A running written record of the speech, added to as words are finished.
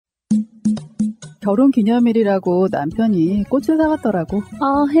결혼기념일이라고 남편이 꽃을 사왔더라고.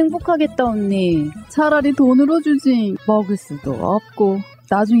 아, 행복하겠다, 언니. 차라리 돈으로 주지. 먹을 수도 없고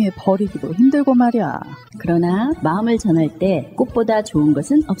나중에 버리기도 힘들고 말이야. 그러나 마음을 전할 때 꽃보다 좋은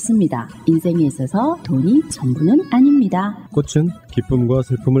것은 없습니다. 인생에 있어서 돈이 전부는 아닙니다. 꽃은 기쁨과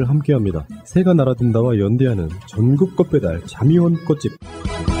슬픔을 함께합니다. 새가 날아든다와 연대하는 전국 꽃배달 잠이온 꽃집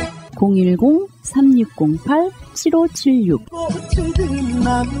 010-3608-7576.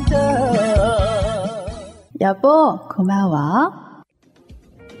 여보, 고마워.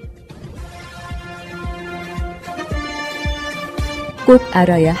 꼭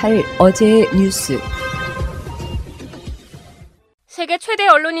알아야 할 어제의 뉴스. 세계 최대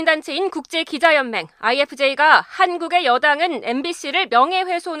언론인 단체인 국제기자연맹 IFJ가 한국의 여당은 MBC를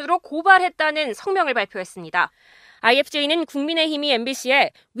명예훼손으로 고발했다는 성명을 발표했습니다. IFJ는 국민의힘이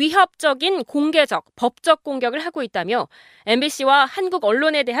MBC에 위협적인 공개적, 법적 공격을 하고 있다며 MBC와 한국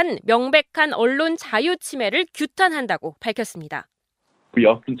언론에 대한 명백한 언론 자유 침해를 규탄한다고 밝혔습니다. We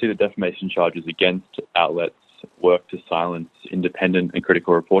often see the defamation charges against outlets work to silence independent and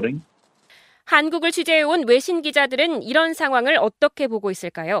critical reporting. 한국을 취재해온 외신 기자들은 이런 상황을 어떻게 보고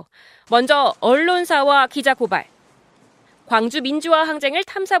있을까요? 먼저 언론사와 기자 고발. 광주 민주화 항쟁을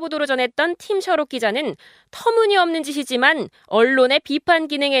탐사보도로 전했던 팀 셔록 기자는 터무니없는 짓이지만 언론의 비판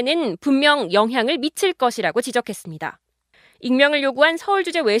기능에는 분명 영향을 미칠 것이라고 지적했습니다. 익명을 요구한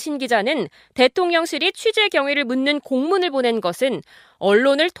서울주재 외신 기자는 대통령실이 취재 경위를 묻는 공문을 보낸 것은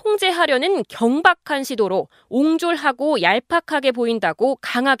언론을 통제하려는 경박한 시도로 옹졸하고 얄팍하게 보인다고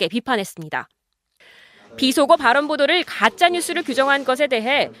강하게 비판했습니다. 비속어 발언 보도를 가짜뉴스로 규정한 것에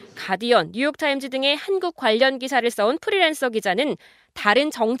대해 가디언, 뉴욕타임즈 등의 한국 관련 기사를 써온 프리랜서 기자는 다른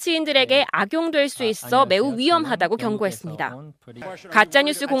정치인들에게 악용될 수 있어 매우 위험하다고 경고했습니다.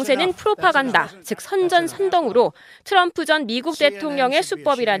 가짜뉴스 공세는 프로파간다, 즉 선전선동으로 트럼프 전 미국 대통령의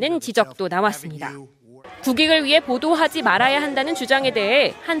수법이라는 지적도 나왔습니다. 국익을 위해 보도하지 말아야 한다는 주장에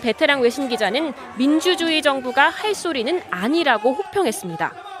대해 한 베테랑 외신 기자는 민주주의 정부가 할 소리는 아니라고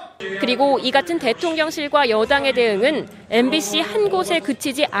혹평했습니다. 그리고 이 같은 대통령실과 여당의 대응은 MBC 한 곳에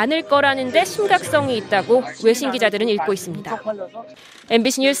그치지 않을 거라는 데 심각성이 있다고 외신 기자들은 읽고 있습니다.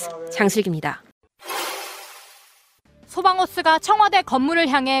 MBC 뉴스 장슬기입니다. 소방호스가 청와대 건물을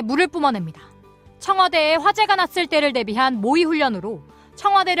향해 물을 뿜어냅니다. 청와대에 화재가 났을 때를 대비한 모의 훈련으로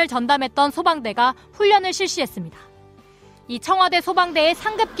청와대를 전담했던 소방대가 훈련을 실시했습니다. 이 청와대 소방대의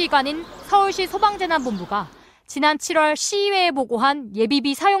상급기관인 서울시 소방재난본부가 지난 7월 시의회에 보고한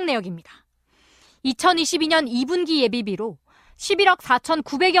예비비 사용 내역입니다. 2022년 2분기 예비비로 11억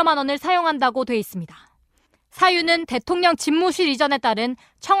 4,900여만 원을 사용한다고 돼 있습니다. 사유는 대통령 집무실 이전에 따른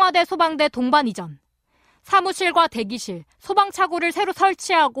청와대 소방대 동반 이전, 사무실과 대기실, 소방차고를 새로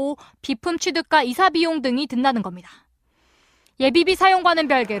설치하고 비품 취득과 이사 비용 등이 든다는 겁니다. 예비비 사용과는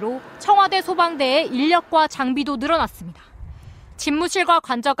별개로 청와대 소방대의 인력과 장비도 늘어났습니다. 집무실과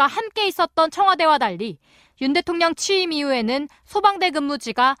관저가 함께 있었던 청와대와 달리 윤 대통령 취임 이후에는 소방대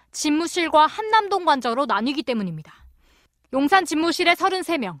근무지가 집무실과 한남동 관저로 나뉘기 때문입니다. 용산 집무실에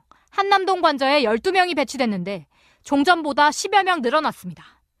 33명, 한남동 관저에 12명이 배치됐는데 종전보다 10여 명 늘어났습니다.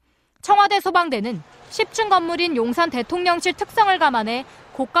 청와대 소방대는 10층 건물인 용산 대통령실 특성을 감안해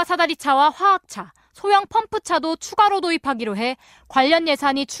고가 사다리차와 화학차, 소형 펌프차도 추가로 도입하기로 해 관련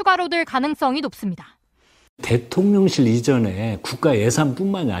예산이 추가로 들 가능성이 높습니다. 대통령실 이전에 국가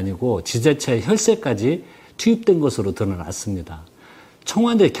예산뿐만이 아니고 지자체 혈세까지 투입된 것으로 드러났습니다.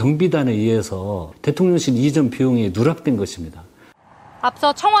 청와대 경비단에 의해서 대통령실 이전 비용이 누락된 것입니다.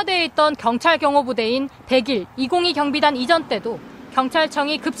 앞서 청와대에 있던 경찰 경호부대인 101, 202 경비단 이전 때도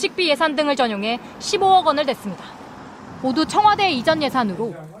경찰청이 급식비 예산 등을 전용해 15억 원을 냈습니다. 모두 청와대 이전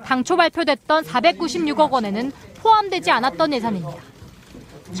예산으로 당초 발표됐던 496억 원에는 포함되지 않았던 예산입니다.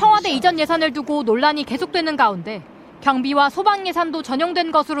 청와대 이전 예산을 두고 논란이 계속되는 가운데 경비와 소방 예산도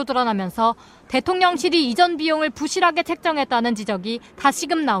전용된 것으로 드러나면서 대통령실이 이전 비용을 부실하게 책정했다는 지적이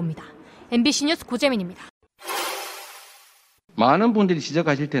다시금 나옵니다. MBC 뉴스 고재민입니다. 많은 분들이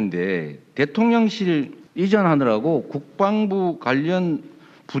지적하실 텐데 대통령실 이전하느라고 국방부 관련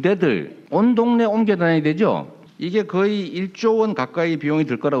부대들 온 동네 옮겨 다녀야 되죠. 이게 거의 1조 원 가까이 비용이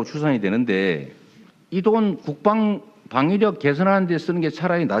들 거라고 추산이 되는데 이 돈 국방 방위력 개선하는 데 쓰는 게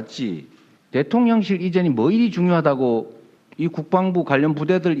차라리 낫지. 대통령실 이전이 뭐 일이 중요하다고 이 국방부 관련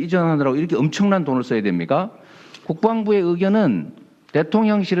부대들 이전하느라고 이렇게 엄청난 돈을 써야 됩니까? 국방부의 의견은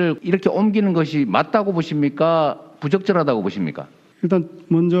대통령실을 이렇게 옮기는 것이 맞다고 보십니까? 부적절하다고 보십니까? 일단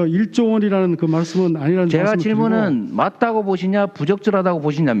먼저 1조 원이라는 그 말씀은 아니라는 제가 질문은 맞다고 보시냐 부적절하다고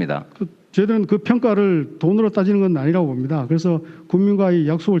보시냐입니다. 저희들은 그 평가를 돈으로 따지는 건 아니라고 봅니다. 그래서 국민과의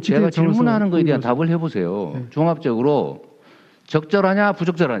약속을 지키기 제가 질문하는 것에 대한 답을 해보세요. 네. 종합적으로 적절하냐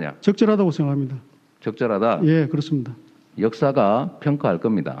부적절하냐? 적절하다고 생각합니다. 적절하다. 예, 그렇습니다. 역사가 평가할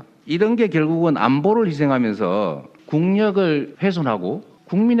겁니다. 이런 게 결국은 안보를 희생하면서 국력을 훼손하고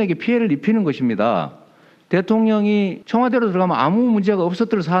국민에게 피해를 입히는 것입니다. 대통령이 청와대로 들어가면 아무 문제가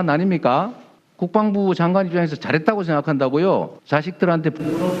없었을 사안 아닙니까? 국방부 장관 입장에서 잘했다고 생각한다고요? 자식들한테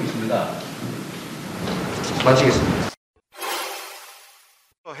부끄러울 수 있습니다. 마치겠습니다.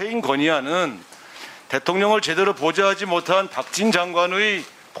 해임 건의안은 대통령을 제대로 보좌하지 못한 박진 장관의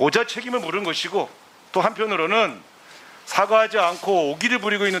보좌 책임을 물은 것이고, 또 한편으로는 사과하지 않고 오기를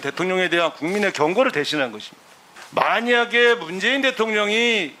부리고 있는 대통령에 대한 국민의 경고를 대신한 것입니다. 만약에 문재인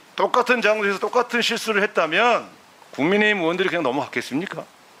대통령이 똑같은 장소에서 똑같은 실수를 했다면 국민의힘 의원들이 그냥 넘어갔겠습니까?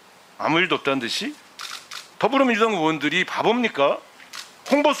 아무 일도 없다는 듯이? 더불어민주당 의원들이 바보입니까?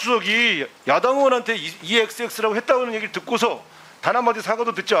 홍보수석이 야당 의원한테 EXX라고 했다는 얘기를 듣고서 단 한마디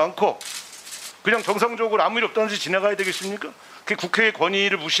사과도 듣지 않고 그냥 정상적으로 아무 일 없다는 듯이 지나가야 되겠습니까? 그게 국회의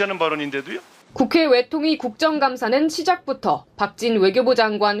권위를 무시하는 발언인데도요? 국회 외통위 국정감사는 시작부터 박진 외교부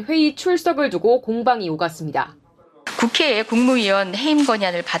장관 회의 출석을 두고 공방이 오갔습니다. 국회의 국무위원 해임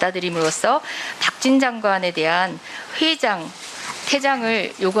건의안을 받아들임으로써 박진 장관에 대한 회의장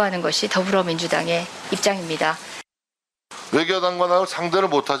퇴장을 요구하는 것이 더불어민주당의 입장입니다. 외교장관하고 상대를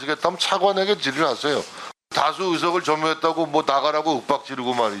못하시겠다면 차관에게 질의하세요. 다수 의석을 점유했다고 뭐 나가라고 윽박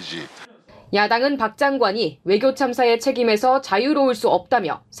지르고 말이지. 야당은 박 장관이 외교 참사의 책임에서 자유로울 수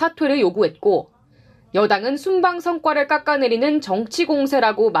없다며 사퇴를 요구했고, 여당은 순방 성과를 깎아내리는 정치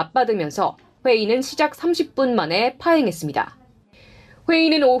공세라고 맞받으면서 회의는 시작 30분 만에 파행했습니다.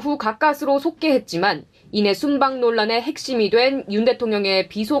 회의는 오후 가까스로 속개했지만 이내 순방 논란의 핵심이 된 윤 대통령의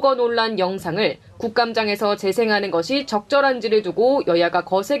비속어 논란 영상을 국감장에서 재생하는 것이 적절한지를 두고 여야가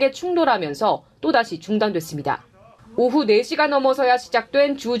거세게 충돌하면서 또다시 중단됐습니다. 오후 4시가 넘어서야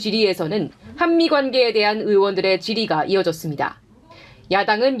시작된 주 질의에서는 한미 관계에 대한 의원들의 질의가 이어졌습니다.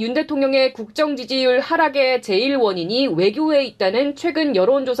 야당은 윤 대통령의 국정 지지율 하락의 제일 원인이 외교에 있다는 최근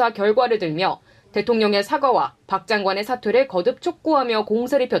여론조사 결과를 들며 대통령의 사과와 박 장관의 사퇴를 거듭 촉구하며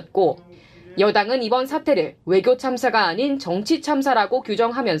공세를 폈고, 여당은 이번 사태를 외교 참사가 아닌 정치 참사라고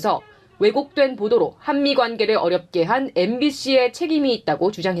규정하면서 왜곡된 보도로 한미 관계를 어렵게 한 MBC의 책임이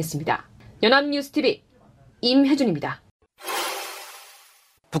있다고 주장했습니다. 연합뉴스TV 임혜준입니다.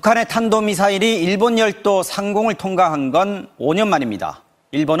 북한의 탄도미사일이 일본 열도 상공을 통과한 건 5년 만입니다.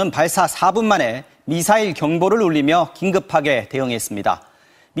 일본은 발사 4분 만에 미사일 경보를 울리며 긴급하게 대응했습니다.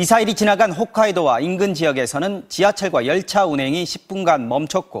 미사일이 지나간 홋카이도와 인근 지역에서는 지하철과 열차 운행이 10분간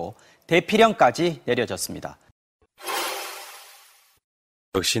멈췄고 대피령까지 내려졌습니다.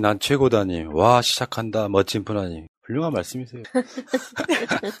 역시 난 최고다니. 와, 시작한다. 멋진 분하니. 훌륭한 말씀이세요.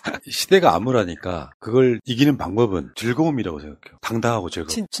 시대가 암울하니까 그걸 이기는 방법은 즐거움이라고 생각해요. 당당하고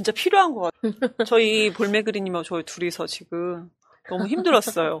즐거움. 진짜 필요한 것 같아요. 저희 볼메그리님하고 저희 둘이서 지금 너무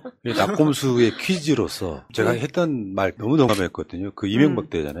힘들었어요. 낙곰수의 퀴즈로서 제가 했던 말 너무 동감했거든요. 그 이명박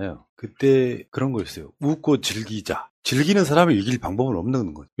때잖아요. 그때 그런 거였어요. 웃고 즐기자. 즐기는 사람을 이길 방법은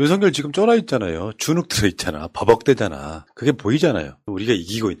없는 거죠. 윤석열 지금 쫄아 있잖아요. 주눅 들어 있잖아. 버벅대잖아. 그게 보이잖아요. 우리가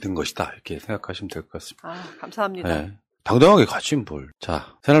이기고 있는 것이다. 이렇게 생각하시면 될 것 같습니다. 아, 감사합니다. 네. 당당하게 가지 뭘.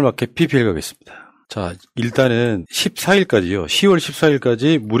 자, 새날마켓 PPL 가겠습니다. 자, 일단은 14일까지요. 10월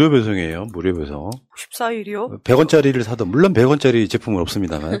 14일까지 무료 배송이에요. 무료 배송. 14일이요? 100원짜리를 사도, 물론 100원짜리 제품은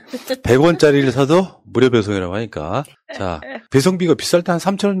없습니다만 100원짜리를 사도 무료 배송이라고 하니까, 자, 배송비가 비쌀 때 한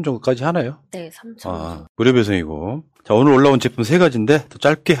 3,000원 정도까지 하나요? 네, 3,000원. 무료 배송이고. 자, 오늘 올라온 제품 3가지인데 더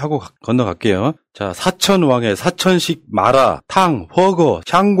짧게 하고 건너갈게요. 자, 사천왕의 사천식 마라, 탕, 허거,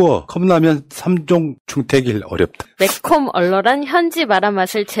 샹궈, 컵라면 3종 중태길 어렵다. 매콤 얼얼한 현지 마라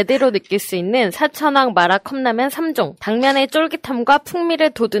맛을 제대로 느낄 수 있는 사천왕 마라 컵라면 3종. 당면의 쫄깃함과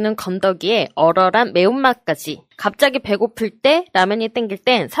풍미를 돋우는 건더기에 얼얼한 매운맛까지. 갑자기 배고플 때, 라면이 땡길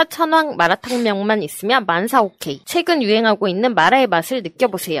땐 사천왕 마라탕면만 있으면 만사 오케이. 최근 유행하고 있는 마라의 맛을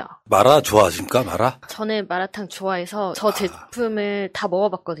느껴보세요. 마라 좋아하십니까? 마라? 저는 마라탕 좋아해서 저 제품을 다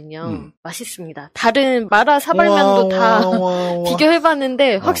먹어봤거든요. 맛있습니다. 다른 마라 사발면도 다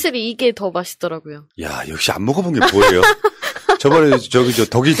비교해봤는데 확실히 이게 더 맛있더라고요. 야, 역시 안 먹어본 게 뭐예요? 저번에 저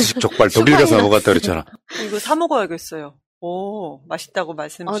독일식 족발 독일 가서 먹었다 그랬잖아. 이거 사 먹어야겠어요. 오, 맛있다고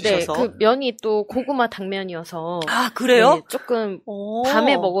말씀 주셔서. 네, 그 면이 또 고구마 당면이어서. 아, 그래요? 네, 조금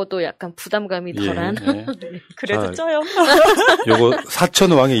밤에 먹어도 약간 부담감이 덜한. 예. 그래도 쪄요. 요거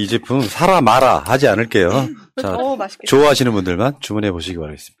사천왕의 이 제품 사라 마라 하지 않을게요. 자, 맛있겠다. 좋아하시는 분들만 주문해 보시기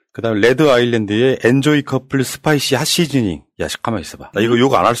바라겠습니다. 그 다음에 레드 아일랜드의 엔조이 커플 스파이시 핫 시즈닝. 야, 가만히 있어봐. 나 이거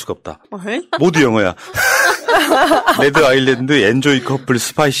욕 안 할 수가 없다. 모두 영어야. 레드 아일랜드 엔조이 커플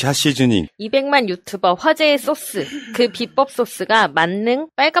스파이시 핫 시즈닝. 200만 유튜버 화제의 소스. 그 비법 소스가 만능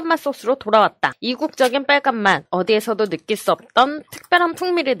빨간맛 소스로 돌아왔다. 이국적인 빨간맛, 어디에서도 느낄 수 없던 특별한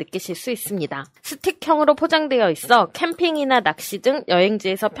풍미를 느끼실 수 있습니다. 스틱형으로 포장되어 있어 캠핑이나 낚시 등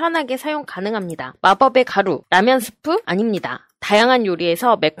여행지에서 편하게 사용 가능합니다. 마법의 가루, 라면 스프? 아닙니다. 다양한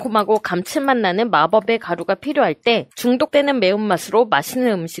요리에서 매콤하고 감칠맛 나는 마법의 가루가 필요할 때 중독되는 매운맛으로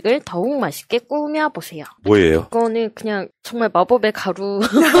맛있는 음식을 더욱 맛있게 꾸며보세요. 뭐예요? 이거는 그냥 정말 마법의 가루.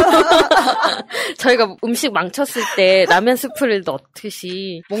 저희가 음식 망쳤을 때 라면 스프를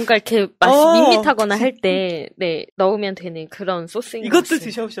넣듯이 뭔가 이렇게 맛이 밋밋하거나 할 때 넣으면 되는 그런 소스인 것 같아요. 이것도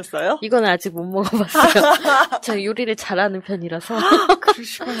드셔보셨어요? 이거는 아직 못 먹어봤어요. 저 요리를 잘하는 편이라서.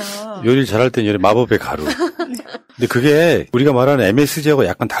 그러시구나. 요리를 잘할 땐 마법의 가루. 근데 그게 우리가 말하는 MSG하고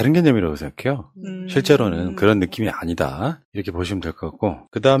약간 다른 개념이라고 생각해요. 실제로는 그런 느낌이 아니다. 이렇게 보시면 될 것 같고.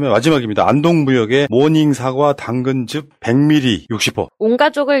 그 다음에 마지막입니다. 안동무역의 모닝 사과 당근즙 100ml 60호. 온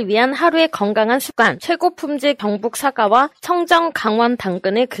가족을 위한 하루의 건강한 습관. 최고 품질 경북 사과와 청정 강원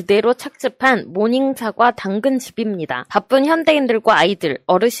당근을 그대로 착즙한 모닝 사과 당근즙입니다. 바쁜 현대인들과 아이들,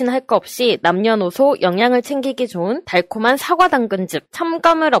 어르신 할 거 없이 남녀노소 영양을 챙기기 좋은 달콤한 사과 당근즙.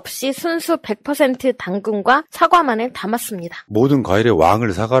 첨가물 없이 순수 100% 당근과 사과만을 담았습니다. 모든 과일의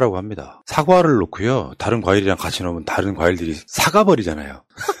왕을 사과라고 합니다. 사과를 놓고요. 다른 과일이랑 같이 넣으면 다른 과일들이 사과버리잖아요.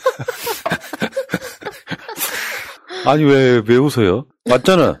 아니 왜 웃어요?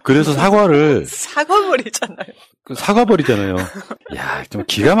 맞잖아. 그래서 사과를 사과버리잖아요. 사과버리잖아요. 야, 좀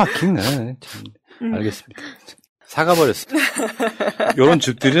기가 막힌네. 참. 알겠습니다. 사과버렸습니다. 이런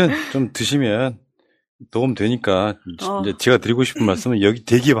즙들은 좀 드시면 도움 되니까 이제 제가 드리고 싶은 말씀은 여기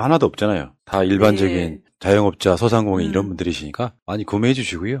대기업 하나도 없잖아요. 다 일반적인 자영업자, 소상공인 이런 분들이시니까 많이 구매해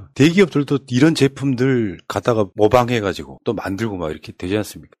주시고요. 대기업들도 이런 제품들 갖다가 모방해가지고 또 만들고 막 이렇게 되지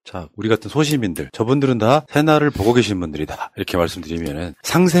않습니까? 자, 우리 같은 소시민들, 저분들은 다 새날을 보고 계신 분들이다. 이렇게 말씀드리면은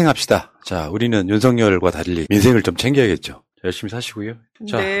상생합시다. 자, 우리는 윤석열과 달리 민생을 좀 챙겨야겠죠. 열심히 사시고요.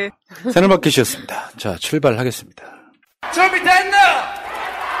 자, 새날마켓이었습니다. 자, 출발하겠습니다. 준비됐나?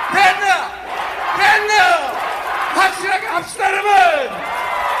 확실하게 합시다, 여러분!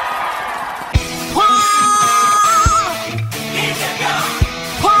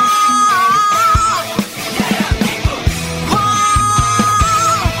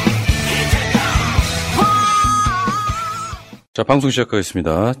 자, 방송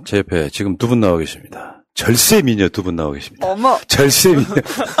시작하겠습니다. 제 옆에 지금 두 분 나와 계십니다. 절세 미녀 두 분 나와 계십니다. 어머. 절세 미녀.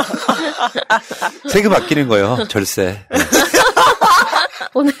 세금 아끼는 거요, 절세.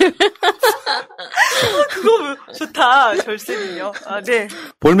 오늘. 그거 좋다. 절세는요. 아, 네.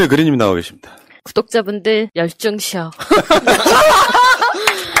 볼메 그리님 나와 계십니다. 구독자분들 열중시어.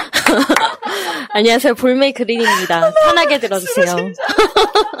 안녕하세요. 볼메 그린입니다. 편하게 들어주세요.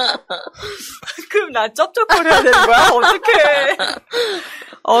 그럼 나 쩝쩝거려야 되는 거야? 어떡해.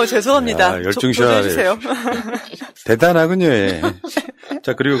 죄송합니다. 야, 열중시어. 해주세요. 대단하군요. 예.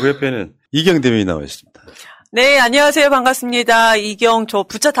 자, 그리고 그 옆에는 이경 대변인이 나와 있습니다. 네, 안녕하세요. 반갑습니다. 이경, 저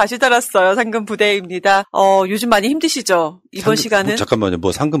부차 다시 달았어요. 상금 부대입니다. 요즘 많이 힘드시죠? 이번 시간은? 잠깐만요.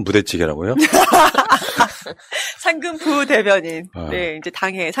 뭐 상금 부대찌개라고요? 상금부 대변인. 아. 네, 이제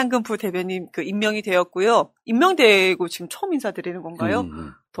당해 상금부 대변인 임명이 되었고요. 임명되고 지금 처음 인사드리는 건가요?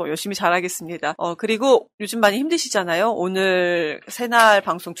 더 열심히 잘하겠습니다. 그리고 요즘 많이 힘드시잖아요. 오늘 새날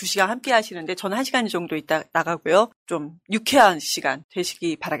방송 2시간 함께 하시는데 저는 1시간 정도 있다 나가고요. 좀 유쾌한 시간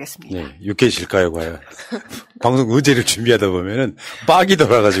되시기 바라겠습니다. 네, 유쾌해질까요, 과연? 방송 의제를 준비하다 보면은 빡이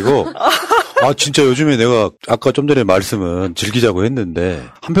돌아가지고 아, 진짜 요즘에 내가 아까 좀 전에 말씀은 즐기자고 했는데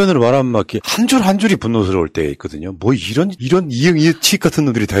한편으로 말하면 막 한 줄 한 줄이 분노스러울 때가 있거든요. 뭐 이런 이응 이응 치읓 같은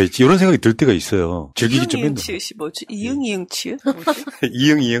놈들이 다 있지. 이런 생각이 들 때가 있어요. 즐기기 좀 했는데. 이응 이응 치읓이 뭐지? 이응 이응 치읓? 뭐지?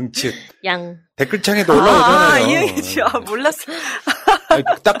 이응 이응 치읓. 양. 댓글창에도 올라오잖아요. 이응 이응 치읓. 몰랐어.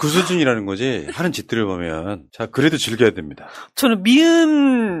 딱 그 수준이라는 거지. 하는 짓들을 보면 자, 그래도 즐겨야 됩니다. 저는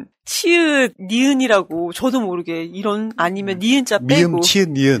미음 치읓 니은이라고 저도 모르게 이런 아니면 니은자 빼고 미음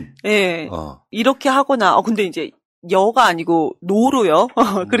치읓 니은. 예. 이렇게 하거나 근데 이제 여가 아니고 노로요.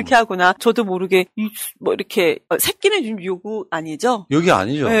 그렇게 하거나 저도 모르게 뭐 이렇게 새끼는 좀 요구 아니죠? 여기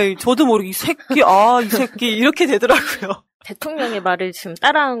아니죠. 네, 저도 모르게 이 새끼 이렇게 되더라고요. 대통령의 말을 지금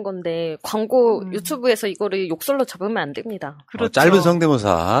따라한 건데 광고 유튜브에서 이거를 욕설로 잡으면 안 됩니다. 그렇죠. 짧은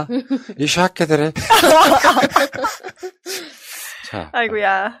성대모사. 이 샤케들의. 자,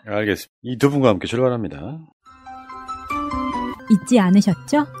 아이고야. 알겠습니다. 이 두 분과 함께 출발합니다. 잊지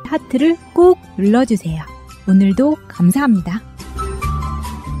않으셨죠? 하트를 꼭 눌러주세요. 오늘도 감사합니다.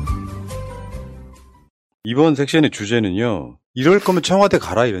 이번 섹션의 주제는요. 이럴 거면 청와대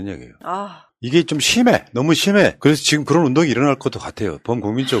가라 이런 얘기예요. 이게 좀 심해. 너무 심해. 그래서 지금 그런 운동이 일어날 것도 같아요.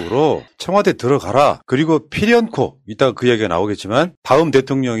 범국민적으로 청와대 들어가라. 그리고 필연코 이따가 그 이야기가 나오겠지만 다음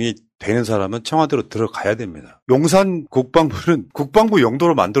대통령이 되는 사람은 청와대로 들어가야 됩니다. 용산 국방부는 국방부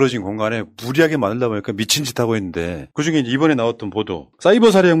용도로 만들어진 공간에 무리하게 만들다 보니까 미친 짓 하고 있는데 그중에 이번에 나왔던 보도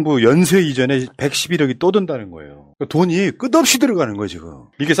사이버사령부 연쇄 이전에 111억이 또 든다는 거예요. 그러니까 돈이 끝없이 들어가는 거예요 지금.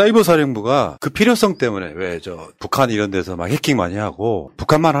 이게 사이버사령부가 그 필요성 때문에 왜 북한 이런 데서 막 해킹 많이 하고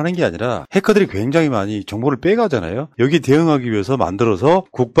북한만 하는 게 아니라 해커들이 굉장히 많이 정보를 빼가잖아요. 여기 대응하기 위해서 만들어서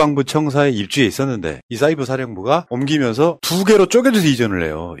국방부 청사에 입주해 있었는데 이 사이버사령부가 옮기면서 2개로 쪼개져서 이전을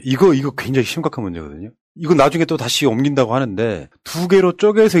해요. 이거 굉장히 심각한 문제거든요. 이거 나중에 또 다시 옮긴다고 하는데 2개로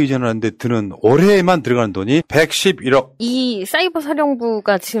쪼개서 이전하는데 드는 올해에만 들어가는 돈이 111억. 이 사이버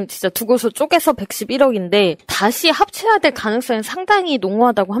사령부가 지금 진짜 두 곳으로 쪼개서 111억인데 다시 합쳐야 될 가능성이 상당히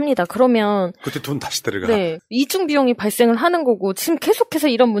농후하다고 합니다. 그러면 그때 돈 다시 들어가. 네, 이중 비용이 발생을 하는 거고 지금 계속해서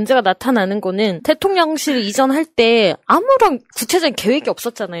이런 문제가 나타나는 거는 대통령실 이전할 때 아무런 구체적인 계획이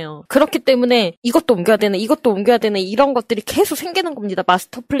없었잖아요. 그렇기 때문에 이것도 옮겨야 되네, 이것도 옮겨야 되네 이런 것들이 계속 생기는 겁니다.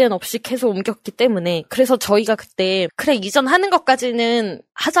 마스터 플랜 없이 계속 옮겼기 때문에. 그래서 저희가 그때 그래 이전하는 것까지는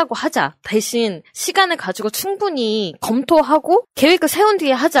하자고 하자. 대신 시간을 가지고 충분히 검토하고 계획을 세운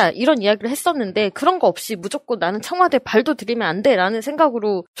뒤에 하자. 이런 이야기를 했었는데 그런 거 없이 무조건 나는 청와대 발도 들이면 안 돼 라는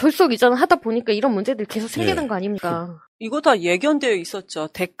생각으로 졸속 이전을 하다 보니까 이런 문제들이 계속 생기는 거 아닙니까? 이거 다 예견되어 있었죠.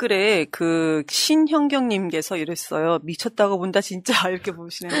 댓글에 그 신형경님께서 이랬어요. 미쳤다고 본다 진짜 이렇게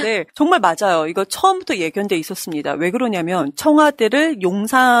보시는데 정말 맞아요. 이거 처음부터 예견되어 있었습니다. 왜 그러냐면 청와대를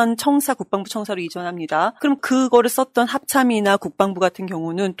용산 청사 국방부 청사로 이전합니다. 그럼 그거를 썼던 합참이나 국방부 같은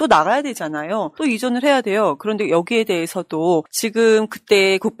경우는 또 나가야 되잖아요. 또 이전을 해야 돼요. 그런데 여기에 대해서도 지금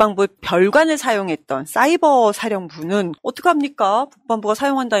그때 국방부 별관을 사용했던 사이버 사령부는 어떡합니까? 국방부가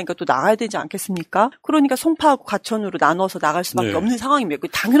사용한다니까 또 나가야 되지 않겠습니까? 그러니까 송파하고 과천으로 나눠서 나갈 수밖에 없는 상황입니다.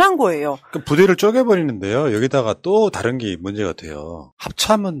 당연한 거예요. 그 부대를 쪼개버리는데요. 여기다가 또 다른 게 문제가 돼요.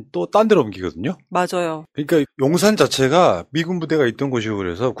 합참은 또 딴 데로 옮기거든요. 맞아요. 그러니까 용산 자체가 미군 부대가 있던 곳이고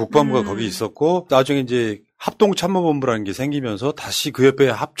그래서 국방부가 거기 있었고 나중에 이제 합동참모본부라는 게 생기면서 다시 그 옆에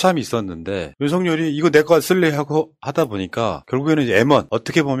합참이 있었는데 윤석열이 이거 내 거 쓸래 하고 하다 보니까 결국에는 이제 M1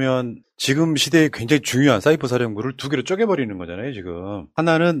 어떻게 보면 지금 시대에 굉장히 중요한 사이버 사령부를 2개로 쪼개버리는 거잖아요, 지금.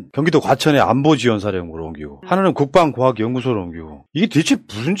 하나는 경기도 과천의 안보지원사령부로 옮기고, 하나는 국방과학연구소로 옮기고. 이게 대체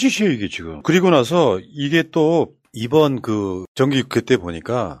무슨 짓이에요, 이게 지금. 그리고 나서 이게 또 이번 그 정기국회 때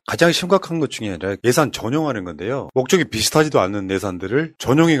보니까 가장 심각한 것 중에 아니라 예산 전용하는 건데요. 목적이 비슷하지도 않는 예산들을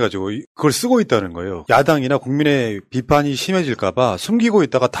전용해가지고 그걸 쓰고 있다는 거예요. 야당이나 국민의 비판이 심해질까봐 숨기고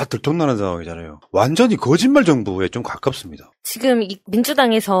있다가 다 들통나는 상황이잖아요. 완전히 거짓말 정부에 좀 가깝습니다. 지금 이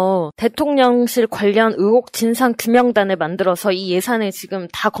민주당에서 대통령실 관련 의혹 진상 규명단을 만들어서 이 예산을 지금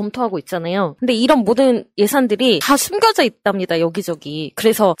다 검토하고 있잖아요. 근데 이런 모든 예산들이 다 숨겨져 있답니다, 여기저기.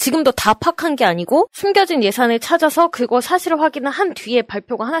 그래서 지금도 다 파악한 게 아니고 숨겨진 예산을 찾아서 그거 사실 확인을 한 뒤에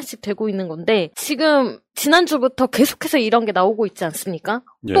발표가 하나씩 되고 있는 건데 지금 지난주부터 계속해서 이런 게 나오고 있지 않습니까?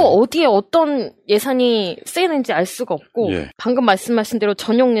 예. 또 어디에 어떤 예산이 쓰이는지 알 수가 없고 예. 방금 말씀하신 대로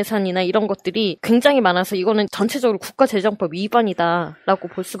전용 예산이나 이런 것들이 굉장히 많아서 이거는 전체적으로 국가재정법 위반이다라고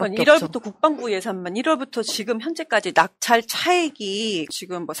볼 수밖에 없죠. 1월부터 국방부 예산만 1월부터 지금 현재까지 낙찰 차액이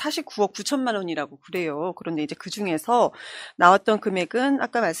지금 뭐 49억 9천만 원이라고 그래요. 그런데 이제 그 중에서 나왔던 금액은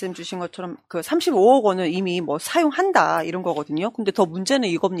아까 말씀 주신 것처럼 그 35억 원을 이미 뭐 사용한다 이런 거거든요. 근데 더 문제는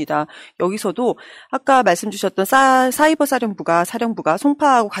이겁니다. 여기서도 아까 말씀 주셨던 사이버 사령부가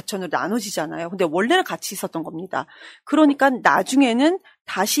송파하고 과천으로 나눠지잖아요. 근데 원래는 같이 있었던 겁니다. 그러니까 나중에는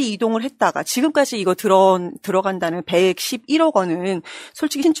다시 이동을 했다가 지금까지 이거 들어간다는 111억 원은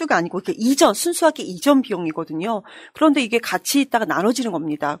솔직히 신축이 아니고 이렇게 순수하게 이전 비용이거든요. 그런데 이게 같이 있다가 나눠지는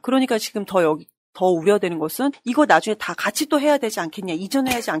겁니다. 그러니까 지금 더 우려되는 것은 이거 나중에 다 같이 또 해야 되지 않겠냐,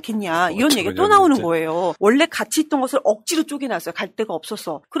 이전해야 하지 않겠냐 이런 얘기가 또 나오는 거예요. 원래 같이 있던 것을 억지로 쪼개놨어요. 갈 데가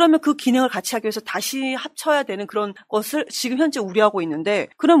없어서. 그러면 그 기능을 같이 하기 위해서 다시 합쳐야 되는 그런 것을 지금 현재 우려하고 있는데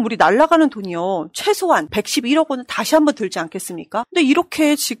그럼 우리 날아가는 돈이요. 최소한 111억 원은 다시 한번 들지 않겠습니까? 근데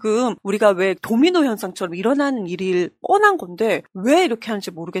이렇게 지금 우리가 왜 도미노 현상처럼 일어나는 일이 뻔한 건데 왜 이렇게 하는지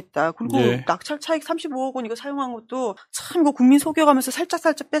모르겠다. 그리고 낙찰 차익 35억 원 이거 사용한 것도 참 이거 국민 속여가면서 살짝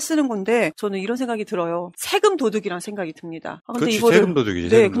빼쓰는 건데 저는 이런 생각이 들어요. 세금 도둑이라는 생각이 듭니다. 근데 그렇지, 이거를 세금 도둑이지.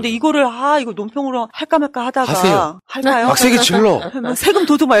 네, 근데 이거를 이거 논평으로 할까 말까 하다가 하세요. 할까요? 막 세게 질러. 세금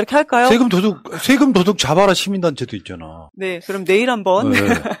도둑 막 이렇게 할까요? 세금 도둑 잡아라 시민단체도 있잖아. 네, 그럼 내일 한번. 네.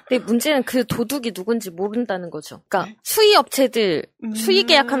 근데 문제는 그 도둑이 누군지 모른다는 거죠. 그러니까 수의 업체들, 수의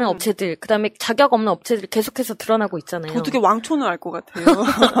계약하는 업체들, 그다음에 자격 없는 업체들 계속해서 드러나고 있잖아요. 도둑의 왕초는 알 것 같아요.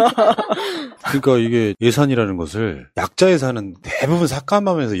 그러니까 이게 예산이라는 것을 약자 예산은 대부분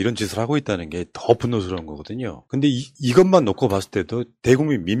삭감하면서 이런 짓을 하고 있다는 게 더 분노스러운 거거든요. 근데 이것만 놓고 봤을 때도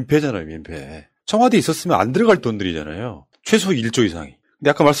대국민 민폐잖아요, 민폐. 청와대에 있었으면 안 들어갈 돈들이잖아요. 최소 1조 이상이. 근데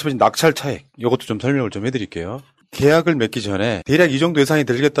아까 말씀하신 낙찰 차액, 이것도 좀 설명을 좀 해드릴게요. 계약을 맺기 전에 대략 이 정도 예산이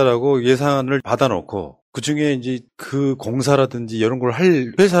들겠다라고 예산을 받아놓고 그중에 이제 그 공사라든지 이런 걸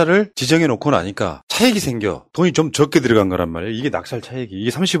할 회사를 지정해 놓고 나니까 차액이 생겨. 돈이 좀 적게 들어간 거란 말이에요. 이게 낙찰 차액이. 이게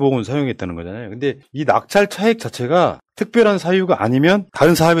 35억 원 사용했다는 거잖아요. 근데 이 낙찰 차액 자체가 특별한 사유가 아니면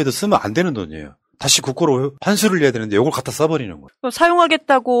다른 사업에도 쓰면 안 되는 돈이에요. 다시 국고로 환수를 해야 되는데 이걸 갖다 써버리는 거예요.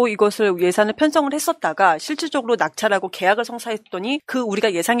 사용하겠다고 이것을 예산을 편성을 했었다가 실질적으로 낙찰하고 계약을 성사했더니 그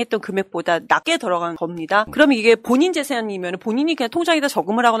우리가 예상했던 금액보다 낮게 들어간 겁니다. 그러면 이게 본인 재산이면 본인이 그냥 통장에다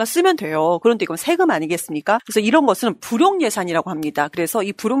저금을 하거나 쓰면 돼요. 그런데 이건 세금 아니겠습니까? 그래서 이런 것은 불용 예산이라고 합니다. 그래서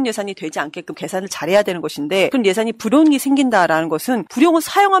이 불용 예산이 되지 않게끔 계산을 잘해야 되는 것인데 그런 예산이 불용이 생긴다라는 것은 불용을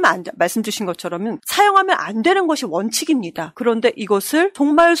사용하면 말씀 주신 것처럼 사용하면 안 되는 것이 원칙입니다. 그런데 이것을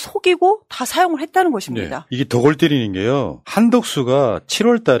정말 속이고 다 사용을 했다는 것입니다. 네, 이게 더 골 때리는 게요. 한덕수가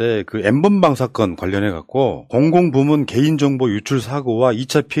 7월 달에 그 N번방 사건 관련해갖고 공공부문 개인정보 유출 사고와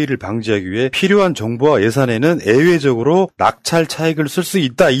 2차 피해를 방지하기 위해 필요한 정보와 예산에는 예외적으로 낙찰 차액을 쓸 수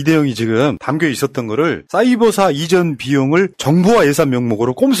있다. 이 내용이 지금 담겨 있었던 거를 사이버사 이전 비용을 정보와 예산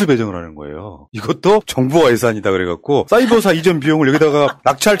명목으로 꼼수 배정을 하는 거예요. 이것도 정보와 예산이다 그래갖고 사이버사 이전 비용을 여기다가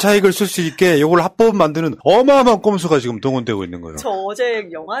낙찰 차액을 쓸 수 있게 이걸 합법 만드는 어마어마한 꼼수가 지금 동원되고 있는 거예요. 저 어제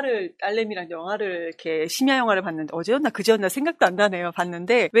딸내미랑 영화를 이렇게 심야 영화를 봤는데 어제였나 그제였나 생각도 안 나네요.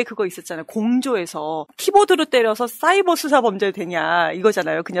 봤는데 왜 그거 있었잖아요. 공조에서 키보드로 때려서 사이버 수사 범죄 되냐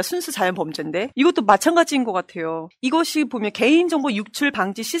이거잖아요. 그냥 순수 자연 범죄인데 이것도 마찬가지인 것 같아요. 이것이 보면 개인정보 유출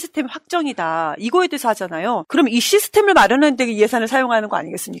방지 시스템 확정이다. 이거에 대해서 하잖아요. 그럼 이 시스템을 마련하는데 예산을 사용하는 거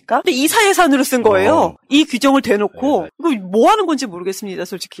아니겠습니까? 근데 이사 예산으로 쓴 거예요. 이 규정을 대놓고 이거 뭐 하는 건지 모르겠습니다.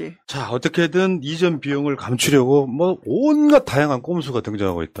 솔직히. 자, 어떻게든 이전 비용을 감추려고 뭐 온갖 다양한 꼼수가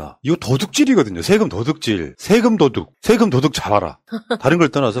등장하고 있다. 이거 도둑질이거든요. 세금 도둑질. 세금 도둑 잡아라. 다른 걸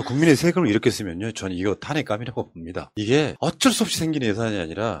떠나서 국민의 세금을 이렇게 쓰면요. 저는 이거 탄핵감이라고 봅니다. 이게 어쩔 수 없이 생긴 예산이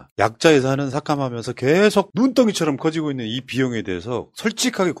아니라 약자 예산은 삭감하면서 계속 눈덩이처럼 커지고 있는 이 비용에 대해서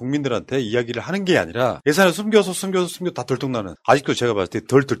솔직하게 국민들한테 이야기를 하는 게 아니라 예산을 숨겨서 다 들통나는 아직도 제가 봤을 때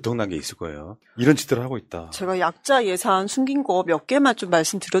덜 들통난 게 있을 거예요. 이런 짓들을 하고 있다. 제가 약자 예산 숨긴 거 몇 개만 좀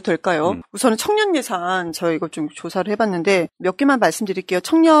말씀드려도 될까요? 우선은 청년 예산 저 이거 좀 조사를 해봤는데 몇 개만 말씀드릴게요.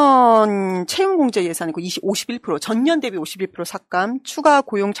 청년 채용공제 예산이고 51% 전년 대비 51% 삭감, 추가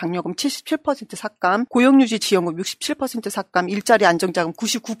고용 장려금 77% 삭감, 고용유지 지원금 67% 삭감, 일자리 안정자금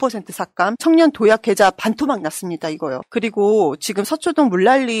 99% 삭감, 청년 도약 계좌 반토막 났습니다. 이거요. 그리고 지금 서초동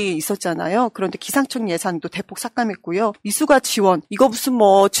물난리 있었잖아요. 그런데 기상청 예산도 대폭 삭감했고요. 미수가 지원 이거 무슨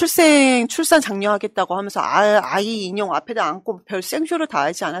뭐 출산 장려하겠다고 하면서 아이 인형 앞에다 안고 별 생쇼를 다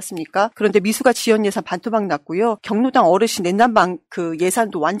하지 않았습니까? 그런데 미수가 지원 예산 반토막 났고요. 경로당 어르신 냉난방 그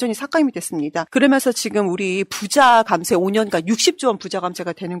예산도 완전히 삭감이 됐습니다. 그러면서 지금 우리 부자 감세 5년간 60조 원 부자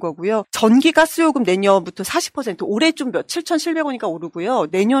감세가 되는 거고요. 전기 가스요금 내년부터 40% 올해 좀 7,700원이니까 오르고요.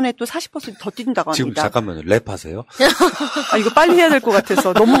 내년에 또 40% 더 뛴다고 합니다. 지금 잠깐만요. 랩하세요? 이거 빨리 해야 될 것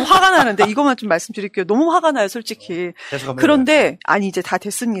같아서 너무 화가 나는데 이것만 좀 말씀드릴게요. 너무 화가 나요, 솔직히. 그런데 이제 다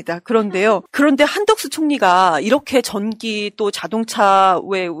됐습니다. 그런데 한덕수 총리가 이렇게 전기 또 자동차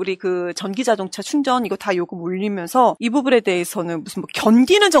왜 우리 그 전기 자동차 충전 이거 다 요금 올리면서 이 부분에 대해서는 무슨 뭐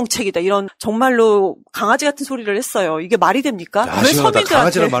견디는 정책이다 이런 정말로 강아지 같은 소리를 했어요. 이게 말이 됩니까? 야, 왜 서민들한테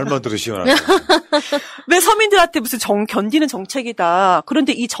강아지란 말만 들으 시원하다. 왜 서민들한테 무슨 견디는 정책이다.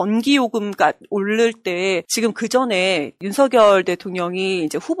 그런데 이 전기 요금가 오를 때 지금 그 전에 윤석열 대통령이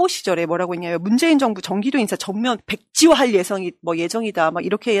이제 후보 시절에 뭐라고 했냐면 문재인 정부 전기료 인사 전면 백지화할 예정이다. 막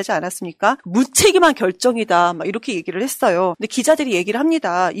이렇게 얘기하지 않았습니까? 무책임한 결정이다. 막 이렇게 얘기를 했어요. 근데 기자들이 얘기를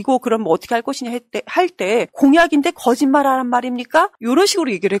합니다. 이거 그럼 뭐 어떻게 할 것이냐 할 때 공약인데 거짓말하란 말입니까? 이런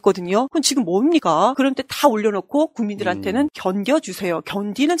식으로 얘기를 했거든요. 그럼 지금 뭡니까? 그런데 다 올려놓고 국민들한테는 견뎌주세요.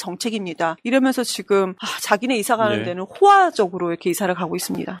 견디는 정책입니다. 이러면서 지금 자기네 이사 가는 데는 호화적으로 이렇게 이사를 가고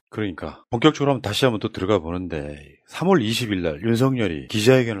있습니다. 그러니까 본격적으로 다시 한번 또 들어가 보는데 3월 20일 날 윤석열이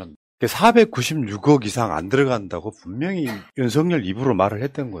기자회견을 합니다. 496억 이상 안 들어간다고 분명히 윤석열 입으로 말을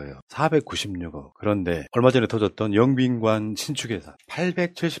했던 거예요. 496억. 그런데 얼마 전에 터졌던 영빈관 신축 예산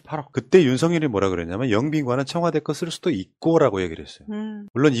 878억. 그때 윤석열이 뭐라 그랬냐면 영빈관은 청와대 거 쓸 수도 있고라고 얘기를 했어요.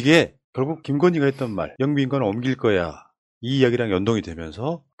 물론 이게 결국 김건희가 했던 말 영빈관을 옮길 거야. 이 이야기랑 연동이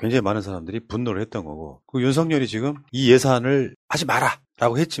되면서 굉장히 많은 사람들이 분노를 했던 거고 그 윤석열이 지금 이 예산을 하지 마라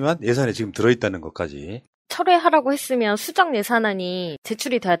라고 했지만 예산에 지금 들어있다는 것까지 철회하라고 했으면 수정 예산안이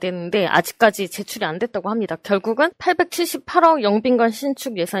제출이 돼야 되는데 아직까지 제출이 안 됐다고 합니다. 결국은 878억 영빈관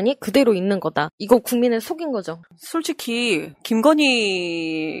신축 예산이 그대로 있는 거다. 이거 국민을 속인 거죠. 솔직히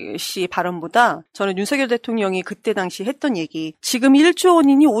김건희 씨 발언보다 저는 윤석열 대통령이 그때 당시 했던 얘기, 지금 1조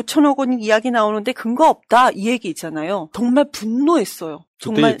원이니 5천억 원 이야기 나오는데 근거 없다, 이 얘기 있잖아요. 정말 분노했어요.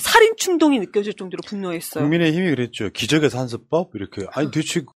 정말 살인 충동이 느껴질 정도로 분노했어요. 국민의힘이 그랬죠. 기적의 산수법 이렇게. 아니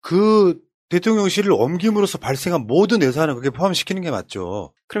도대체 그 대통령실을 옮김으로써 발생한 모든 예산을 그게 포함시키는 게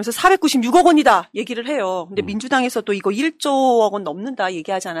맞죠. 그러면서 496억 원이다 얘기를 해요. 근데 민주당에서도 이거 1조 원 넘는다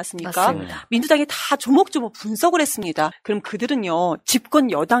얘기하지 않았습니까? 맞습니다. 민주당이 다 조목조목 분석을 했습니다. 그럼 그들은요, 집권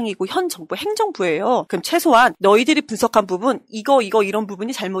여당이고 현 정부 행정부예요. 그럼 최소한 너희들이 분석한 부분, 이거 이런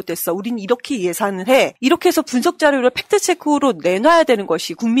부분이 잘못됐어, 우린 이렇게 예산을 해, 이렇게 해서 분석 자료를 팩트체크로 내놔야 되는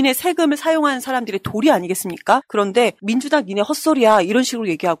것이 국민의 세금을 사용하는 사람들의 도리 아니겠습니까? 그런데 민주당 니네 헛소리야 이런 식으로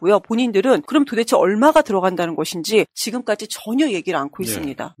얘기하고요, 본인들은 그럼 도대체 얼마가 들어간다는 것인지 지금까지 전혀 얘기를 않고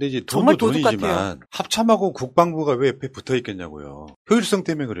있습니다. 근데 이제 정말 돈도 도둑 돈이지만 같아요. 합참하고 국방부가 왜 옆에 붙어 있겠냐고요. 효율성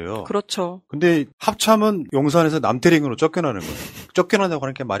때문에 그래요. 그렇죠. 근데 합참은 용산에서 남태령으로 쫓겨나는 거예요. 쫓겨난다고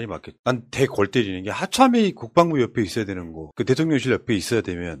하는 게 말이 맞겠죠. 난 대골 때리는 게 합참이 국방부 옆에 있어야 되는 거, 그 대통령실 옆에 있어야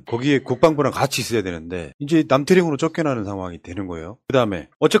되면 거기에 국방부랑 같이 있어야 되는데 이제 남태령으로 쫓겨나는 상황이 되는 거예요. 그다음에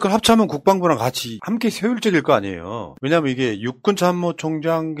어쨌건 합참은 국방부랑 같이 함께 효율적일 거 아니에요. 왜냐하면 이게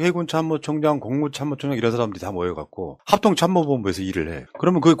육군참모총장, 해군참모총장, 공무참모총장 이런 사람들이 다 모여갖고 합동참모본부에서 일을 해.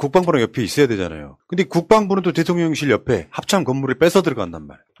 그러면 그 국방부랑 옆에 있어야 되잖아요. 근데 국방부는 또 대통령실 옆에 합참 건물을 뺏어 들어간단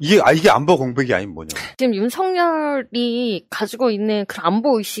말이에요. 이게 안보 공백이 아닌 뭐냐. 지금 윤석열이 가지고 있는 그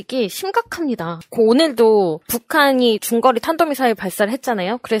안보 의식이 심각합니다. 오늘도 북한이 중거리 탄도미사일 발사를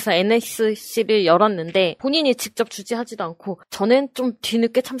했잖아요. 그래서 NSC를 열었는데 본인이 직접 주재하지도 않고 저는 좀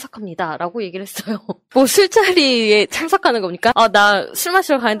뒤늦게 참석합니다 라고 얘기를 했어요. 뭐 술자리에 참석하는 겁니까? 나 술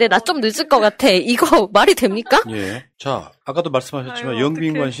마시러 가는데 나 좀 늦을 것 같아. 이거 말이 됩니까? 예. 자, 아까도 말씀하셨지만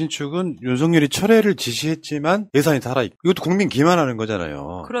영빈관 신축은 윤석열이 철회를 지시했지만 예산이 살아있고 이것도 국민 기만하는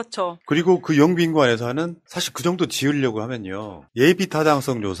거잖아요. 그렇죠. 그리고 그 영빈관 예산은 사실 그 정도 지으려고 하면요, 예비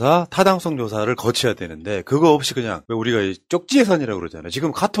타당성 조사를 거쳐야 되는데 그거 없이 그냥 왜 우리가 쪽지 예산이라고 그러잖아요.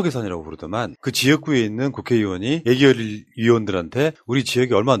 지금 카톡 예산이라고 부르더만 그 지역구에 있는 국회의원이 예결위원들한테 우리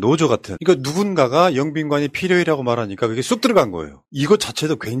지역이 얼마나 노조 같은, 그러니까 누군가가 영빈관이 필요이라고 말하니까 그게 쑥 들어간 거예요. 이거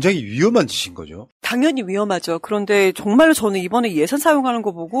자체도 굉장히 위험한 짓인 거죠. 당연히 위험하죠. 그런데 정말로 저는 이번에 예산 사용하는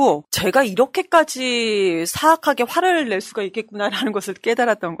거 보고 제가 이렇게까지 사악하게 화를 낼 수가 있겠구나라는 것을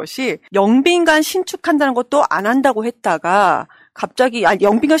깨달았던 것이, 영빈관 신축한다는 것도 안 한다고 했다가 갑자기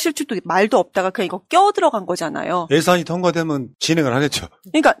영빈관 신축도 말도 없다가 그냥 이거 껴 들어간 거잖아요. 예산이 통과되면 진행을 하겠죠.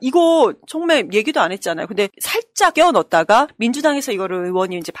 그러니까 이거 정말 얘기도 안 했잖아요. 근데 살짝 껴 넣었다가 민주당에서 이거를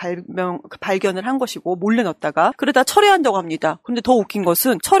의원이 이제 발견을 한 것이고 몰래 넣었다가 그러다 철회한다고 합니다. 근데 더 웃긴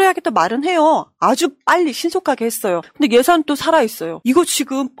것은 철회하겠다 말은 해요. 아주 빨리 신속하게 했어요. 근데 예산 또 살아있어요. 이거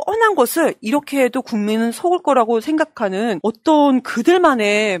지금 뻔한 것을 이렇게 해도 국민은 속을 거라고 생각하는 어떤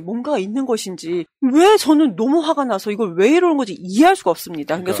그들만의 뭔가가 있는 것인지, 왜 저는 너무 화가 나서 이걸 왜 이러는 건지 이해할 수가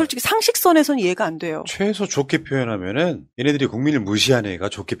없습니다. 그러니까 솔직히 상식선에서는 이해가 안 돼요. 최소 좋게 표현하면은 얘네들이 국민을 무시한 애가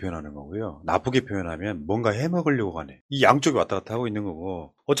좋게 표현하는 거고요. 나쁘게 표현하면 뭔가 해먹으려고 하네. 이 양쪽이 왔다 갔다 하고 있는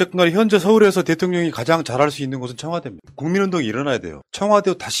거고. 어쨌든 간에 현재 서울에서 대통령이 가장 잘할 수 있는 곳은 청와대입니다. 국민운동이 일어나야 돼요.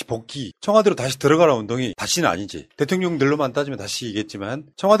 청와대로 다시 복귀, 청와대로 다시 들어가라 운동이 다시는 아니지. 대통령들로만 따지면 다시이겠지만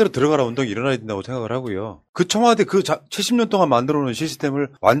청와대로 들어가라 운동이 일어나야 된다고 생각을 하고요. 그 청와대 70년 동안 만들어놓은 시스템을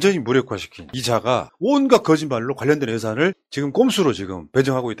완전히 무력화시킨 이 자가 온갖 거짓말로 관련된 예산을 지금 꼼수로 지금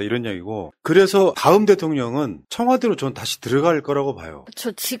배정하고 있다, 이런 이야기고. 그래서 다음 대통령은 청와대로 전 다시 들어갈 거라고 봐요.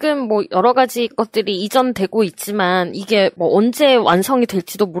 그렇죠. 지금 뭐 여러 가지 것들이 이전되고 있지만 이게 뭐 언제 완성이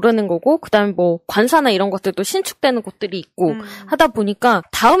될지도 모르는 거고, 그다음에 뭐 관사나 이런 것들도 신축되는 곳들이 있고 하다 보니까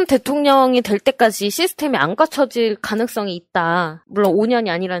다음 대통령이 될 때까지 시스템이 안 갖춰질 가능성이 있다. 물론 5년이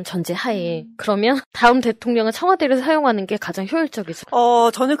아니라는 전제하에. 그러면 다음 대통령은 청와대를 사용하는 게 가장 효율적이죠.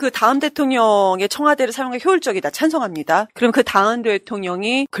 저는 그 다음 대통령의 청와대를 사용하는 게 효율적이다, 찬성합니다. 그럼 그 다음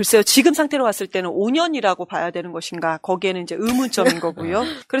대통령이 글쎄요, 지금 상태로 봤을 때는 5년이라고 봐야 되는 것인가, 거기에는 이제 의문점인 거고요.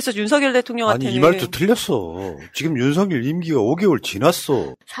 그래서 윤석열 대통령한테는 아니, 이 말도 틀렸어. 지금 윤석열 임기가 5개월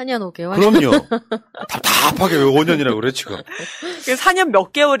지났어. 4년 5개월. 그럼요. 답답하게 왜 5년이라고 그래 지금. 4년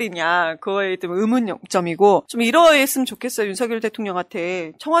몇 개월이냐, 그거에 좀 의문점이고, 좀 이러했으면 좋겠어요. 윤석열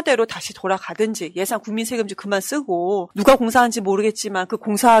대통령한테 청와대로 다시 돌아가든지, 예산 국민 세금 좀 그만 쓰고, 누가 공사하는지 모르겠지만 그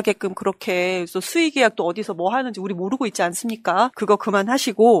공사하게끔 그렇게 또 수의계약도 어디서 뭐 하는지 우리 모르고 있지 않습니까? 합니까? 그거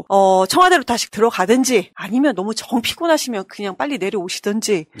그만하시고 청와대로 다시 들어가든지 아니면 너무 정 피곤하시면 그냥 빨리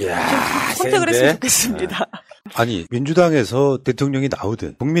내려오시든지 좀 선택을 했으면 좋겠습니다. 아니 민주당에서 대통령이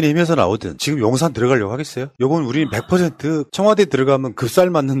나오든 국민의힘에서 나오든 지금 용산 들어가려고 하겠어요? 요건 우리는 100% 청와대 들어가면 급살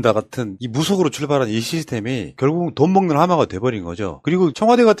맞는다 같은 이 무속으로 출발한 이 시스템이 결국은 돈 먹는 하마가 돼버린 거죠. 그리고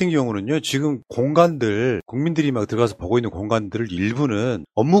청와대 같은 경우는요, 지금 공간들 국민들이 막 들어가서 보고 있는 공간들을 일부는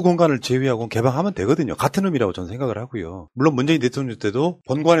업무 공간을 제외하고 개방하면 되거든요. 같은 의미라고 저는 생각을 하고요. 물론 문재인 대통령 때도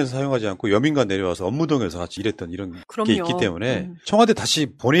본관에서 사용하지 않고 여민관 내려와서 업무동에서 같이 일했던 이런 게 있기 때문에 청와대 다시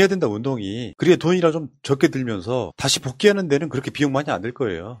보내야 된다 운동이 그래야 돈이라 좀 적게 들면서 다시 복귀하는 데는 그렇게 비용 많이 안 들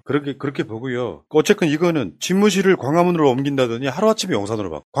거예요. 그렇게 보고요. 어쨌든 이거는 집무실을 광화문으로 옮긴다더니 하루아침에 용산으로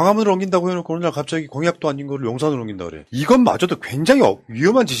바 광화문으로 옮긴다고 해놓고 어느 날 갑자기 공약도 아닌 거를 용산으로 옮긴다 그래. 이것마저도 굉장히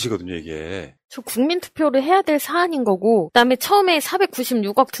위험한 짓이거든요, 이게. 저 국민투표를 해야 될 사안인 거고, 그다음에 처음에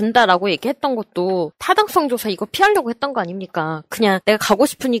 496억 든다라고 얘기했던 것도 타당성 조사 이거 피하려고 했던 거 아닙니까? 그냥 내가 가고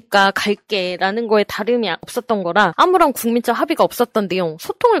싶으니까 갈게라는 거에 다름이 없었던 거라 아무런 국민적 합의가 없었던 내용,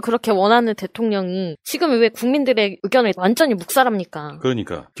 소통을 그렇게 원하는 대통령이 지금 왜 국민들의 의견을 완전히 묵살합니까?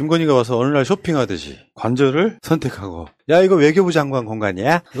 그러니까 김건희가 와서 어느 날 쇼핑하듯이 관저를 선택하고 야 이거 외교부 장관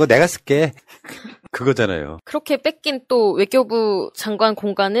공간이야? 이거 내가 쓸게. 그거잖아요. 그렇게 뺏긴 또 외교부 장관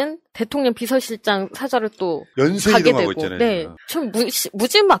공간은 대통령 비서실장 사저를 또 연쇄 가게 이동하고 되고, 있잖아요. 네, 좀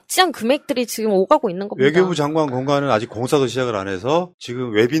무지막지한 금액들이 지금 오가고 있는 겁니다. 외교부 장관 공간은 아직 공사도 시작을 안 해서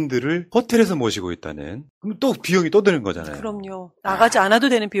지금 외빈들을 호텔에서 모시고 있다는. 그럼 또 비용이 또 드는 거잖아요. 그럼요. 나가지 않아도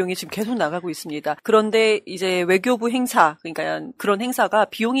되는 비용이 지금 계속 나가고 있습니다. 그런데 이제 외교부 행사, 그러니까 그런 행사가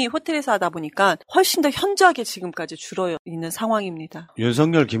비용이 호텔에서 하다 보니까 훨씬 더 현저하게 지금까지 줄어 있는 상황입니다.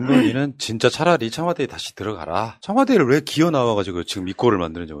 윤석열, 김건희는 진짜 차라리 청와대에 다시 들어가라. 청와대를 왜 기어 나와가지고 지금 이 꼴을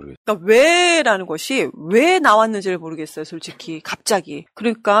만드는지 모르겠어요. 그러니까 왜라는 것이 왜 나왔는지를 모르겠어요, 솔직히. 갑자기.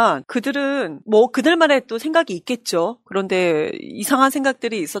 그러니까 그들은 뭐 그들만의 또 생각이 있겠죠. 그런데 이상한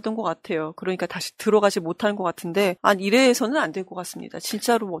생각들이 있었던 것 같아요. 그러니까 다시 들어가지 못하는 것 같은데 이래서는 안 될 것 같습니다.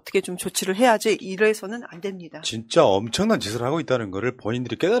 진짜로 뭐 어떻게 좀 조치를 해야지 이래서는 안 됩니다. 진짜 엄청난 짓을 하고 있다는 거를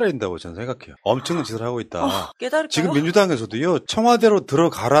본인들이 깨달아야 된다고 저는 생각해요. 엄청난 짓을 하고 있다. 깨달을까요? 지금 민주당에서도요, 청와대로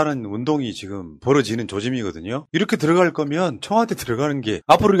들어가라는 운동이 지금 벌어지는 조짐이거든요. 이렇게 들어갈 거면 청와대 들어가는 게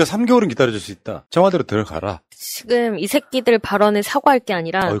앞으로 우리가 3개월은 기다려줄 수 있다. 청와대로 들어가라. 지금 이 새끼들 발언에 사과할 게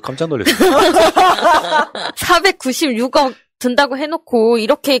아니라 깜짝 놀랐어요. 496억 든다고 해놓고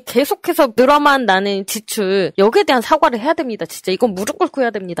이렇게 계속해서 늘어만 나는 지출, 여기에 대한 사과를 해야 됩니다. 진짜 이건 무릎 꿇고 해야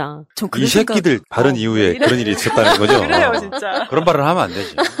됩니다. 이 새끼들 발언 이후에 그런 일이 있었다는 거죠. 그래요, 진짜. 그런 발언을 하면 안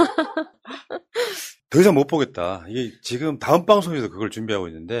되지. 더 이상 못 보겠다. 이게 지금 다음 방송에서 그걸 준비하고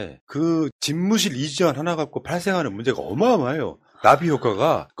있는데 그 집무실 이전 하나 갖고 발생하는 문제가 어마어마해요. 나비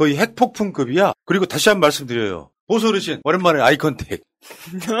효과가 거의 핵폭풍급이야. 그리고 다시 한번 말씀드려요. 보수 어르신 오랜만에 아이컨택.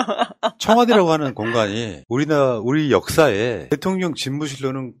 청와대라고 하는 공간이 우리 역사에 대통령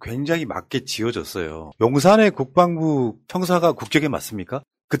집무실로는 굉장히 맞게 지어졌어요. 용산의 국방부 청사가 국적에 맞습니까?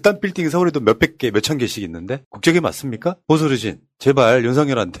 그딴 빌딩이 서울에도 몇백 개, 몇천 개씩 있는데 국적에 맞습니까? 보수 어르신 제발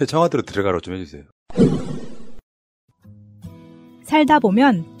윤석열한테 청와대로 들어가라고 좀 해주세요. 살다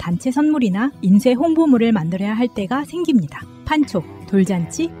보면 단체 선물이나 인쇄 홍보물을 만들어야 할 때가 생깁니다. 판촉,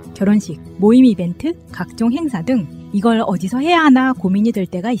 돌잔치, 결혼식, 모임 이벤트, 각종 행사 등 이걸 어디서 해야 하나 고민이 될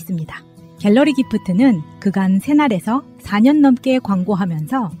때가 있습니다. 갤러리 기프트는 그간 새날에서 4년 넘게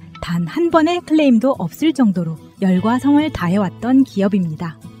광고하면서 단 한 번의 클레임도 없을 정도로 열과 성을 다해왔던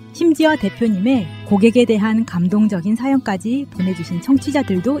기업입니다. 심지어 대표님의 고객에 대한 감동적인 사연까지 보내주신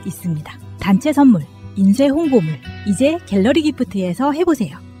청취자들도 있습니다. 단체 선물, 인쇄 홍보물, 이제 갤러리 기프트에서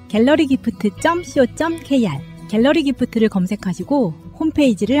해보세요. 갤러리기프트.co.kr 갤러리 기프트를 검색하시고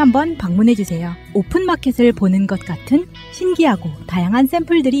홈페이지를 한번 방문해주세요. 오픈마켓을 보는 것 같은 신기하고 다양한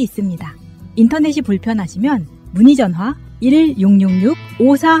샘플들이 있습니다. 인터넷이 불편하시면 문의전화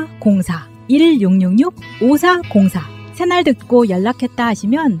 1666-5404 1666-5404 새날 듣고 연락했다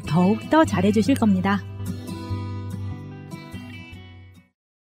하시면 더욱더 잘해주실 겁니다.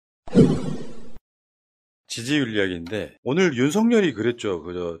 지지율 이야기인데 오늘 윤석열이 그랬죠.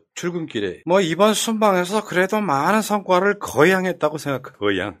 출근길에 이번 순방에서 그래도 많은 성과를 거양했다고 생각해.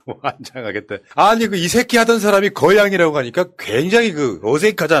 거양 완장하겠다. 아니 이 새끼 하던 사람이 거양이라고 하니까 굉장히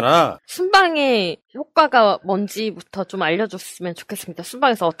어색하잖아. 순방의 효과가 뭔지부터 좀 알려줬으면 좋겠습니다.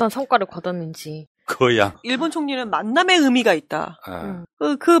 순방에서 어떤 성과를 거뒀는지. 거양. 일본 총리는 만남의 의미가 있다.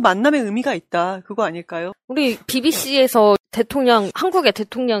 그 만남의 의미가 있다. 그거 아닐까요? 우리 BBC에서 한국의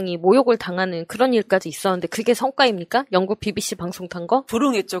대통령이 모욕을 당하는 그런 일까지 있었는데 그게 성과입니까? 영국 BBC 방송 탄 거?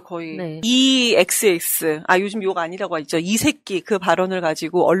 불응했죠, 거의. 네. EXX. 요즘 욕 아니라고 하죠. 이 새끼 그 발언을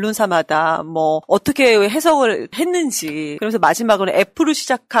가지고 언론사마다 어떻게 해석을 했는지. 그래서 마지막으로 F로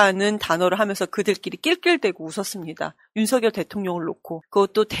시작하는 단어를 하면서 그들끼리 낄낄대고 웃었습니다. 윤석열 대통령을 놓고.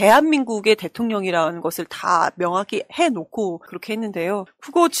 그것도 대한민국의 대통령이라는 것을 다 명확히 해놓고 그렇게 했는데요.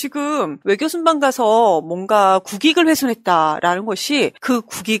 그거 지금 외교순방 가서 뭔가 국익을 훼손했다라는 것이 그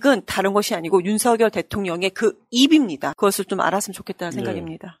국익은 다른 것이 아니고 윤석열 대통령의 그 입입니다. 그것을 좀 알았으면 좋겠다는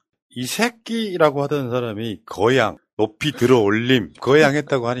생각입니다. 이 새끼라고 하던 사람이 거양, 높이 들어 올림,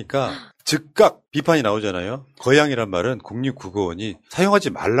 거양했다고 하니까 즉각 비판이 나오잖아요. 거양이란 말은 국립국어원이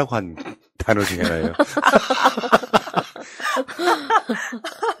사용하지 말라고 한 단어 중에 하나예요.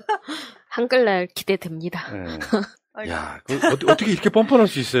 한글날 기대됩니다. 네. 야, 어떻게 이렇게 뻔뻔할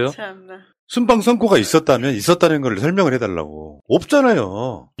수 있어요? 참나. 순방 선고가 있었다면 있었다는 걸 설명을 해달라고.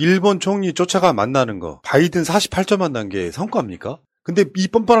 없잖아요. 일본 총리 쫓아가 만나는 거. 바이든 48점 만난 게 성과입니까? 근데 이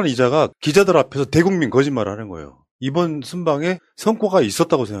뻔뻔한 이자가 기자들 앞에서 대국민 거짓말을 하는 거예요. 이번 순방에 성과가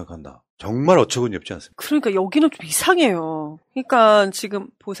있었다고 생각한다. 정말 어처구니 없지 않습니까? 그러니까 여기는 좀 이상해요. 그러니까 지금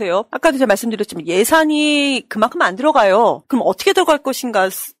보세요. 아까도 제가 말씀드렸지만 예산이 그만큼 안 들어가요. 그럼 어떻게 들어갈 것인가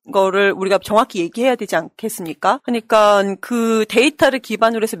거를 우리가 정확히 얘기해야 되지 않겠습니까? 그러니까 그 데이터를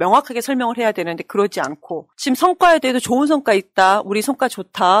기반으로 해서 명확하게 설명을 해야 되는데 그러지 않고 지금 성과에 대해서 좋은 성과 있다. 우리 성과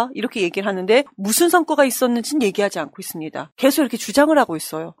좋다. 이렇게 얘기를 하는데 무슨 성과가 있었는지는 얘기하지 않고 있습니다. 계속 이렇게 주장을 하고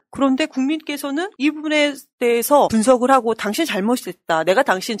있어요. 그런데 국민께서는 이 부분에 대해서 분석을 하고 당신 잘못이 됐다. 내가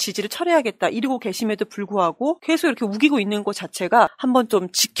당신 지지를 철회하겠다. 이러고 계심에도 불구하고 계속 이렇게 우기고 있는 것 자체가 한번 좀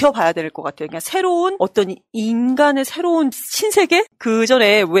지켜봐야 될 것 같아요. 그냥 새로운 어떤 인간의 새로운 신세계? 그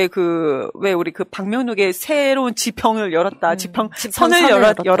전에 왜 우리 그 박명록의 새로운 지평을 열었다. 지평선을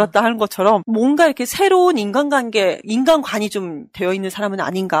열었다 하는 것처럼 뭔가 이렇게 새로운 인간관이 좀 되어 있는 사람은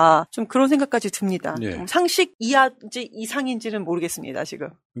아닌가. 좀 그런 생각까지 듭니다. 예. 상식 이하인지 이상인지는 모르겠습니다, 지금.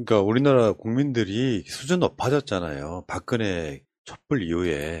 그러니까 우리나라 국민들이 수준 높아졌잖아요. 박근혜 촛불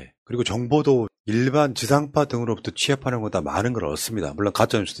이후에. 그리고 정보도 일반 지상파 등으로부터 취합하는 것보다 많은 걸 얻습니다. 물론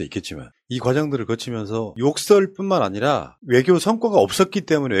가짜뉴스도 있겠지만. 이 과정들을 거치면서 욕설뿐만 아니라 외교 성과가 없었기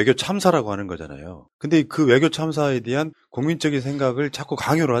때문에 외교 참사라고 하는 거잖아요. 근데 그 외교 참사에 대한 국민적인 생각을 자꾸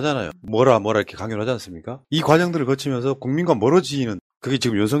강요를 하잖아요. 뭐라 이렇게 강요를 하지 않습니까? 이 과정들을 거치면서 국민과 멀어지는 그게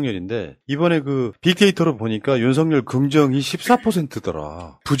지금 윤석열인데 이번에 그 빅데이터로 보니까 윤석열 긍정이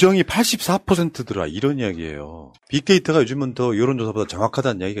 14%더라. 부정이 84%더라. 이런 이야기예요. 빅데이터가 요즘은 더 여론조사보다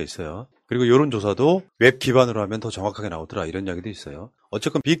정확하다는 이야기가 있어요. 그리고 여론조사도 웹 기반으로 하면 더 정확하게 나오더라. 이런 이야기도 있어요.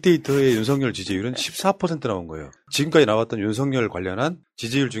 어쨌건 빅데이터의 윤석열 지지율은 14% 나온 거예요. 지금까지 나왔던 윤석열 관련한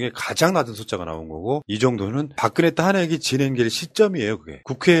지지율 중에 가장 낮은 숫자가 나온 거고 이 정도는 박근혜 탄핵이 진행될 시점이에요. 그게.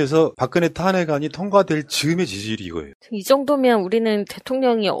 국회에서 박근혜 탄핵안이 통과될 즈음의 지지율이 이거예요. 이 정도면 우리는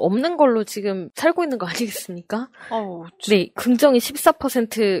대통령이 없는 걸로 지금 살고 있는 거 아니겠습니까? 네, 긍정이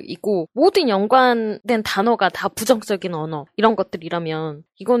 14%이고 모든 연관된 단어가 다 부정적인 언어 이런 것들이라면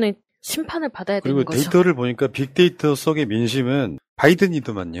이거는 심판을 받아야 되는 그리고 거죠. 데이터를 보니까 빅데이터 속의 민심은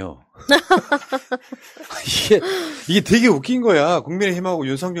바이든이더만요. 이게 되게 웃긴 거야. 국민의힘하고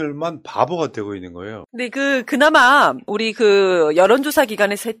윤석열만 바보가 되고 있는 거예요. 근데 그나마 우리 여론조사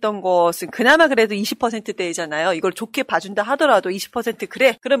기관에서 했던 것은 그나마 그래도 20%대잖아요. 이걸 좋게 봐준다 하더라도 20%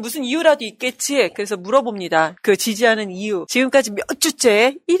 그래. 그럼 무슨 이유라도 있겠지. 그래서 물어봅니다. 그 지지하는 이유. 지금까지 몇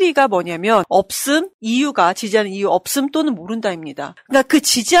주째 1위가 뭐냐면 없음, 이유가 지지하는 이유 없음 또는 모른다입니다. 그러니까 그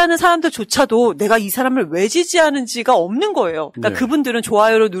지지하는 사람들조차도 내가 이 사람을 왜 지지하는지가 없는 거예요. 그러니까 그분들은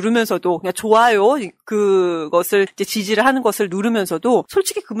좋아요를 누르면서도 그냥 좋아요 그것을 이제 지지를 하는 것을 누르면서도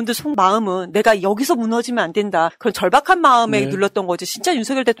솔직히 그분들 속마음은 내가 여기서 무너지면 안 된다 그런 절박한 마음에 눌렀던 거지 진짜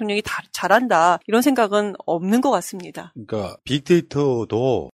윤석열 대통령이 잘한다 이런 생각은 없는 것 같습니다. 그러니까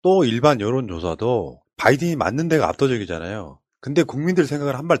빅데이터도 또 일반 여론조사도 바이든이 맞는 데가 압도적이잖아요. 근데 국민들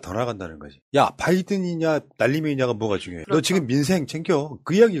생각을 한 발 더 나간다는 거지. 야, 바이든이냐 날리면이냐가 뭐가 중요해. 그렇죠. 너 지금 민생 챙겨.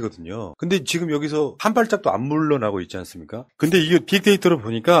 그 이야기거든요. 근데 지금 여기서 한 발짝도 안 물러나고 있지 않습니까? 근데 이게 빅데이터로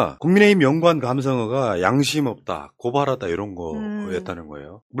보니까 국민의힘 연관 감성어가 양심 없다, 고발하다 이런 거였다는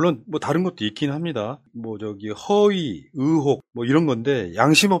거예요. 물론 뭐 다른 것도 있긴 합니다. 뭐 허위, 의혹 뭐 이런 건데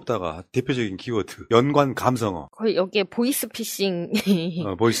양심 없다가 대표적인 키워드. 연관 감성어. 거의 여기에 보이스피싱이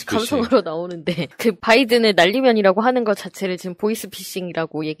보이스피싱. 감성으로 나오는데 그 바이든을 날리면이라고 하는 것 자체를 지금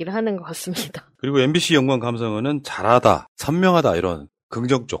보이스피싱이라고 얘기를 하는 것 같습니다. 그리고 MBC 연관 감성어는 잘하다, 선명하다 이런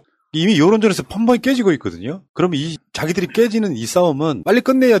긍정 쪽. 이미 여론전에서 펀번이 깨지고 있거든요. 그럼 자기들이 깨지는 이 싸움은 빨리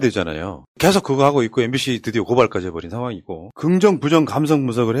끝내야 되잖아요. 계속 그거 하고 있고 MBC 드디어 고발까지 해버린 상황이고 긍정, 부정, 감성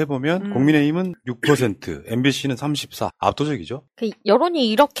분석을 해보면 국민의힘은 6%, MBC는 34%. 압도적이죠. 여론이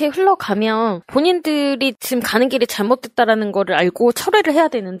이렇게 흘러가면 본인들이 지금 가는 길이 잘못됐다라는 거를 알고 철회를 해야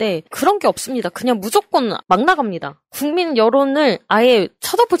되는데 그런 게 없습니다. 그냥 무조건 막 나갑니다. 국민 여론을 아예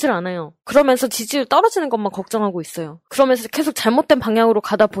쳐다보질 않아요. 그러면서 지지율 떨어지는 것만 걱정하고 있어요. 그러면서 계속 잘못된 방향으로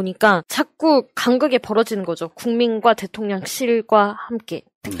가다 보니까 자꾸 간극이 벌어지는 거죠. 국민과 대통령실과 함께.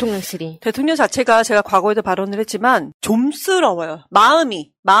 대통령실이. 대통령 자체가 제가 과거에도 발언을 했지만 좀스러워요.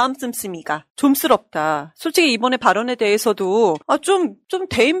 마음 씀씀이가 좀스럽다. 솔직히 이번에 발언에 대해서도 좀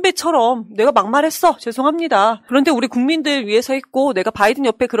대인배처럼 내가 막말했어. 죄송합니다. 그런데 우리 국민들 위해서 했고 내가 바이든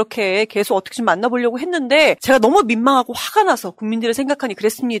옆에 그렇게 계속 어떻게 좀 만나보려고 했는데 제가 너무 민망하고 화가 나서 국민들을 생각하니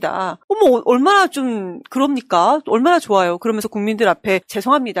그랬습니다. 어머 얼마나 좀 그럽니까? 얼마나 좋아요. 그러면서 국민들 앞에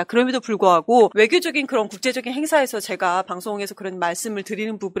죄송합니다. 그럼에도 불구하고 외교적인 그런 국제적인 행사에서 제가 방송에서 그런 말씀을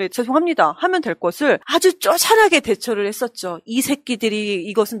드리는 부분에 죄송합니다 하면 될 것을 아주 쪼잔하게 대처를 했었죠. 이 새끼들이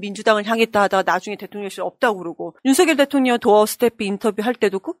이것은 민주당을 향했다 하다가 나중에 대통령실 없다고 그러고 윤석열 대통령 도어 스태프 인터뷰 할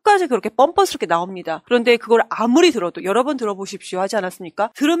때도 끝까지 그렇게 뻔뻔스럽게 나옵니다. 그런데 그걸 아무리 들어도 여러 번 들어보십시오 하지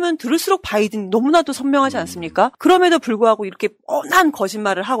않았습니까? 들으면 들을수록 바이든 너무나도 선명하지 않습니까? 그럼에도 불구하고 이렇게 뻔한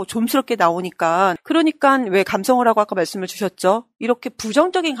거짓말을 하고 좀스럽게 나오니까 그러니까 왜 감성어라고 아까 말씀을 주셨죠? 이렇게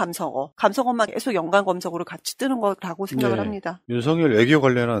부정적인 감성어만 계속 연관 검색어로 같이 뜨는 거라고 생각을 합니다. 윤석열 외교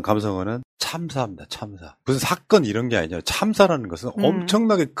관련한 감성어는 참사입니다. 참사. 무슨 사건 이런 게 아니라 참사라는 것은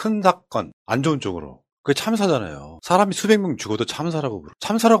엄청나게 큰 사건, 안 좋은 쪽으로. 그게 참사잖아요. 사람이 수백 명 죽어도 참사라고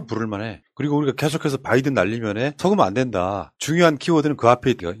부를 만해. 그리고 우리가 계속해서 바이든 날리면에 속으면 안 된다. 중요한 키워드는 그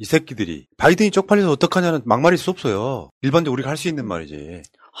앞에 있다. 이 새끼들이. 바이든이 쪽팔려서 어떡하냐는 막말일 수 없어요. 일반적으로 우리가 할 수 있는 말이지.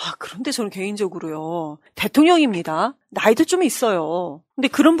 그런데 저는 개인적으로요. 대통령입니다. 나이도 좀 있어요. 근데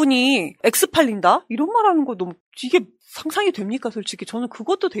그런 분이 X팔린다? 이런 말 하는 거 너무, 이게 상상이 됩니까, 솔직히? 저는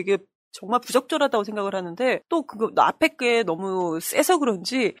그것도 되게 정말 부적절하다고 생각을 하는데, 또 그거 앞에 게 너무 세서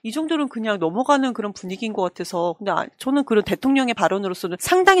그런지, 이 정도는 그냥 넘어가는 그런 분위기인 것 같아서, 근데 저는 그런 대통령의 발언으로서는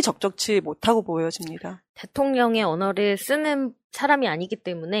상당히 적절치 못하고 보여집니다. 대통령의 언어를 쓰는 사람이 아니기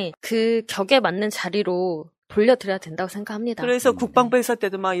때문에 그 격에 맞는 자리로 돌려드려야 된다고 생각합니다. 그래서 국방부 회사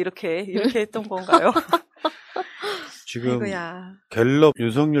때도 막 이렇게 했던 건가요? 지금 아이고야. 갤럽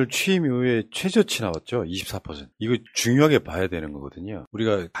윤석열 취임 이후에 최저치 나왔죠. 24%. 이거 중요하게 봐야 되는 거거든요.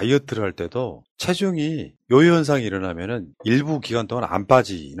 우리가 다이어트를 할 때도 체중이 요요 현상이 일어나면은 일부 기간 동안 안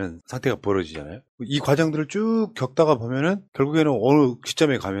빠지는 상태가 벌어지잖아요. 이 과정들을 쭉 겪다가 보면은 결국에는 어느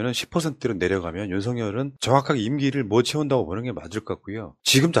시점에 가면은 10%로 내려가면 윤석열은 정확하게 임기를 못 채운다고 보는 게 맞을 것 같고요.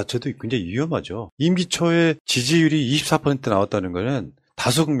 지금 자체도 굉장히 위험하죠. 임기 초에 지지율이 24% 나왔다는 거는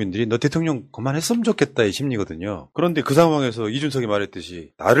다수 국민들이 너 대통령 그만했으면 좋겠다 이 심리거든요. 그런데 그 상황에서 이준석이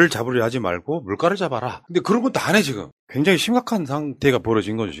말했듯이 나를 잡으려 하지 말고 물가를 잡아라. 근데 그런 것도 안 해 지금. 굉장히 심각한 상태가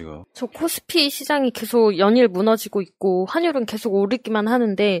벌어진 거죠 지금. 저 코스피 시장이 계속 연일 무너지고 있고 환율은 계속 오르기만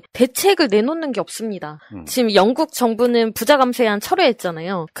하는데 대책을 내놓는 게 없습니다. 지금 영국 정부는 부자 감세안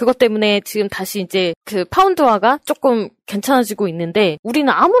철회했잖아요. 그것 때문에 지금 다시 이제 그 파운드화가 조금 괜찮아지고 있는데 우리는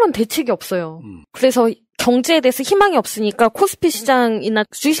아무런 대책이 없어요. 그래서 경제에 대해서 희망이 없으니까 코스피 시장이나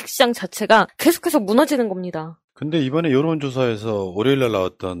주식시장 자체가 계속해서 무너지는 겁니다. 근데 이번에 여론조사에서 월요일날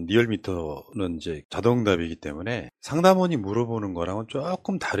나왔던 리얼미터는 이제 자동응답이기 때문에 상담원이 물어보는 거랑은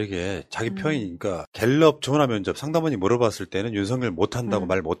조금 다르게 자기 평이니까 갤럽 전화 면접 상담원이 물어봤을 때는 윤석열 못한다고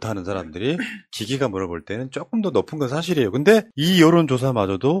말 못하는 사람들이 기기가 물어볼 때는 조금 더 높은 건 사실이에요. 근데 이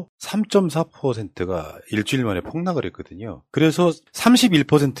여론조사마저도 3.4%가 일주일 만에 폭락을 했거든요. 그래서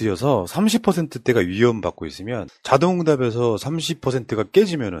 31%여서 30%대가 위험받고 있으면 자동응답에서 30%가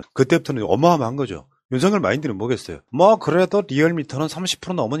깨지면은 그때부터는 어마어마한 거죠. 윤석열 마인드는 뭐겠어요? 그래도 리얼미터는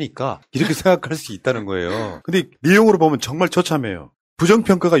 30% 넘으니까 이렇게 생각할 수 있다는 거예요. 근데 내용으로 보면 정말 처참해요.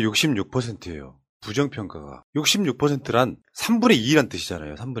 부정평가가 66%예요. 부정평가가. 66%란 3분의 2란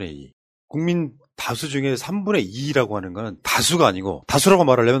뜻이잖아요. 3분의 2. 국민 다수 중에 3분의 2라고 하는 건 다수가 아니고 다수라고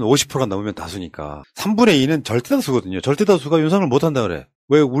말하려면 50%가 넘으면 다수니까 3분의 2는 절대다수거든요. 절대다수가 윤석열 못한다 그래.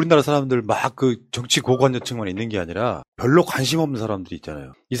 왜 우리나라 사람들 막 그 정치 고관여층만 있는 게 아니라 별로 관심 없는 사람들이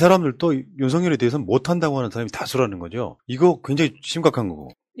있잖아요. 이 사람들도 윤석열에 대해서는 못한다고 하는 사람이 다수라는 거죠. 이거 굉장히 심각한 거고.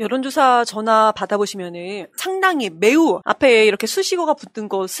 여론조사 전화 받아보시면은 상당히 매우 앞에 이렇게 수식어가 붙은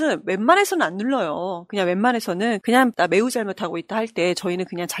것은 웬만해서는 안 눌러요. 그냥 웬만해서는 그냥 나 매우 잘못하고 있다 할 때 저희는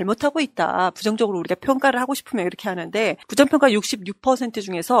그냥 잘못하고 있다. 부정적으로 우리가 평가를 하고 싶으면 이렇게 하는데 부정평가 66%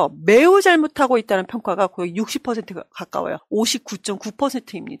 중에서 매우 잘못하고 있다는 평가가 거의 60%가 가까워요.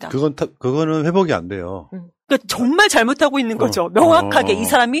 59.9%입니다. 그거는 회복이 안 돼요. 그러니까 정말 잘못하고 있는 거죠. 명확하게 이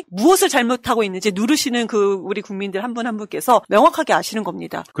사람이 무엇을 잘못하고 있는지 누르시는 그 우리 국민들 한 분 한 분께서 명확하게 아시는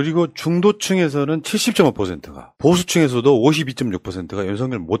겁니다. 그리고 중도층에서는 70.5%가, 보수층에서도 52.6%가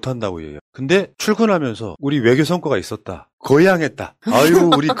윤석열 못한다고 얘기해요. 근데 출근하면서 우리 외교 성과가 있었다. 거양했다. 아유,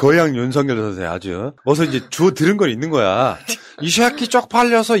 우리 거양 윤석열 선생 아주. 어서 이제 주워 들은 건 있는 거야. 이 새끼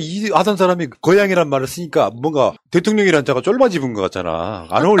쪽팔려서 이 하던 사람이 거양이란 말을 쓰니까 뭔가 대통령이란 자가 쫄바지 입은 것 같잖아.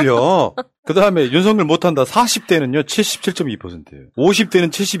 안 어울려. 그 다음에 윤석열 못한다. 40대는요, 77.2%예요.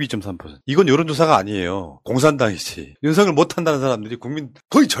 50대는 72.3%. 이건 여론조사가 아니에요. 공산당이지. 윤석열 못한다는 사람들이 국민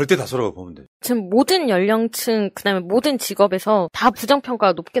거의 절대 다수라고 보면 돼요. 지금 모든 연령층, 그다음에 모든 직업에서 다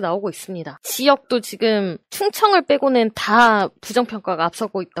부정평가가 높게 나오고 있습니다. 지역도 지금 충청을 빼고는 다 부정평가가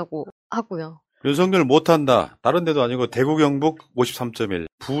앞서고 있다고 하고요. 윤석열 못한다. 다른 데도 아니고 대구 경북 53.1,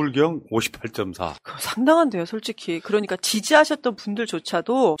 부울경 58.4. 상당한데요, 솔직히. 그러니까 지지하셨던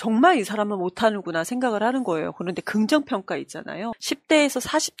분들조차도 정말 이 사람은 못하는구나 생각을 하는 거예요. 그런데 긍정평가 있잖아요. 10대에서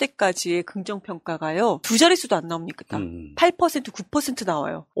 40대까지의 긍정평가가요. 두 자릿수도 안 나옵니까? 8%, 9%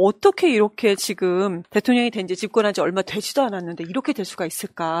 나와요. 어떻게 이렇게 지금 대통령이 된 지 집권한 지 얼마 되지도 않았는데 이렇게 될 수가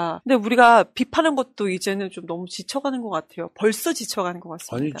있을까? 근데 우리가 비판한 것도 이제는 좀 너무 지쳐가는 것 같아요. 벌써 지쳐가는 것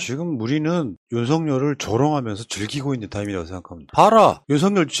같습니다. 아니, 지금 우리는 윤석열을 조롱하면서 즐기고 있는 타임이라고 생각합니다. 봐라!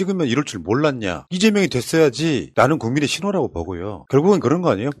 윤석열 찍으면 이럴 줄 몰랐냐? 이재명이 됐어야지 라는 국민의 신호라고 보고요. 결국은 그런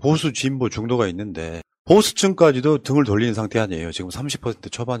거 아니에요? 보수, 진보, 중도가 있는데 보수층까지도 등을 돌리는 상태 아니에요. 지금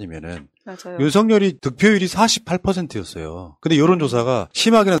 30% 초반이면은. 맞아요. 윤석열이 득표율이 48%였어요. 근데 여론조사가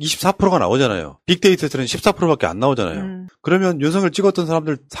심하게는 24%가 나오잖아요. 빅데이터에서는 14%밖에 안 나오잖아요. 그러면 윤석열 찍었던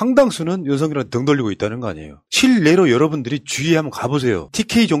사람들 상당수는 윤석열한테 등 돌리고 있다는 거 아니에요. 실내로 여러분들이 주위에 한번 가보세요.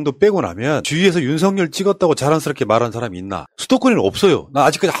 TK 정도 빼고 나면 주위에서 윤석열 찍었다고 자랑스럽게 말한 사람이 있나? 수도권에는 없어요. 나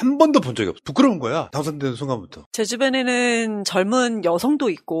아직까지 한 번도 본 적이 없어. 부끄러운 거야. 당선되는 순간부터. 제 주변에는 젊은 여성도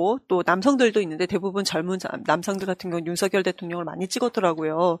있고 또 남성들도 있는데 대부분 젊은 남성들 같은 경우는 윤석열 대통령을 많이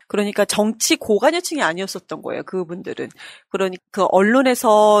찍었더라고요. 그러니까 정치 고관여층이 아니었었던 거예요. 그분들은. 그러니까 그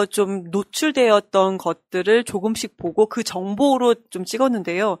언론에서 좀 노출되었던 것들을 조금씩 보고 그 정보로 좀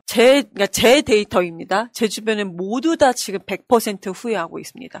찍었는데요. 그러니까 제 데이터입니다. 제 주변은 모두 다 지금 100% 후회하고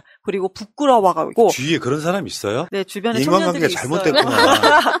있습니다. 그리고 부끄러워하고. 주위에 그런 사람 있어요? 네, 주변에 인간관계가 청년들이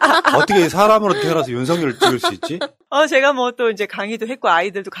잘못됐구나. 어떻게 사람으로 태어나서 윤석열을 찍을 수 있지? 제가 뭐 또 이제 강의도 했고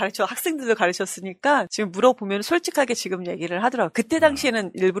아이들도 학생들도 가르쳤으니까 지금 물어보면 솔직하게 지금 얘기를 하더라고요. 그때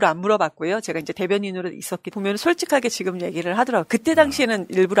당시에는 일부러 안 물어봤고요. 제가 이제 대변인으로 있었기 보면 솔직하게 지금 얘기를 하더라고요. 그때 당시에는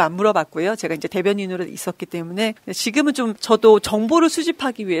일부러 안 물어봤고요. 제가 이제 대변인으로 있었기 때문에 지금은 좀 저도 정보를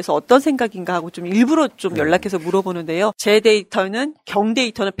수집하기 위해서 어떤 생각인가 하고 좀 일부러 좀 연락해서 물어보는데요. 제 데이터는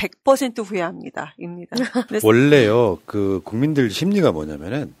경데이터는 100% 후회합니다. 입니다. 원래요, 그 국민들 심리가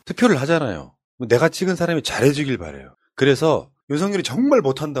뭐냐면은 투표를 하잖아요. 내가 찍은 사람이 잘해주길 바래요. 그래서 윤석열이 정말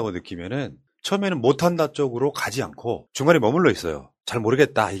못한다고 느끼면은 처음에는 못한다 쪽으로 가지 않고 중간에 머물러 있어요. 잘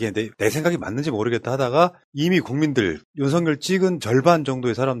모르겠다. 이게 내 생각이 맞는지 모르겠다 하다가 이미 국민들 윤석열 찍은 절반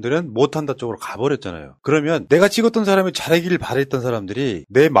정도의 사람들은 못한다 쪽으로 가버렸잖아요. 그러면 내가 찍었던 사람이 잘하길 바랬던 사람들이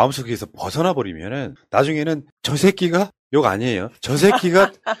내 마음속에서 벗어나 버리면은 나중에는 저 새끼가 욕 아니에요. 저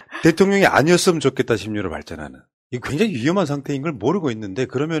새끼가 대통령이 아니었으면 좋겠다 심리로 발전하는. 이거 굉장히 위험한 상태인 걸 모르고 있는데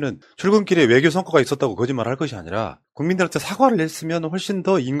그러면은 출근길에 외교 성과가 있었다고 거짓말 할 것이 아니라 국민들한테 사과를 했으면 훨씬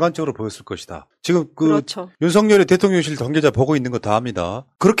더 인간적으로 보였을 것이다. 지금 그렇죠. 윤석열의 대통령실 관계자 보고 있는 거 다 압니다.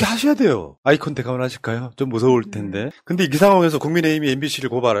 그렇게 하셔야 돼요. 아이 컨택 한번 하실까요? 좀 무서울 텐데. 근데 이 상황에서 국민의힘이 MBC를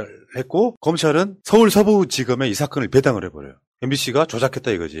고발했고 검찰은 서울 서부지검에 이 사건을 배당을 해버려요. MBC가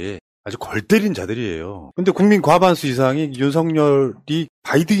조작했다 이거지. 아주 골 때린 자들이에요. 근데 국민 과반수 이상이 윤석열이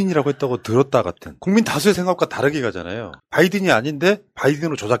바이든이라고 했다고 들었다 같은 국민 다수의 생각과 다르게 가잖아요. 바이든이 아닌데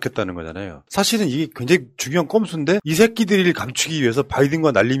바이든으로 조작했다는 거잖아요. 사실은 이게 굉장히 중요한 꼼수인데 이 새끼들을 감추기 위해서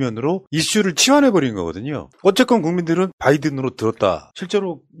바이든과 난리면으로 이슈를 치환해버린 거거든요. 어쨌건 국민들은 바이든으로 들었다.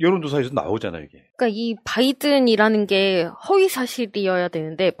 실제로 여론조사에서 나오잖아요 이게. 그러니까 이 바이든이라는 게 허위 사실이어야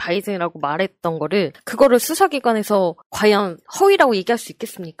되는데 바이든이라고 말했던 그거를 수사기관에서 과연 허위라고 얘기할 수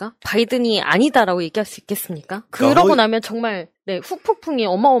있겠습니까? 바이든이 아니다라고 얘기할 수 있겠습니까? 그러고 나면 정말 후폭풍이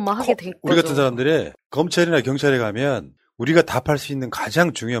어마어마하게 될 거죠. 우리 같은 사람들의 검찰이나 경찰에 가면 우리가 답할 수 있는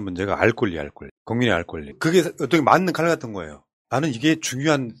가장 중요한 문제가 알 권리. 국민의 알 권리. 그게 어떻게 맞는 칼 같은 거예요. 나는 이게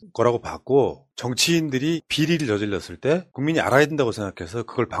중요한 거라고 봤고 정치인들이 비리를 저질렀을 때 국민이 알아야 된다고 생각해서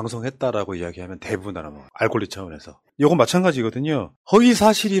그걸 방송했다라고 이야기하면 대부분 알아먹어요. 알 권리 차원에서. 이건 마찬가지거든요. 허위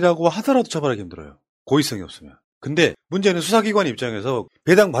사실이라고 하더라도 처벌하기 힘들어요. 고의성이 없으면. 근데 문제는 수사기관 입장에서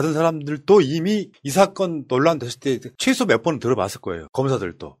배당받은 사람들도 이미 이 사건 논란 됐을 때 최소 몇 번은 들어봤을 거예요.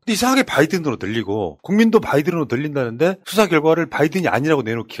 검사들도. 근데 이상하게 바이든으로 들리고 국민도 바이든으로 들린다는데 수사 결과를 바이든이 아니라고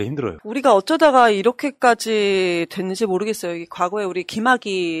내놓기가 힘들어요. 우리가 어쩌다가 이렇게까지 됐는지 모르겠어요. 과거에 우리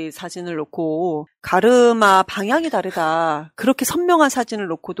김학의 사진을 놓고 가르마 방향이 다르다. 그렇게 선명한 사진을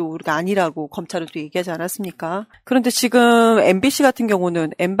놓고도 우리가 아니라고 검찰은 또 얘기하지 않았습니까? 그런데 지금 MBC 같은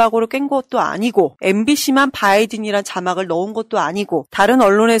경우는 엠바고를 깬 것도 아니고 MBC만 바이든이란 자막을 넣은 것도 아니고 다른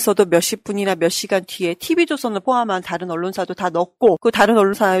언론에서도 몇십 분이나 몇 시간 뒤에 TV조선을 포함한 다른 언론사도 다 넣고 그 다른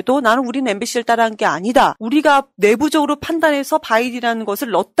언론사에도 나는 우리는 MBC를 따라한 게 아니다. 우리가 내부적으로 판단해서 바이든이라는 것을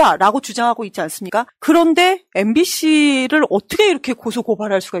넣었다라고 주장하고 있지 않습니까? 그런데 MBC를 어떻게 이렇게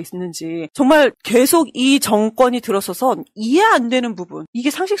고소고발할 수가 있는지 정말 계속 이 정권이 들어서서 이해 안 되는 부분, 이게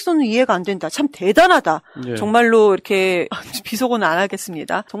상식선은 이해가 안 된다. 참 대단하다. 예. 정말로 이렇게 비속어는 안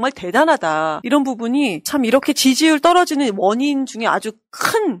하겠습니다. 정말 대단하다. 이런 부분이 참 이렇게 지지율 떨어지는 원인 중에 아주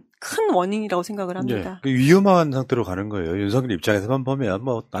큰 원인이라고 생각을 합니다. 네. 위험한 상태로 가는 거예요. 윤석열 입장에서만 보면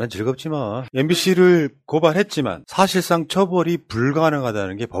뭐 나는 즐겁지만 MBC를 고발했지만 사실상 처벌이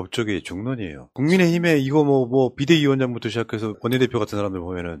불가능하다는 게 법조계의 중론이에요. 국민의힘에 이거 뭐 비대위원장부터 시작해서 원내대표 같은 사람들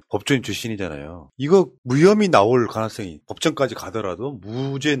보면은 법조인 출신이잖아요. 이거 무혐의 나올 가능성이 법정까지 가더라도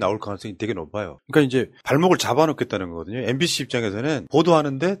무죄 나올 가능성이 되게 높아요. 그러니까 이제 발목을 잡아놓겠다는 거거든요. MBC 입장에서는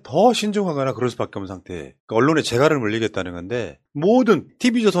보도하는데 더 신중하거나 그럴 수밖에 없는 상태. 그러니까 언론에 재갈을 물리겠다는 건데 모든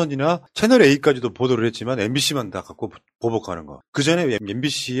TV조선이나 채널A까지도 보도를 했지만 MBC만 다 갖고 보복하는 거. 그 전에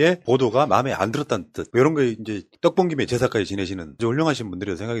MBC의 보도가 마음에 안 들었다는 뜻. 이런 거 이제 떡봉김에 제사까지 지내시는 아주 훌륭하신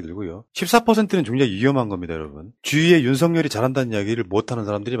분들이라고 생각이 들고요. 14%는 굉장히 위험한 겁니다, 여러분. 주위에 윤석열이 잘한다는 이야기를 못하는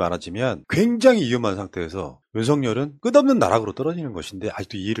사람들이 많아지면 굉장히 위험한 상태에서 윤석열은 끝없는 나락으로 떨어지는 것인데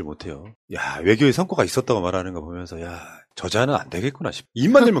아직도 이해를 못해요. 야, 외교에 성과가 있었다고 말하는 거 보면서 야, 저자는 안 되겠구나 싶어.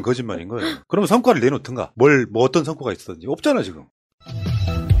 입만 들면 거짓말인 거예요. 그러면 성과를 내놓든가. 뭐 어떤 성과가 있었는지 없잖아 지금.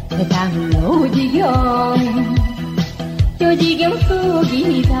 요지경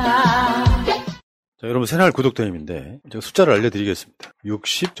속이다. 자, 여러분 새날 구독자님인데 제가 숫자를 알려드리겠습니다.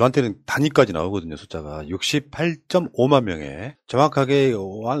 저한테는 단위까지 나오거든요. 숫자가 68.5만 명에 정확하게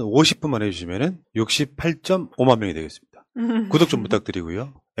한 50분만 해주시면은 68.5만 명이 되겠습니다. 구독 좀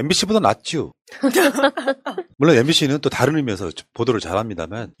부탁드리고요. MBC보다 낫죠. 물론 MBC는 또 다른 의미에서 보도를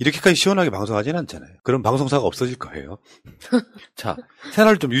잘합니다만 이렇게까지 시원하게 방송하지는 않잖아요. 그럼 방송사가 없어질 거예요. 자,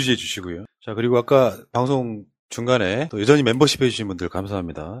 채널 좀 유지해 주시고요. 자, 그리고 아까 방송 중간에 또 여전히 멤버십 해주신 분들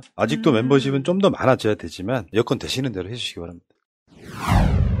감사합니다. 아직도 멤버십은 좀 더 많아져야 되지만 여건 되시는 대로 해주시기 바랍니다.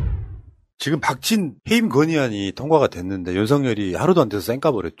 지금 박진 해임 건의안이 통과가 됐는데 윤석열이 하루도 안 돼서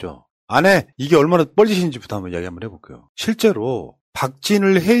쌩까버렸죠. 안 해! 이게 얼마나 뻘짓인지부터 한번 이야기 한번 해볼게요. 실제로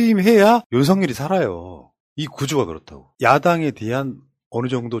박진을 해임해야 윤석열이 살아요. 이 구조가 그렇다고. 야당에 대한 어느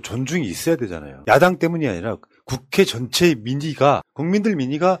정도 존중이 있어야 되잖아요. 야당 때문이 아니라 국회 전체의 민의가, 국민들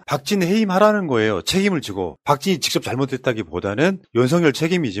민의가 박진 해임하라는 거예요. 책임을 지고. 박진이 직접 잘못했다기보다는 윤석열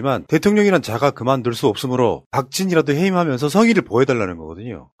책임이지만 대통령이란 자가 그만둘 수 없으므로 박진이라도 해임하면서 성의를 보여달라는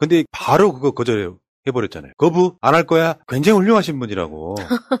거거든요. 근데 바로 그거 거절해요. 해버렸잖아요. 거부 안 할 거야. 굉장히 훌륭하신 분이라고.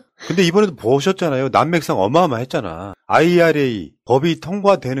 근데 이번에도 보셨잖아요. 난맥상 어마어마했잖아. IRA 법이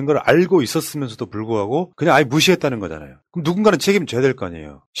통과되는 걸 알고 있었으면서도 불구하고 그냥 아예 무시했다는 거잖아요. 그럼 누군가는 책임져야 될 거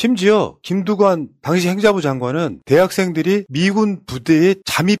아니에요. 심지어 김두관 당시 행자부 장관은 대학생들이 미군 부대에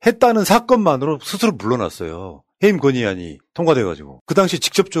잠입했다는 사건만으로 스스로 물러났어요. 해임 건의안이 통과돼가지고. 그 당시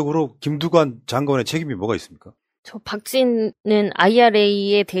직접적으로 김두관 장관의 책임이 뭐가 있습니까? 저 박진은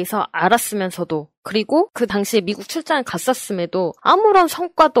IRA에 대해서 알았으면서도 그리고 그 당시에 미국 출장을 갔었음에도 아무런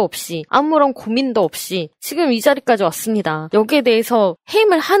성과도 없이 아무런 고민도 없이 지금 이 자리까지 왔습니다. 여기에 대해서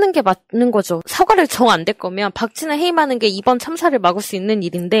해임을 하는 게 맞는 거죠. 사과를 정 안 될 거면 박진을 해임하는 게 이번 참사를 막을 수 있는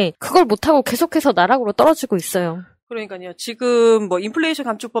일인데 그걸 못하고 계속해서 나락으로 떨어지고 있어요. 그러니까요. 지금 인플레이션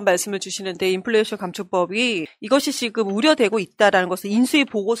감축법 말씀을 주시는데 인플레이션 감축법이 이것이 지금 우려되고 있다라는 것은 인수위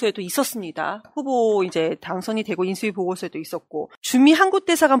보고서에도 있었습니다. 후보 이제 당선이 되고 인수위 보고서에도 있었고 주미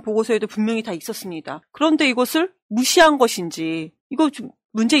한국대사관 보고서에도 분명히 다 있었습니다. 그런데 이것을 무시한 것인지 이거 좀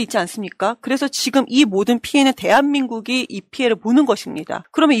문제 있지 않습니까? 그래서 지금 이 모든 피해는 대한민국이 이 피해를 보는 것입니다.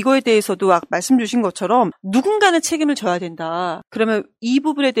 그러면 이거에 대해서도 말씀 주신 것처럼 누군가는 책임을 져야 된다. 그러면 이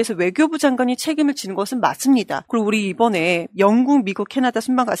부분에 대해서 외교부 장관이 책임을 지는 것은 맞습니다. 그리고 우리 이번에 영국, 미국, 캐나다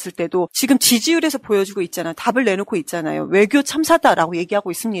순방 갔을 때도 지금 지지율에서 보여주고 있잖아요. 답을 내놓고 있잖아요. 외교 참사다라고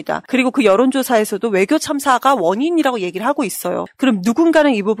얘기하고 있습니다. 그리고 그 여론조사에서도 외교 참사가 원인이라고 얘기를 하고 있어요. 그럼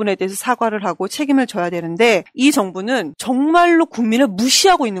누군가는 이 부분에 대해서 사과를 하고 책임을 져야 되는데 이 정부는 정말로 국민을 무시하고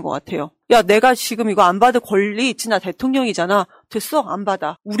있는 것 같아요. 야, 내가 지금 이거 안 받을 권리 있지, 나 대통령이잖아. 됐어, 안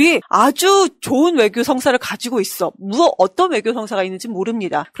받아. 우리 아주 좋은 외교 성사를 가지고 있어. 어떤 외교 성사가 있는지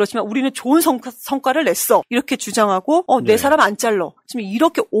모릅니다. 그렇지만 우리는 좋은 성과를 냈어. 이렇게 주장하고 내 사람 안 잘러. 지금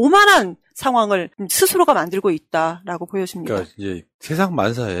이렇게 오만한 상황을 스스로가 만들고 있다라고 보여집니다. 그러니까 이제 세상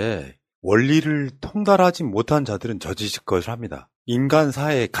만사에 원리를 통달하지 못한 자들은 저지식 것을 합니다. 인간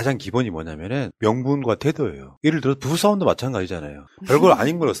사회의 가장 기본이 뭐냐면은 명분과 태도예요. 예를 들어 부부싸움도 마찬가지잖아요. 별걸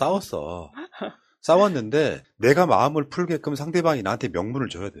아닌 걸로 싸웠어. 싸웠는데 내가 마음을 풀게끔 상대방이 나한테 명분을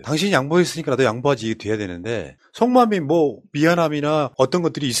줘야 돼요. 당신이 양보했으니까 나도 양보하지 이게 돼야 되는데 속마음이 뭐 미안함이나 어떤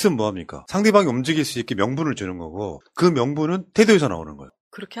것들이 있으면 뭐합니까? 상대방이 움직일 수 있게 명분을 주는 거고 그 명분은 태도에서 나오는 거예요.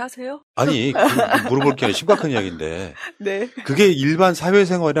 그렇게 하세요? 아니, 물어볼 게 아니라 심각한 이야기인데. 네. 그게 일반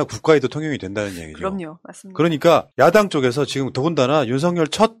사회생활이나 국가에도 통용이 된다는 얘기죠. 그럼요. 맞습니다. 그러니까 야당 쪽에서 지금 더군다나 윤석열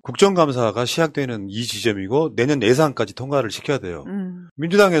첫 국정감사가 시작되는 이 지점이고 내년 예산까지 통과를 시켜야 돼요.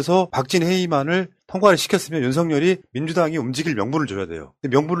 민주당에서 박진 해임안을 통과를 시켰으면 윤석열이 민주당이 움직일 명분을 줘야 돼요.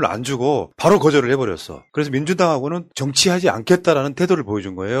 근데 명분을 안 주고 바로 거절을 해버렸어. 그래서 민주당하고는 정치하지 않겠다라는 태도를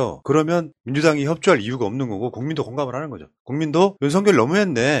보여준 거예요. 그러면 민주당이 협조할 이유가 없는 거고 국민도 공감을 하는 거죠. 국민도 윤석열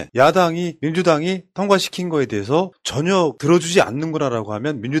너무했네. 야당이 민주당이 통과시킨 거에 대해서 전혀 들어주지 않는구나라고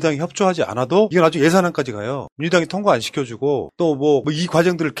하면 민주당이 협조하지 않아도 이건 아주 예산안까지 가요. 민주당이 통과 안 시켜주고 또 뭐 이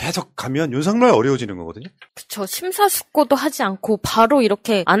과정들을 계속 가면 윤석열 어려워지는 거거든요. 그쵸. 심사숙고도 하지 않고 바로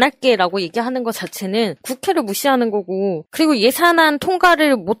이렇게 안 할게라고 얘기하는 것 자체는 국회를 무시하는 거고, 그리고 예산안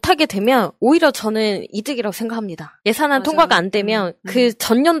통과를 못하게 되면 오히려 저는 이득이라고 생각합니다. 예산안 맞아요. 통과가 안 되면 그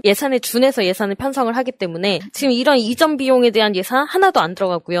전년 예산에 준해서 예산을 편성을 하기 때문에 지금 이런 이전 비용에 대한 예산 하나도 안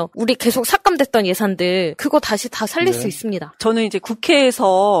들어가고요. 우리 계속 삭감됐던 예산들 그거 다시 다 살릴 수 있습니다. 저는 이제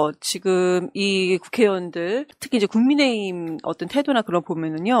국회에서 지금 이 국회의원들 특히 이제 국민의힘 어떤 태도나 그런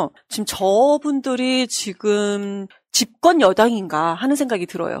보면은요. 지금 저분들이 지금 집권 여당인가 하는 생각이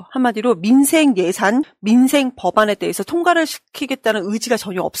들어요. 한마디로 민생 예산, 민생 법안에 대해서 통과를 시키겠다는 의지가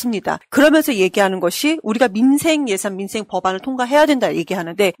전혀 없습니다. 그러면서 얘기하는 것이 우리가 민생 예산, 민생 법안을 통과해야 된다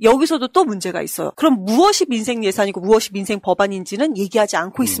얘기하는데 여기서도 또 문제가 있어요. 그럼 무엇이 민생 예산이고 무엇이 민생 법안인지는 얘기하지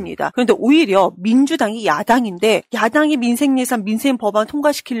않고 있습니다. 그런데 오히려 민주당이 야당인데 야당이 민생 예산, 민생 법안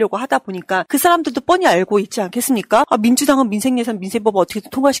통과시키려고 하다 보니까 그 사람들도 뻔히 알고 있지 않겠습니까? 민주당은 민생 예산, 민생 법안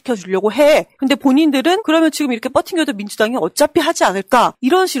어떻게든 통과시켜 주려고 해. 근데 본인들은 그러면 지금 이렇게 버팅겨도 민주당이 어차피 하지 않을까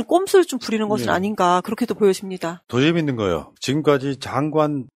이런 식으로 꼼수를 좀 부리는 것은 아닌가 그렇게도 보여집니다. 더 재밌는 거예요. 지금까지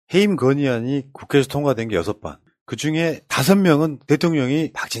장관 해임 건의안이 국회에서 통과된 게 6번. 그중에 5명은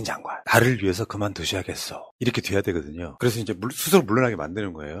대통령이 박진 장관 나를 위해서 그만두셔야겠어 이렇게 돼야 되거든요. 그래서 이제 스스로 물러나게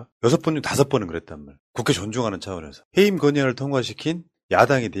만드는 거예요. 6번 중 5번은 그랬단 말. 국회 존중하는 차원에서 해임 건의안을 통과시킨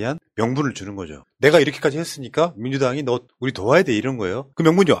야당에 대한 명분을 주는 거죠. 내가 이렇게까지 했으니까 민주당이 너 우리 도와야 돼 이런 거예요. 그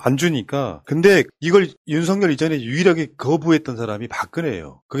명분이 안 주니까. 근데 이걸 윤석열 이전에 유일하게 거부했던 사람이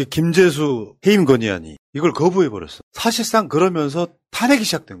박근혜예요. 그게 김재수 해임 건의안이 이걸 거부해버렸어. 사실상 그러면서 탄핵이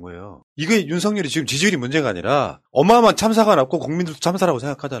시작된 거예요. 이게 윤석열이 지금 지지율이 문제가 아니라 어마어마한 참사가 났고 국민들도 참사라고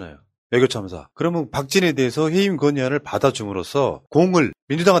생각하잖아요. 외교 참사. 그러면 박진에 대해서 해임 건의안을 받아줌으로써 공을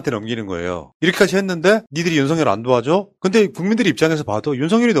민주당한테 넘기는 거예요. 이렇게까지 했는데 니들이 윤석열 안 도와줘? 근데 국민들 입장에서 봐도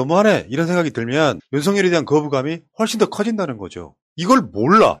윤석열이 너무하네 이런 생각이 들면 윤석열에 대한 거부감이 훨씬 더 커진다는 거죠. 이걸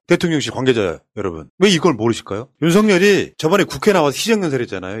몰라. 대통령실 관계자예요, 여러분. 왜 이걸 모르실까요? 윤석열이 저번에 국회 나와서 시정연설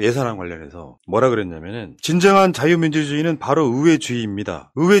했잖아요. 예산안 관련해서. 뭐라 그랬냐면은 진정한 자유민주주의는 바로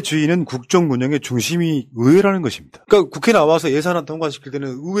의회주의입니다. 의회주의는 국정 운영의 중심이 의회라는 것입니다. 그러니까 국회 나와서 예산안 통과시킬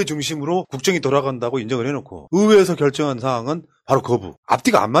때는 의회 중심으로 국정이 돌아간다고 인정을 해놓고 의회에서 결정한 사항은 바로 거부.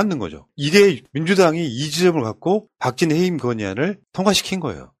 앞뒤가 안 맞는 거죠. 이게 민주당이 이 지점을 갖고 박진 해임 건의안을 통과시킨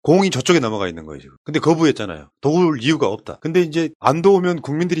거예요. 공이 저쪽에 넘어가 있는 거예요, 지금. 근데 거부했잖아요. 도울 이유가 없다. 근데 이제 안 도우면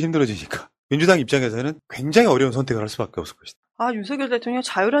국민들이 힘들어지니까 민주당 입장에서는 굉장히 어려운 선택을 할 수밖에 없을 것이다. 윤석열 대통령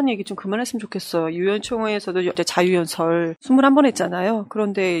자유라는 얘기 좀 그만했으면 좋겠어요. 유엔 총회에서도 이제 자유연설 21번 했잖아요.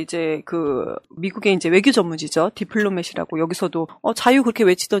 그런데 이제 미국의 이제 외교 전문지죠. 디플로맷이라고 여기서도 자유 그렇게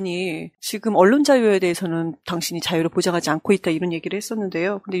외치더니 지금 언론 자유에 대해서는 당신이 자유를 보장하지 않고 있다 이런 얘기를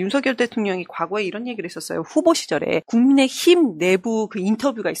했었는데요. 근데 윤석열 대통령이 과거에 이런 얘기를 했었어요. 후보 시절에 국민의힘 내부 그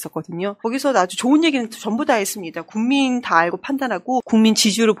인터뷰가 있었거든요. 거기서 아주 좋은 얘기는 전부 다 했습니다. 국민 다 알고 판단하고 국민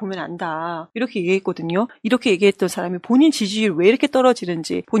지지율을 보면 안다. 이렇게 얘기했거든요. 이렇게 얘기했던 사람이 본인 지지율 왜 이렇게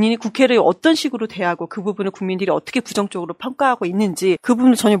떨어지는지, 본인이 국회를 어떤 식으로 대하고 그 부분을 국민들이 어떻게 부정적으로 평가하고 있는지 그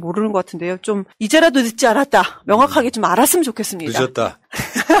부분을 전혀 모르는 것 같은데요. 좀 이제라도 늦지 않았다. 명확하게 좀 알았으면 좋겠습니다. 늦었다.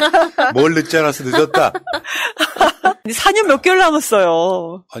 뭘 늦지 않았어. 늦었다. 4년 몇 개월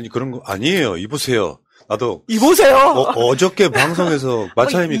남았어요. 아니 그런 거 아니에요. 이보세요. 나도 이보세요. 어저께 방송에서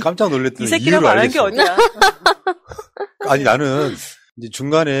마차님이 깜짝 놀랐더니 이 새끼랑 말한 게 어디야. 아니 나는 이제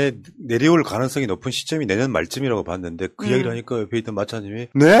중간에 내려올 가능성이 높은 시점이 내년 말쯤이라고 봤는데 그 이야기를 하니까 옆에 있던 마차님이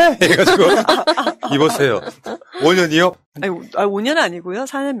네? 해가지고 이보세요. 5년이요? 아니, 5년은 아니고요.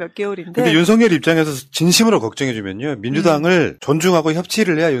 4년 몇 개월인데. 근데 윤석열 입장에서 진심으로 걱정해주면요. 민주당을 존중하고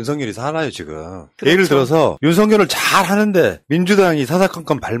협치를 해야 윤석열이 살아요, 지금. 그렇죠. 예를 들어서 윤석열을 잘 하는데 민주당이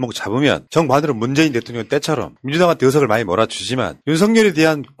사사건건 발목 잡으면 정반대로 문재인 대통령 때처럼 민주당한테 의석을 많이 몰아주지만 윤석열에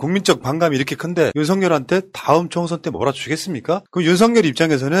대한 국민적 반감이 이렇게 큰데 윤석열한테 다음 총선 때 몰아주겠습니까? 그럼 윤석열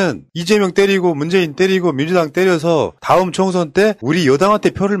입장에서는 이재명 때리고 문재인 때리고 민주당 때려서 다음 총선 때 우리 여당한테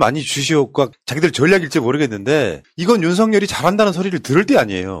표를 많이 주시오까 자기들 전략일지 모르겠는데 이건 윤석열이 잘한다는 소리를 들을 때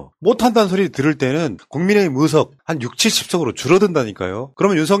아니에요. 못한다는 소리를 들을 때는 국민의힘 의석 한 6, 70석으로 줄어든다니까요.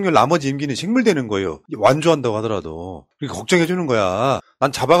 그러면 윤석열 나머지 임기는 식물되는 거예요. 완주한다고 하더라도. 그러니까 걱정해주는 거야.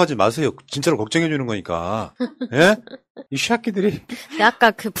 난 잡아가지 마세요. 진짜로 걱정해주는 거니까. 예? 이 샤끼들이.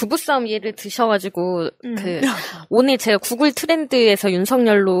 아까 그 부부싸움 예를 드셔가지고, 오늘 제가 구글 트렌드에서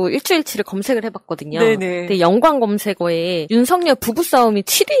윤석열로 일주일치를 검색을 해봤거든요. 네네. 근데 연관 검색어에 윤석열 부부싸움이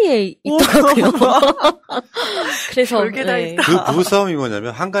 7위에 있더라고요. 그래서. 네. 그 부부싸움이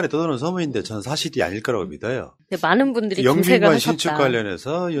뭐냐면 한간에 떠도는 소문인데 저는 사실이 아닐 거라고 믿어요. 네, 많은 분들이 검색을 영빈관 하셨다. 신축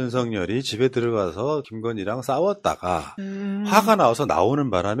관련해서 윤석열이 집에 들어가서 김건희랑 싸웠다가 화가 나와서 나오는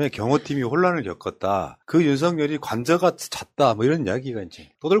바람에 경호팀이 혼란을 겪었다. 그 윤석열이 관저가 잤다. 뭐 이런 이야기가 이제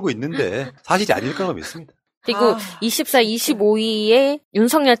떠돌고 있는데 사실이 아닐 거라고 믿습니다. 그리고 24, 25위에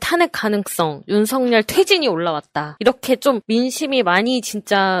윤석열 탄핵 가능성, 윤석열 퇴진이 올라왔다. 이렇게 좀 민심이 많이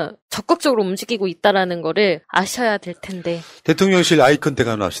진짜 적극적으로 움직이고 있다라는 거를 아셔야 될 텐데. 대통령실 아이콘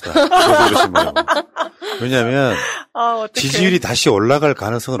대관을 합시다. 왜냐하면 지지율이 다시 올라갈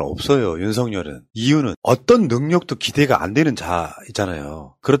가능성은 없어요. 윤석열은. 이유는 어떤 능력도 기대가 안 되는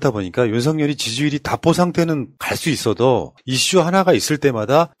자이잖아요. 그렇다 보니까 윤석열이 지지율이 답보 상태는 갈 수 있어도 이슈 하나가 있을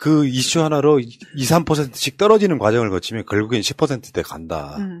때마다 그 이슈 하나로 2, 3%씩 떨어지는 과정을 거치면 결국엔 10%대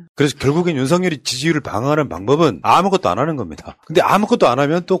간다. 그래서 결국엔 윤석열이 지지율을 방어하는 방법은 아무것도 안 하는 겁니다. 근데 아무것도 안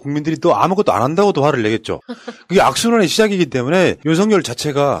하면 또 국민들이 또 아무것도 안 한다고도 화를 내겠죠. 그게 악순환의 시작이기 때문에 윤석열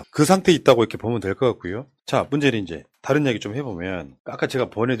자체가 그 상태에 있다고 이렇게 보면 될 것 같고요. 자, 문제는 이제 다른 얘기 좀 해보면 아까 제가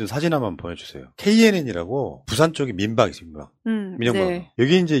보내준 사진 한번 보내주세요. KNN이라고 부산 쪽에 민박 있습니다. 민영박. 네.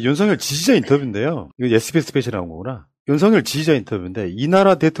 여기 이제 윤석열 지지자 인터뷰인데요. 이거 SBS 스페셜 나온 거구나. 윤석열 지지자 인터뷰인데 이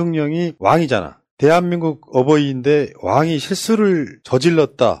나라 대통령이 왕이잖아. 대한민국 어버이인데 왕이 실수를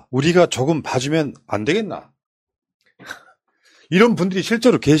저질렀다. 우리가 조금 봐주면 안 되겠나? 이런 분들이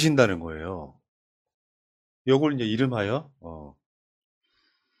실제로 계신다는 거예요. 요걸 이제 이름하여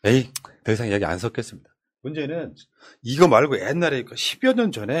에이, 더 이상 이야기 안 섞겠습니다. 문제는 이거 말고 옛날에 10여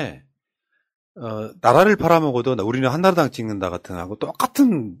년 전에 나라를 팔아먹어도 우리는 한나라당 찍는다 같은 하고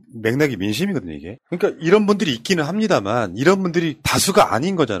똑같은 맥락이 민심이거든요, 이게. 그러니까 이런 분들이 있기는 합니다만 이런 분들이 다수가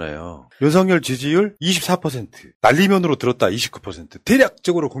아닌 거잖아요. 윤석열 지지율 24%, 난리면으로 들었다 29%.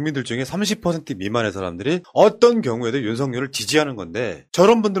 대략적으로 국민들 중에 30% 미만의 사람들이 어떤 경우에도 윤석열을 지지하는 건데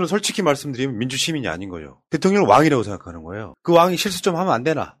저런 분들은 솔직히 말씀드리면 민주시민이 아닌 거예요. 대통령을 왕이라고 생각하는 거예요. 그 왕이 실수 좀 하면 안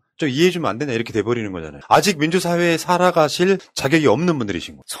되나? 좀 이해해주면 안 되냐 이렇게 돼버리는 거잖아요. 아직 민주사회에 살아가실 자격이 없는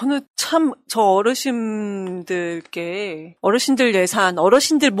분들이신 거예요. 저는 참 저 어르신들께 어르신들 예산,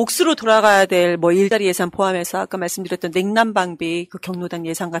 어르신들 몫으로 돌아가야 될 뭐 일자리 예산 포함해서 아까 말씀드렸던 냉난방비, 그 경로당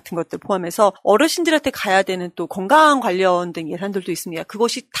예산 같은 것들 포함해서 어르신들한테 가야 되는 또 건강 관련된 예산들도 있습니다.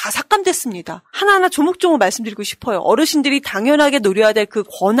 그것이 다 삭감됐습니다. 하나하나 조목조목 말씀드리고 싶어요. 어르신들이 당연하게 누려야 될 그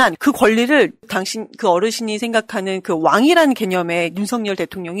권한, 그 권리를 당신 그 어르신이 생각하는 그 왕이라는 개념의 윤석열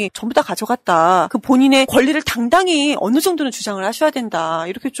대통령이 전부 다 가져갔다. 그 본인의 권리를 당당히 어느 정도는 주장을 하셔야 된다.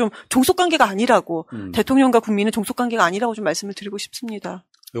 이렇게 좀 종속관계가 아니라고 대통령과 국민은 종속관계가 아니라고 좀 말씀을 드리고 싶습니다.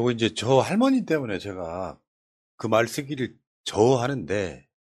 요거 이제 저 할머니 때문에 제가 그 말 쓰기를 저하는데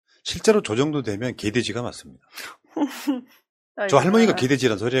실제로 저 정도 되면 개.돼.지가 맞습니다. 저 할머니가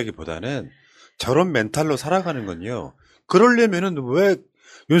개.돼.지란 소리하기보다는 저런 멘탈로 살아가는 건요. 그러려면은 왜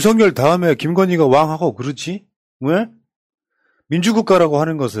윤석열 다음에 김건희가 왕하고 그러지? 왜? 민주국가라고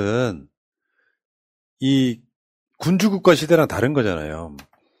하는 것은 이 군주국가 시대랑 다른 거잖아요.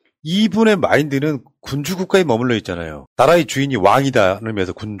 이분의 마인드는 군주국가에 머물러 있잖아요. 나라의 주인이 왕이다는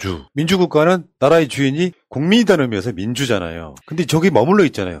의미에서 군주. 민주국가는 나라의 주인이 국민이다는 의미에서 민주잖아요. 근데 저기 머물러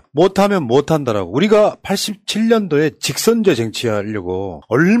있잖아요. 못하면 못한다라고. 우리가 87년도에 직선제 쟁취하려고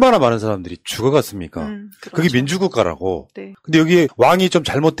얼마나 많은 사람들이 죽어갔습니까? 그렇죠. 그게 민주국가라고. 네. 근데 여기에 왕이 좀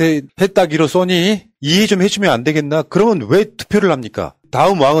잘못했다기로 쏘니 이해 좀 해주면 안 되겠나? 그러면 왜 투표를 합니까?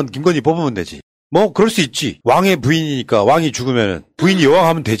 다음 왕은 김건희 뽑으면 되지. 뭐 그럴 수 있지. 왕의 부인이니까 왕이 죽으면 부인이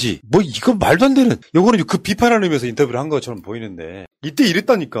여왕하면 되지. 뭐 이건 말도 안 되는. 요거는 그 비판하는 의미에서 인터뷰를 한 것처럼 보이는데 이때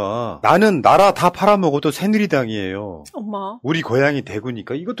이랬다니까. 나는 나라 다 팔아먹어도 새누리당이에요. 엄마. 우리 고향이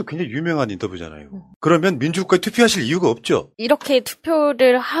대구니까. 이것도 굉장히 유명한 인터뷰잖아요. 그러면 민주국가에 투표하실 이유가 없죠. 이렇게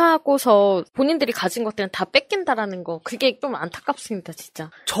투표를 하고서 본인들이 가진 것들은 다 뺏긴다라는 거, 그게 좀 안타깝습니다, 진짜.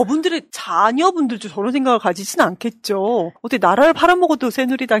 저분들의 자녀분들도 저런 생각을 가지진 않겠죠. 어떻게 나라를 팔아먹어도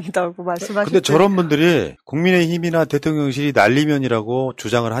새누리당이다고 말씀하시죠. 근데 저런 분들이 국민의힘이나 대통령실이 난리면이라고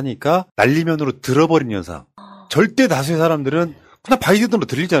주장을 하니까 난리면으로 들어버린 현상. 절대 다수의 사람들은 그냥 바이든으로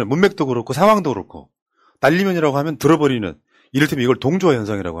들리잖아요. 문맥도 그렇고 상황도 그렇고. 난리면이라고 하면 들어버리는. 이를테면 이걸 동조화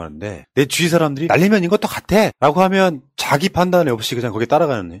현상이라고 하는데 내 주위 사람들이 난리면인 것도 같아 라고 하면 자기 판단에 없이 그냥 거기에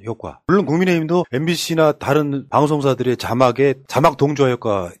따라가는 효과. 물론 국민의힘도 MBC나 다른 방송사들의 자막에 자막 동조화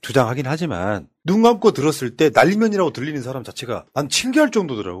효과 주장하긴 하지만 눈 감고 들었을 때 난리면이라고 들리는 사람 자체가 난 신기할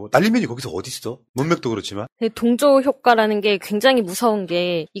정도더라고. 난리면이 거기서 어디 있어? 문맥도 그렇지만. 동조 효과라는 게 굉장히 무서운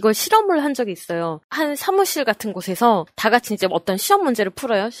게 이걸 실험을 한 적이 있어요. 한 사무실 같은 곳에서 다 같이 이제 어떤 시험 문제를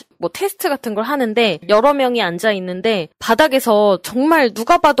풀어요. 뭐 테스트 같은 걸 하는데 여러 명이 앉아 있는데 바닥에서 정말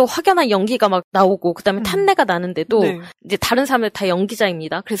누가 봐도 확연한 연기가 막 나오고 그다음에 탄내가 나는데도 네. 이제 다른 사람들 다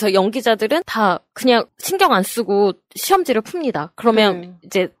연기자입니다. 그래서 연기자들은 다 그냥 신경 안 쓰고 시험지를 풉니다. 그러면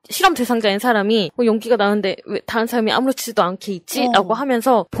이제 실험 대상자인 사람이 연기가 나는데 왜 다른 사람이 아무렇지도 않게 있지? 라고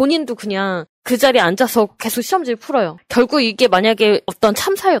하면서 본인도 그냥 그 자리에 앉아서 계속 시험지를 풀어요. 결국 이게 만약에 어떤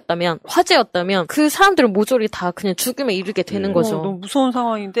참사였다면, 화재였다면 그 사람들은 모조리 다 그냥 죽음에 이르게 되는 거죠. 너무 무서운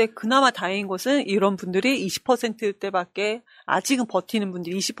상황인데 그나마 다행인 것은 이런 분들이 20%대밖에 아직은 버티는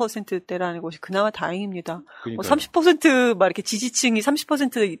분들이 20%대라는 것이 그나마 다행입니다. 30% 막 이렇게 지지층이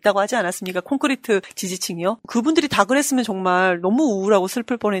 30% 있다고 하지 않았습니까? 콘크리트 지지층이요. 그분들이 다 그랬으면 정말 너무 우울하고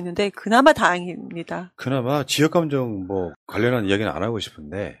슬플 뻔했는데 그나마 다행입니다. 그나마 지역감정 뭐 관련한 이야기는 안 하고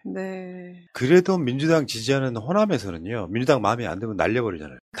싶은데 네. 그래도 민주당 지지하는 호남에서는요. 민주당 마음에 안 들면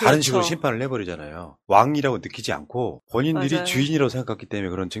날려버리잖아요. 그렇죠. 다른 식으로 심판을 해버리잖아요. 왕이라고 느끼지 않고 본인들이 맞아요. 주인이라고 생각했기 때문에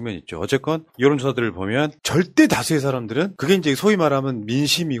그런 측면이 있죠. 어쨌건 여론조사들을 보면 절대 다수의 사람들은 그게 이제 소위 말하면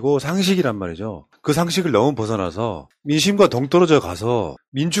민심이고 상식이란 말이죠. 그 상식을 너무 벗어나서 민심과 동떨어져 가서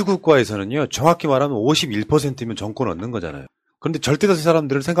민주국가에서는요. 정확히 말하면 51%면 정권 얻는 거잖아요. 그런데 절대 다수의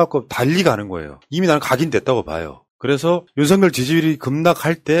사람들은 생각과 달리 가는 거예요. 이미 나는 각인됐다고 봐요. 그래서 윤석열 지지율이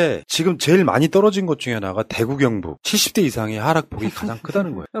급락할 때 지금 제일 많이 떨어진 것 중에 하나가 대구 경북 70대 이상의 하락폭이 가장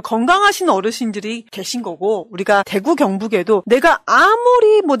크다는 거예요. 건강하신 어르신들이 계신 거고 우리가 대구 경북에도 내가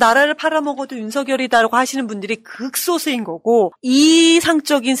아무리 뭐 나라를 팔아먹어도 윤석열이다라고 하시는 분들이 극소수인 거고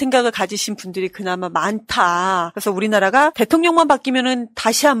이상적인 생각을 가지신 분들이 그나마 많다. 그래서 우리나라가 대통령만 바뀌면은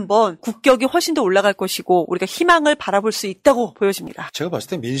다시 한번 국격이 훨씬 더 올라갈 것이고 우리가 희망을 바라볼 수 있다고 보여집니다. 제가 봤을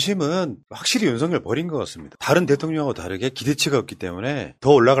때 민심은 확실히 윤석열 버린 것 같습니다. 다른 대통령하고 다르게 기대치가 없기 때문에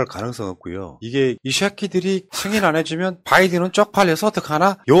더 올라갈 가능성 없고요. 이게 이 샤키들이 승인 안 해주면 바이든은 쪽팔려서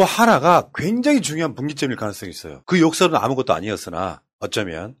어떡하나? 요 하나가 굉장히 중요한 분기점일 가능성이 있어요. 그 역설은 아무것도 아니었으나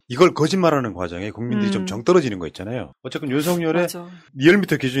어쩌면 이걸 거짓말하는 과정에 국민들이 좀 정 떨어지는 거 있잖아요. 어쨌든 윤석열의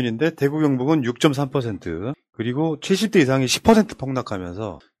리얼미터 기준인데 대구 경북은 6.3% 그리고 70대 이상이 10%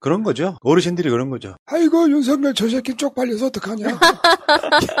 폭락하면서 그런 거죠. 어르신들이 그런 거죠. 아이고 윤석열 저 새끼 쪽팔려서 어떡하냐.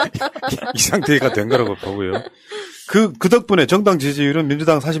 이 상태가 된 거라고 보고요. 그 덕분에 정당 지지율은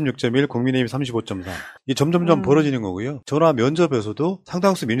민주당 46.1, 국민의힘 35.3. 이 점점점 벌어지는 거고요. 전화 면접에서도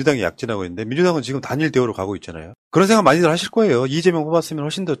상당수 민주당이 약진하고 있는데 민주당은 지금 단일 대우로 가고 있잖아요. 그런 생각 많이들 하실 거예요. 이재명 뽑았으면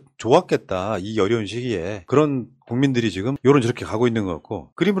훨씬 더 좋았겠다. 이 어려운 시기에. 그런 국민들이 지금 요런저렇게 가고 있는 것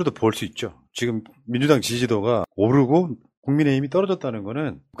같고 그림으로도 볼 수 있죠. 지금 민주당 지지도가 오르고 국민의힘이 떨어졌다는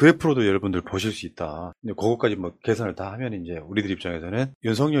거는 그래프로도 여러분들 보실 수 있다. 근데 그것까지 뭐 계산을 다 하면 이제 우리들 입장에서는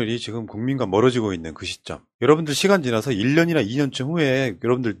윤석열이 지금 국민과 멀어지고 있는 그 시점. 여러분들 시간 지나서 1년이나 2년쯤 후에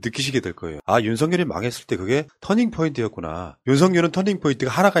여러분들 느끼시게 될 거예요. 아, 윤석열이 망했을 때 그게 터닝 포인트였구나. 윤석열은 터닝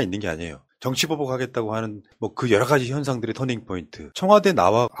포인트가 하나가 있는 게 아니에요. 정치 보복하겠다고 하는 뭐 그 여러 가지 현상들의 터닝 포인트. 청와대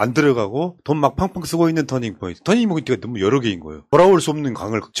나와 안 들어가고 돈 막 팡팡 쓰고 있는 터닝 포인트. 터닝 포인트가 너무 여러 개인 거예요. 돌아올 수 없는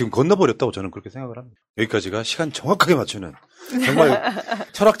강을 지금 건너버렸다고 저는 그렇게 생각을 합니다. 여기까지가 시간 정확하게 맞추는 정말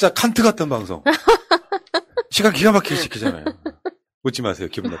철학자 칸트 같은 방송. 시간 기가 막히게 지키잖아요. 웃지 마세요.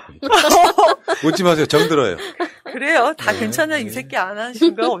 기분 나쁘니까. 웃지 마세요. 정들어요. 그래요. 다 괜찮아. 이 새끼 안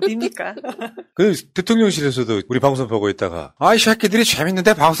하신 거 어딥니까? 그 대통령실에서도 우리 방송 보고 있다가 아이 새끼들이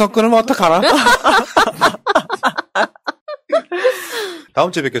재밌는데 방송 끊으면 어떡하나?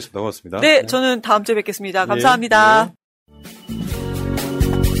 다음 주에 뵙겠습니다. 고맙습니다. 네, 저는 다음 주에 뵙겠습니다. 감사합니다.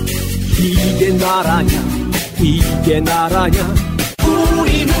 이게 나라냐 이게 나라냐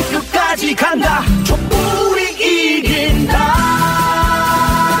우리는 끝까지 간다 촛불이 이긴다.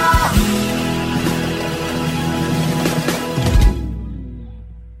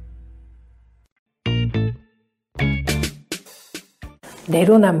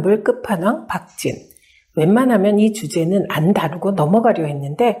 내로남불 끝판왕 박진. 웬만하면 이 주제는 안 다루고 넘어가려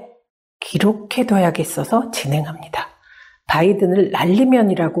했는데 기록해둬야겠어서 진행합니다. 바이든을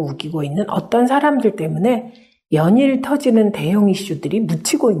날리면이라고 우기고 있는 어떤 사람들 때문에 연일 터지는 대형 이슈들이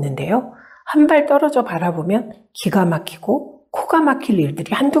묻히고 있는데요. 한 발 떨어져 바라보면 기가 막히고 코가 막힐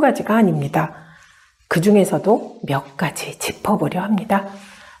일들이 한두 가지가 아닙니다. 그 중에서도 몇 가지 짚어보려 합니다.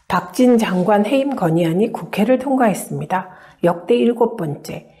 박진 장관 해임 건의안이 국회를 통과했습니다. 역대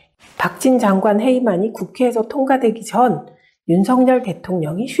 7번째. 박진 장관 해임안이 국회에서 통과되기 전 윤석열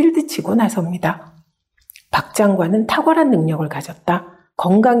대통령이 쉴드 치고 나섭니다. 박 장관은 탁월한 능력을 가졌다.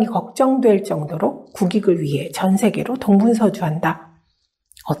 건강이 걱정될 정도로 국익을 위해 전 세계로 동분서주한다.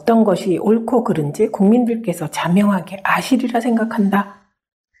 어떤 것이 옳고 그른지 국민들께서 자명하게 아시리라 생각한다.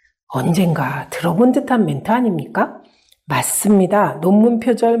 언젠가 들어본 듯한 멘트 아닙니까? 맞습니다. 논문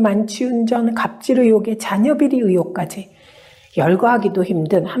표절, 만취운전, 갑질 의혹에 자녀비리 의혹까지. 열거하기도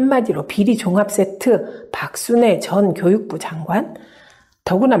힘든 한마디로 비리 종합 세트 박순애 전 교육부 장관.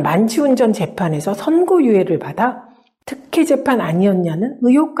 더구나 만취운전 재판에서 선고유예를 받아 특혜 재판 아니었냐는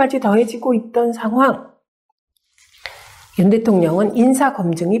의혹까지 더해지고 있던 상황. 윤 대통령은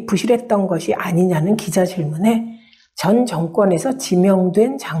인사검증이 부실했던 것이 아니냐는 기자 질문에 전 정권에서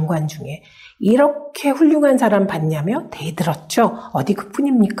지명된 장관 중에 이렇게 훌륭한 사람 봤냐며 대들었죠. 어디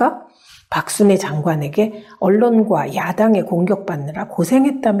그뿐입니까? 박순애 장관에게 언론과 야당의 공격받느라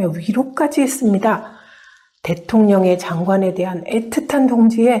고생했다며 위로까지 했습니다. 대통령의 장관에 대한 애틋한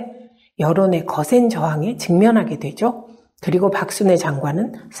동지에 여론의 거센 저항에 직면하게 되죠. 그리고 박순애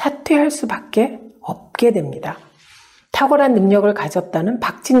장관은 사퇴할 수밖에 없게 됩니다. 탁월한 능력을 가졌다는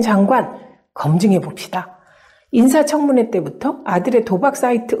박진 장관 검증해 봅시다. 인사청문회 때부터 아들의 도박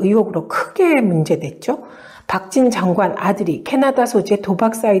사이트 의혹으로 크게 문제됐죠. 박진 장관 아들이 캐나다 소재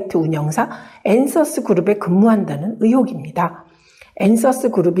도박 사이트 운영사 앤서스 그룹에 근무한다는 의혹입니다.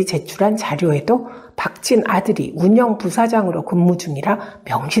 앤서스 그룹이 제출한 자료에도 박진 아들이 운영 부사장으로 근무 중이라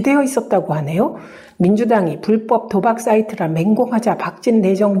명시되어 있었다고 하네요. 민주당이 불법 도박 사이트라 맹공하자 박진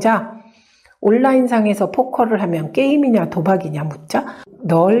내정자 온라인상에서 포커를 하면 게임이냐 도박이냐 묻자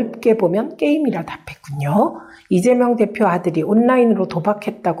넓게 보면 게임이라 답했군요. 이재명 대표 아들이 온라인으로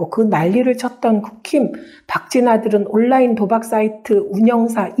도박했다고 그 난리를 쳤던 국힘, 박진 아들은 온라인 도박 사이트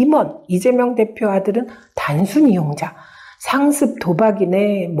운영사 임원, 이재명 대표 아들은 단순 이용자, 상습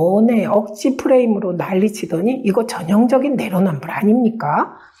도박이네 뭐네 억지 프레임으로 난리치더니 이거 전형적인 내로남불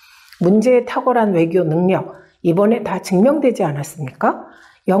아닙니까? 문제의 탁월한 외교 능력, 이번에 다 증명되지 않았습니까?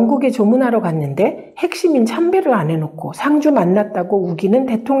 영국에 조문하러 갔는데 핵심인 참배를 안 해놓고 상주 만났다고 우기는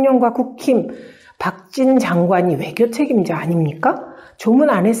대통령과 국힘, 박진 장관이 외교 책임자 아닙니까? 조문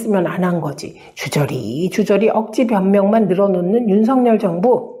안 했으면 안 한 거지. 주저리 억지 변명만 늘어놓는 윤석열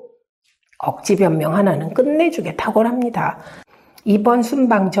정부. 억지 변명 하나는 끝내주게 탁월합니다. 이번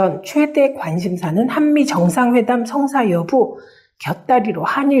순방 전 최대 관심사는 한미 정상회담 성사 여부, 곁다리로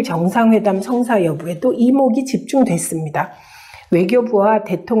한일 정상회담 성사 여부에도 이목이 집중됐습니다. 외교부와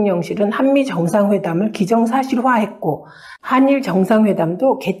대통령실은 한미 정상회담을 기정사실화했고 한일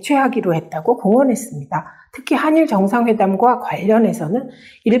정상회담도 개최하기로 했다고 공언했습니다. 특히 한일 정상회담과 관련해서는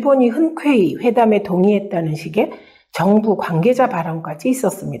일본이 흔쾌히 회담에 동의했다는 식의 정부 관계자 발언까지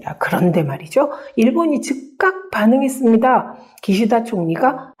있었습니다. 그런데 말이죠. 일본이 즉각 반응했습니다. 기시다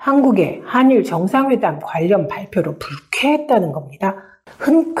총리가 한국의 한일 정상회담 관련 발표로 불쾌했다는 겁니다.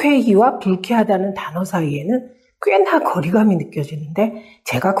 흔쾌히와 불쾌하다는 단어 사이에는 꽤나 거리감이 느껴지는데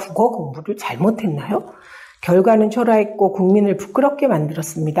제가 국어 공부를 잘못했나요? 결과는 초라했고 국민을 부끄럽게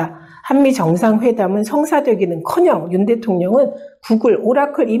만들었습니다. 한미 정상회담은 성사되기는커녕 윤 대통령은 구글,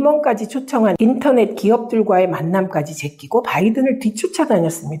 오라클 임원까지 초청한 인터넷 기업들과의 만남까지 제끼고 바이든을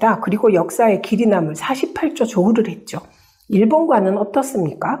뒤쫓아다녔습니다. 그리고 역사에 길이 남을 48조 조우를 했죠. 일본과는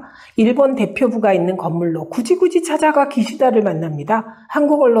어떻습니까? 일본 대표부가 있는 건물로 굳이 찾아가 기시다를 만납니다.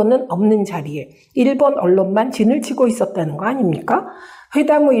 한국 언론은 없는 자리에 일본 언론만 진을 치고 있었다는 거 아닙니까?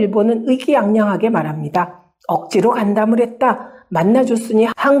 회담 후 일본은 의기양양하게 말합니다. 억지로 간담을 했다. 만나줬으니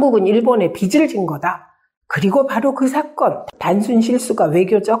한국은 일본에 빚을 진 거다. 그리고 바로 그 사건, 단순 실수가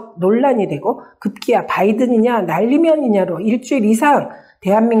외교적 논란이 되고 급기야 바이든이냐 날리면이냐로 일주일 이상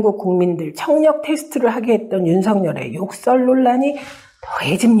대한민국 국민들 청력 테스트를 하게 했던 윤석열의 욕설 논란이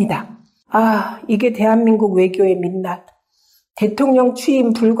더해집니다. 이게 대한민국 외교의 민낯. 대통령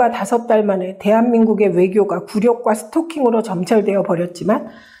취임 불과 5달 만에 대한민국의 외교가 굴욕과 스토킹으로 점철되어 버렸지만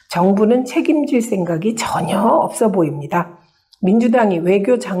정부는 책임질 생각이 전혀 없어 보입니다. 민주당이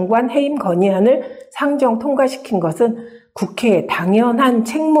외교장관 해임 건의안을 상정 통과시킨 것은 국회의 당연한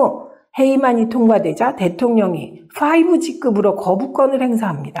책무, 해임안이 통과되자 대통령이 5G급으로 거부권을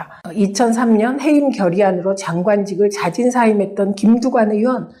행사합니다. 2003년 해임 결의안으로 장관직을 자진사임했던 김두관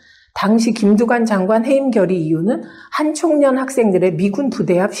의원, 당시 김두관 장관 해임 결의 이유는 한 청년 학생들의 미군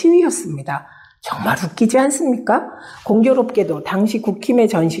부대 앞 시위였습니다. 정말 웃기지 않습니까? 공교롭게도 당시 국힘의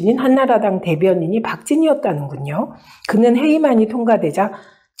전신인 한나라당 대변인이 박진희였다는군요. 그는 해임안이 통과되자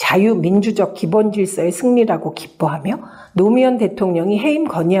자유민주적 기본질서의 승리라고 기뻐하며 노무현 대통령이 해임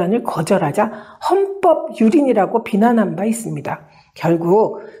건의안을 거절하자 헌법 유린이라고 비난한 바 있습니다.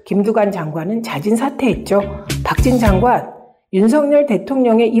 결국 김두관 장관은 자진 사퇴했죠. 박진 장관, 윤석열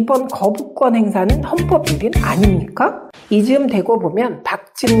대통령의 이번 거부권 행사는 헌법 유린 아닙니까? 이즈음 되고 보면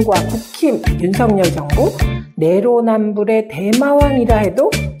박진과 국힘, 윤석열 정부 내로남불의 대마왕이라 해도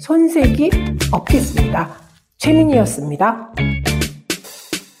손색이 없겠습니다. 최민희였습니다.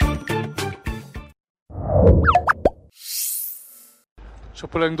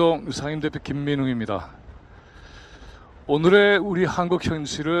 촛불행동 상임대표 김민웅입니다. 오늘의 우리 한국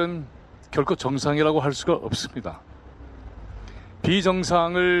현실은 결코 정상이라고 할 수가 없습니다.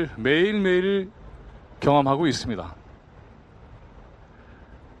 비정상을 매일매일 경험하고 있습니다.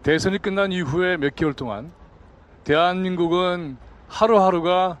 대선이 끝난 이후에 몇 개월 동안 대한민국은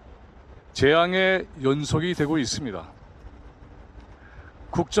하루하루가 재앙의 연속이 되고 있습니다.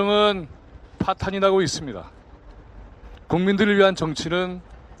 국정은 파탄이 나고 있습니다. 국민들을 위한 정치는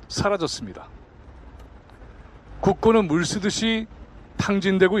사라졌습니다. 국고는 물 쓰듯이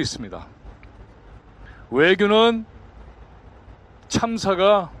탕진되고 있습니다. 외교는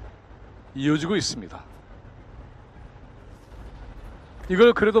참사가 이어지고 있습니다.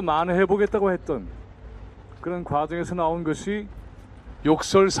 이걸 그래도 만회해보겠다고 했던 그런 과정에서 나온 것이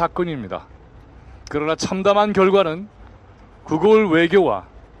욕설 사건입니다. 그러나 참담한 결과는 구골 외교와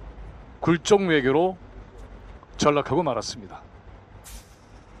굴종 외교로 전락하고 말았습니다.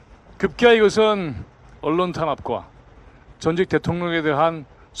 급기야 이것은 언론 탄압과 전직 대통령에 대한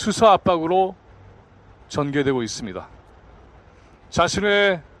수사 압박으로 전개되고 있습니다.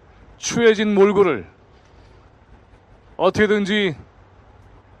 자신의 추해진 몰골을 어떻게든지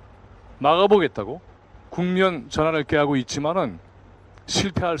막아보겠다고 국면 전환을 깨하고 있지만은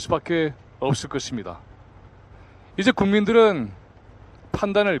실패할 수밖에 없을 것입니다. 이제 국민들은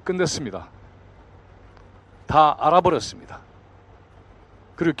판단을 끝냈습니다. 다 알아버렸습니다.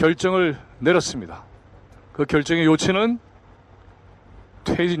 그리고 결정을 내렸습니다. 그 결정의 요체는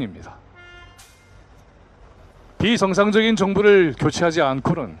퇴진입니다. 비정상적인 정부를 교체하지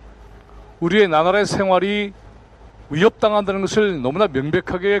않고는 우리의 나날의 생활이 위협당한다는 것을 너무나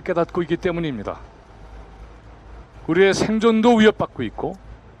명백하게 깨닫고 있기 때문입니다. 우리의 생존도 위협받고 있고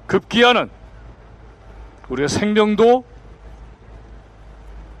급기야는 우리의 생명도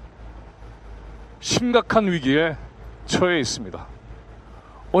심각한 위기에 처해 있습니다.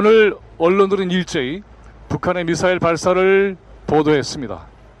 오늘 언론들은 일제히 북한의 미사일 발사를 보도했습니다.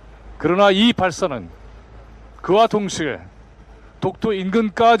 그러나 이 발사는 그와 동시에 독도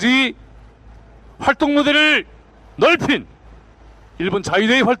인근까지 활동 무대를 넓힌 일본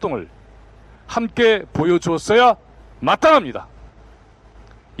자위대의 활동을 함께 보여주었어야 마땅합니다.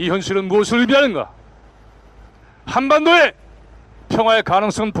 이 현실은 무엇을 의미하는가? 한반도의 평화의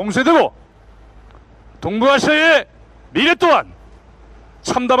가능성은 봉쇄되고 동북아시아의 미래 또한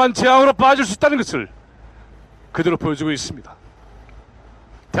참담한 재앙으로 빠질 수 있다는 것을 그대로 보여주고 있습니다.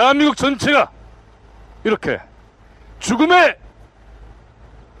 대한민국 전체가 이렇게 죽음의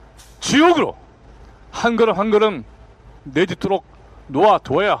지옥으로 한 걸음 한 걸음 내딛도록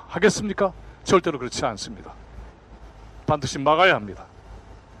놓아두어야 하겠습니까? 절대로 그렇지 않습니다. 반드시 막아야 합니다.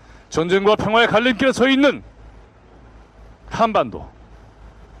 전쟁과 평화의 갈림길에 서 있는 한반도,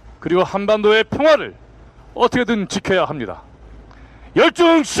 그리고 한반도의 평화를 어떻게든 지켜야 합니다.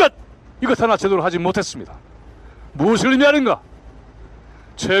 열중샷! 이것 하나 제대로 하지 못했습니다. 무엇을 의미하는가?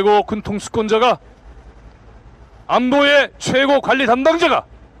 최고 군 통수권자가, 안보의 최고 관리 담당자가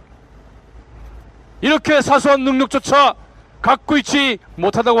이렇게 사소한 능력조차 갖고 있지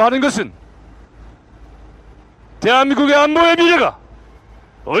못하다고 하는 것은 대한민국의 안보의 미래가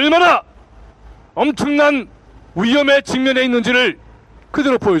얼마나 엄청난 위험에 직면해 있는지를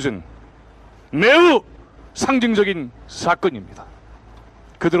그대로 보여준 매우 상징적인 사건입니다.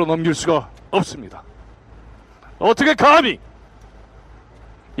 그대로 넘길 수가 없습니다. 어떻게 감히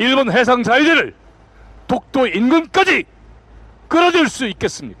일본 해상 자위대를 독도 인근까지 끌어들 수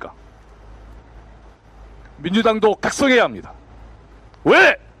있겠습니까? 민주당도 각성해야 합니다.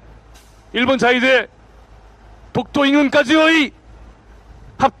 왜 일본 자위대 독도 인근까지의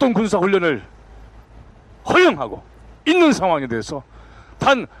합동 군사훈련을 허용하고 있는 상황에 대해서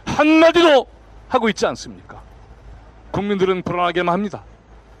단 한마디도 하고 있지 않습니까? 국민들은 불안하게만 합니다.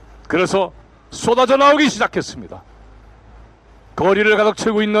 그래서 쏟아져 나오기 시작했습니다. 거리를 가득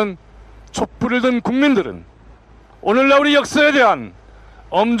채우고 있는 촛불을 든 국민들은 오늘날 우리 역사에 대한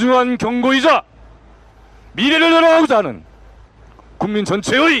엄중한 경고이자 미래를 열어가고자 하는 국민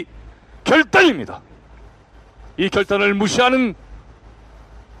전체의 결단입니다. 이 결단을 무시하는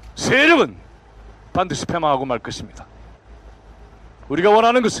세력은 반드시 패망하고 말 것입니다. 우리가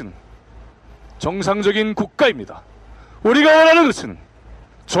원하는 것은 정상적인 국가입니다. 우리가 원하는 것은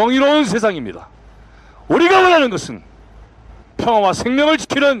정의로운 세상입니다. 우리가 원하는 것은 평화와 생명을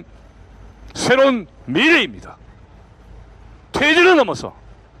지키는 새로운 미래입니다. 퇴진을 넘어서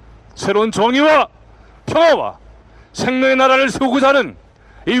새로운 정의와 평화와 생명의 나라를 세우고자 하는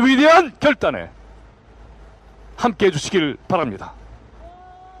이 위대한 결단에 함께 해주시길 바랍니다.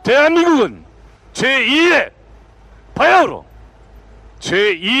 대한민국은 제2의 바야흐로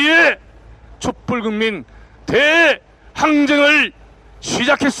제2의 촛불국민 대항쟁을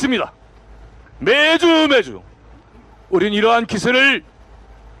시작했습니다. 매주 우린 이러한 기세를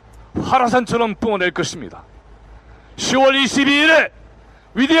화라산처럼 뿜어낼 것입니다. 10월 22일에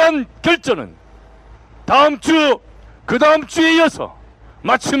위대한 결전은 다음 주, 그 다음 주에 이어서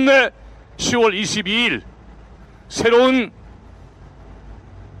마침내 10월 22일 새로운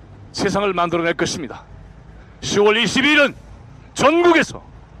세상을 만들어낼 것입니다. 10월 22일은 전국에서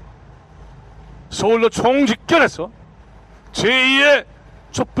서울로 총집결해서 제2의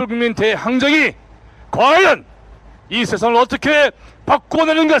촛불국민 대항쟁이 과연 이 세상을 어떻게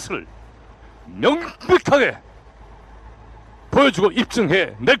바꿔내는 것을 명백하게 보여주고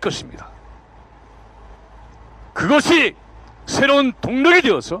입증해 낼 것입니다. 그것이 새로운 동력이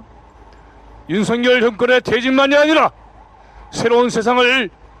되어서 윤석열 정권의 퇴진만이 아니라 새로운 세상을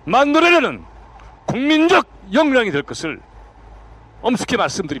만들어내는 국민적 역량이 될 것을 엄숙히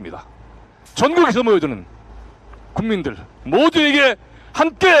말씀드립니다. 전국에서 모여드는 국민들 모두에게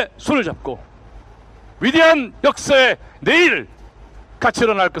함께 손을 잡고 위대한 역사의 내일을 같이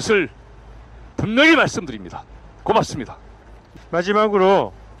일어날 것을 분명히 말씀드립니다. 고맙습니다.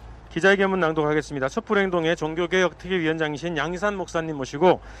 마지막으로 기자회견문 낭독하겠습니다. 촛불행동의 종교개혁특위위원장이신 양희산 목사님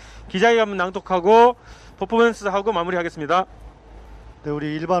모시고 기자회견문 낭독하고 퍼포먼스하고 마무리하겠습니다. 네,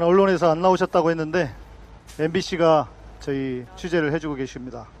 우리 일반 언론에서 안 나오셨다고 했는데 MBC가 저희 취재를 해주고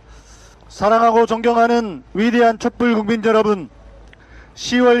계십니다. 사랑하고 존경하는 위대한 촛불 국민 여러분,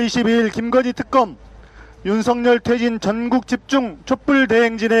 10월 22일 김건희 특검 윤석열 퇴진 전국 집중 촛불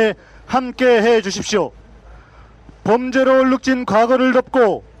대행진에 함께 해 주십시오. 범죄로 얼룩진 과거를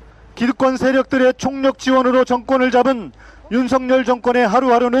덮고 기득권 세력들의 총력 지원으로 정권을 잡은 윤석열 정권의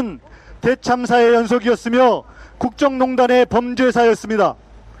하루하루는 대참사의 연속이었으며 국정농단의 범죄사였습니다.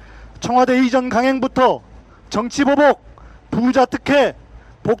 청와대 이전 강행부터 정치보복, 부자 특혜,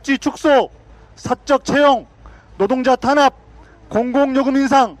 복지 축소, 사적 채용, 노동자 탄압, 공공요금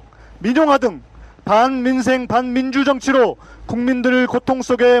인상, 민영화 등 반민생 반민주 정치로 국민들을 고통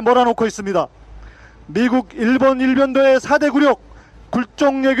속에 몰아넣고 있습니다. 미국, 일본, 일변도의 4대 굴욕,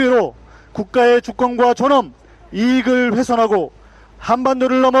 굴종외교로 국가의 주권과 존엄, 이익을 훼손하고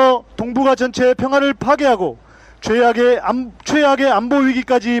한반도를 넘어 동북아 전체의 평화를 파괴하고 최악의 안보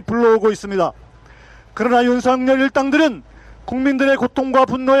위기까지 불러오고 있습니다. 그러나 윤석열 일당들은 국민들의 고통과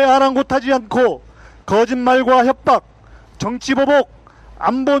분노에 아랑곳하지 않고 거짓말과 협박, 정치보복,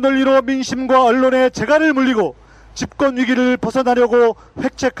 안보 논리로 민심과 언론의 재갈을 물리고 집권 위기를 벗어나려고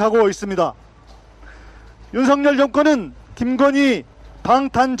획책하고 있습니다. 윤석열 정권은 김건희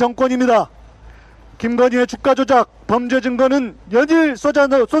방탄 정권입니다. 김건희의 주가 조작, 범죄 증거는 연일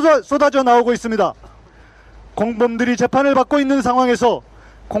쏟아져 나오고 있습니다. 공범들이 재판을 받고 있는 상황에서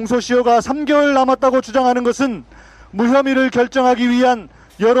공소시효가 3개월 남았다고 주장하는 것은 무혐의를 결정하기 위한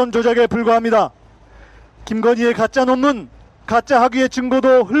여론 조작에 불과합니다. 김건희의 가짜 논문, 가짜 학위의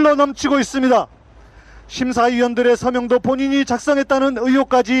증거도 흘러넘치고 있습니다. 심사위원들의 서명도 본인이 작성했다는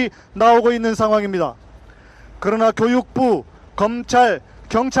의혹까지 나오고 있는 상황입니다. 그러나 교육부, 검찰,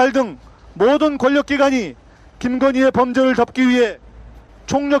 경찰 등 모든 권력기관이 김건희의 범죄를 덮기 위해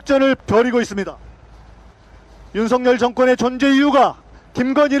총력전을 벌이고 있습니다. 윤석열 정권의 존재 이유가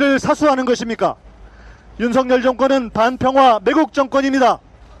김건희를 사수하는 것입니까? 윤석열 정권은 반평화 매국 정권입니다.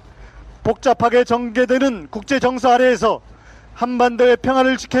 복잡하게 전개되는 국제정서 아래에서 한반도의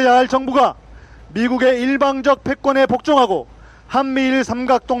평화를 지켜야 할 정부가 미국의 일방적 패권에 복종하고 한미일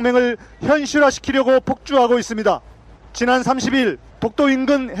삼각동맹을 현실화시키려고 폭주하고 있습니다. 지난 30일 독도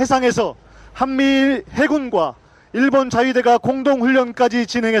인근 해상에서 한미일 해군과 일본 자위대가 공동훈련까지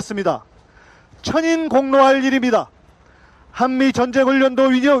진행했습니다. 천인공노할 일입니다. 한미 전쟁훈련도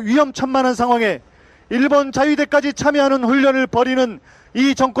위험천만한 상황에 일본 자위대까지 참여하는 훈련을 벌이는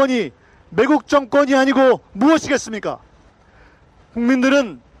이 정권이 매국 정권이 아니고 무엇이겠습니까?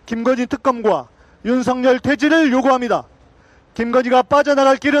 국민들은 김건희 특검과 윤석열 퇴진을 요구합니다. 김건희가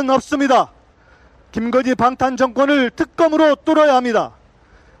빠져나갈 길은 없습니다. 김건희 방탄 정권을 특검으로 뚫어야 합니다.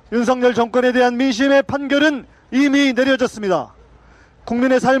 윤석열 정권에 대한 민심의 판결은 이미 내려졌습니다.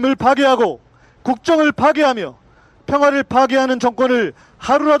 국민의 삶을 파괴하고 국정을 파괴하며 평화를 파괴하는 정권을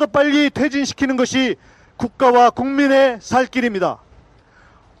하루라도 빨리 퇴진시키는 것이 국가와 국민의 살 길입니다.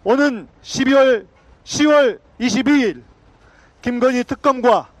 오는 10월 22일 김건희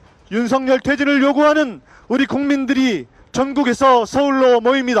특검과 윤석열 퇴진을 요구하는 우리 국민들이 전국에서 서울로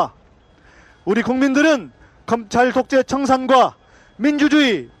모입니다. 우리 국민들은 검찰 독재 청산과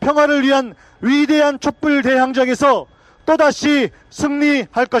민주주의 평화를 위한 위대한 촛불 대항전에서 또다시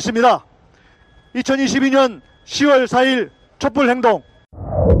승리할 것입니다. 2022년 10월 4일 촛불행동.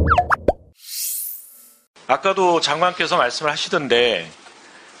 아까도 장관께서 말씀을 하시던데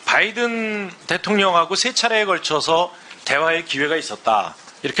바이든 대통령하고 3차례에 걸쳐서 대화의 기회가 있었다.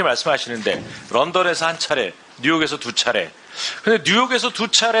 이렇게 말씀하시는데 런던에서 1차례, 뉴욕에서 2차례. 근데 뉴욕에서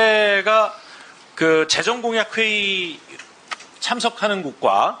 2차례가 그 재정공약회의 참석하는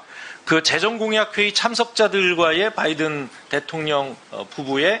곳과 그 재정공약회의 참석자들과의 바이든 대통령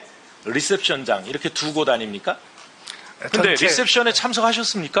부부의 리셉션장 이렇게 두 곳 아닙니까? 근데 리셉션에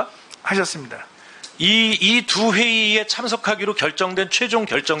참석하셨습니까? 하셨습니다. 이 두 회의에 참석하기로 최종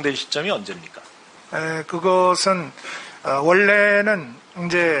결정된 시점이 언제입니까? 그것은 원래는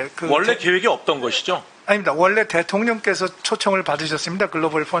이제 원래 계획이 없던 것이죠? 아닙니다. 원래 대통령께서 초청을 받으셨습니다.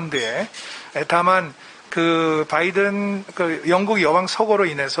 글로벌 펀드에. 다만 그 바이든 영국 여왕 서거로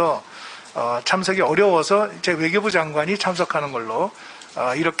인해서 참석이 어려워서 이제 외교부 장관이 참석하는 걸로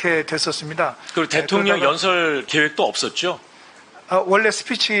이렇게 됐었습니다. 그리고 대통령 연설 계획도 없었죠? 원래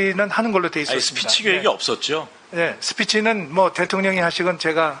스피치는 하는 걸로 돼 있었습니다. 스피치 계획이 없었죠? 네, 스피치는 뭐 대통령이 하시건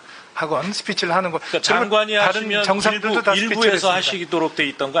제가 하건 스피치를 하는 거. 그러니까 장관이 하시면 일부에서 하시도록 돼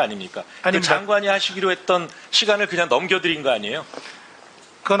있던 거 아닙니까? 그 장관이 하시기로 했던 시간을 그냥 넘겨드린 거 아니에요?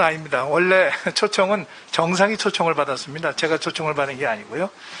 그건 아닙니다. 원래 초청은 정상이 초청을 받았습니다. 제가 초청을 받은 게 아니고요.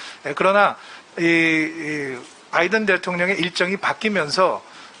 그러나 이 바이든 대통령의 일정이 바뀌면서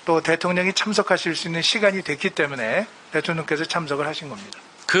또 대통령이 참석하실 수 있는 시간이 됐기 때문에 대통령께서 참석을 하신 겁니다.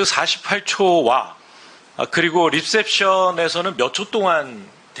 그 48초와 그리고 리셉션에서는 몇 초 동안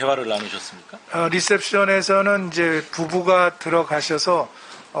대화를 나누셨습니까? 리셉션에서는 이제 부부가 들어가셔서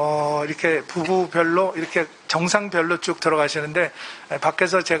이렇게 부부별로 이렇게 정상별로 쭉 들어가시는데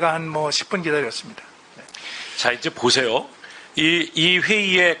밖에서 제가 한 10분 기다렸습니다. 네. 자, 이제 보세요. 이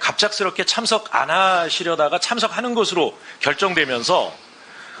회의에 갑작스럽게 참석 안 하시려다가 참석하는 것으로 결정되면서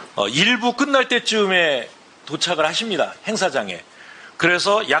일부 끝날 때쯤에 도착을 하십니다. 행사장에.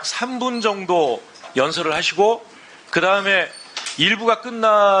 그래서 약 3분 정도 연설을 하시고 그 다음에 일부가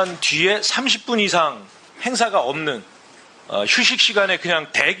끝난 뒤에 30분 이상 행사가 없는 휴식 시간에 그냥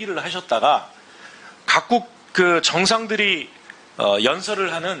대기를 하셨다가 각국 그 정상들이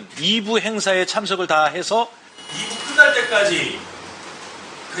연설을 하는 2부 행사에 참석을 다 해서 2부 끝날 때까지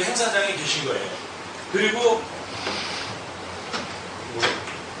그 행사장에 계신 거예요. 그리고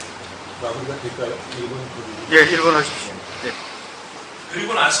마무리가 될까요? 1번. 예, 1번 하십시오. 네.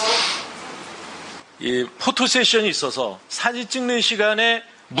 그리고 나서 이 포토 세션이 있어서 사진 찍는 시간에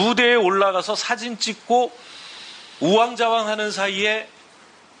무대에 올라가서 사진 찍고 우왕좌왕하는 사이에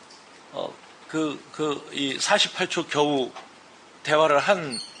이 48초 겨우 대화를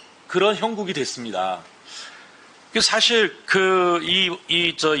한 그런 형국이 됐습니다. 사실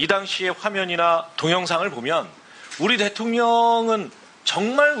이 당시의 화면이나 동영상을 보면 우리 대통령은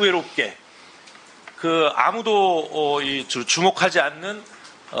정말 외롭게 아무도 주목하지 않는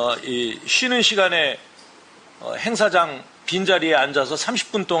쉬는 시간에 행사장 빈자리에 앉아서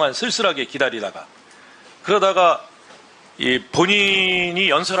 30분 동안 쓸쓸하게 기다리다가 그러다가 본인이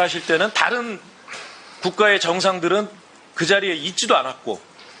연설하실 때는 다른 국가의 정상들은 그 자리에 있지도 않았고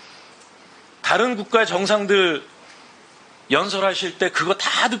다른 국가의 정상들 연설하실 때 그거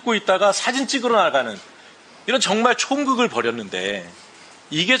다 듣고 있다가 사진 찍으러 나가는 이런 정말 총극을 벌였는데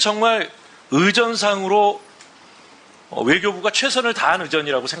이게 정말 의전상으로 외교부가 최선을 다한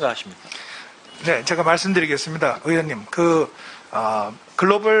의전이라고 생각하십니까? 네, 제가 말씀드리겠습니다. 의원님,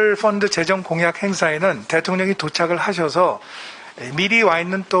 글로벌 펀드 재정 공약 행사에는 대통령이 도착을 하셔서 미리 와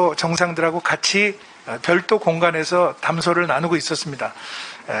있는 또 정상들하고 같이 별도 공간에서 담소를 나누고 있었습니다.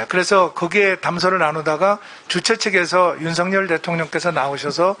 그래서 거기에 담소를 나누다가 주최 측에서 윤석열 대통령께서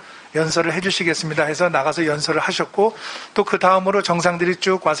나오셔서 연설을 해주시겠습니다 해서 나가서 연설을 하셨고 또 그 다음으로 정상들이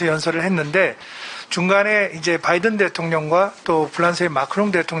쭉 와서 연설을 했는데 중간에 이제 바이든 대통령과 또 프랑스의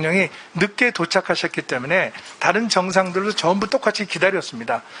마크롱 대통령이 늦게 도착하셨기 때문에 다른 정상들도 전부 똑같이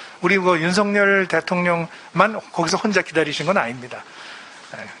기다렸습니다. 우리 윤석열 대통령만 거기서 혼자 기다리신 건 아닙니다.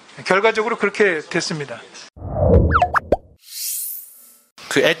 결과적으로 그렇게 됐습니다.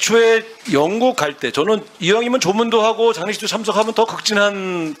 그 애초에 영국 갈 때 저는 이왕이면 조문도 하고 장례식도 참석하면 더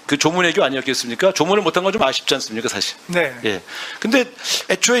극진한 그 조문외교 아니었겠습니까? 조문을 못한 건 좀 아쉽지 않습니까, 사실? 네. 예. 근데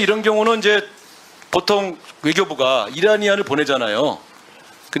애초에 이런 경우는 이제 보통 외교부가 이란이안을 보내잖아요.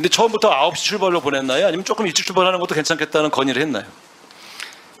 근데 처음부터 9시 출발로 보냈나요? 아니면 조금 일찍 출발하는 것도 괜찮겠다는 건의를 했나요?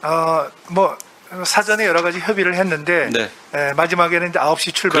 뭐 사전에 여러 가지 협의를 했는데 마지막에는 이제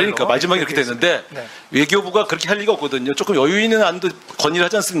 9시 출발로. 그러니까 마지막에 그렇게 됐는데 네. 외교부가 그렇게 할 리가 없거든요. 조금 여유 있는 안도 건의를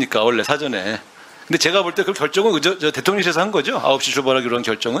하지 않습니까? 원래 사전에. 근데 제가 볼 때 그 결정은 대통령실에서 한 거죠. 9시 출발하기로 한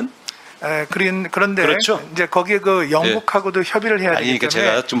결정은. 그런데 그렇죠. 이제 거기에 그 영국하고도 협의를 해야 되기 그러니까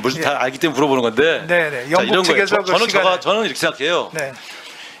때문에. 제가 좀 다 알기 때문에 물어보는 건데. 네네. 자, 영국 이런 거예요. 측에서 저는 이렇게 생각해요. 네.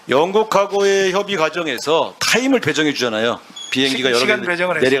 영국하고의 협의 과정에서 타임을 배정해 주잖아요. 비행기가 여러 개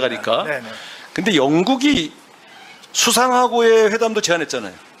내려가니까. 네네. 근데 영국이 수상하고의 회담도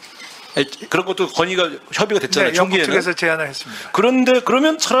제안했잖아요. 그런 것도 협의가 됐잖아요. 네, 영국 초기에는. 측에서 제안을 했습니다. 그런데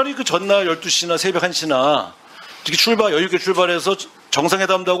그러면 차라리 그 전날 12시나 새벽 1시나 이렇게 여유 있게 출발해서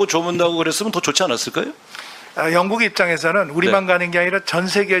정상회담도 하고 조문도 하고 그랬으면 더 좋지 않았을까요? 영국 입장에서는 우리만 가는 게 아니라 전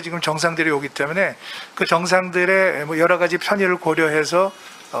세계에 지금 정상들이 오기 때문에 그 정상들의 뭐 여러 가지 편의를 고려해서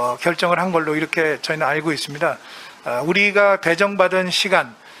결정을 한 걸로 이렇게 저희는 알고 있습니다. 우리가 배정받은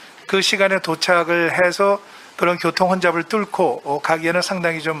시간, 그 시간에 도착을 해서 그런 교통 혼잡을 뚫고 가기에는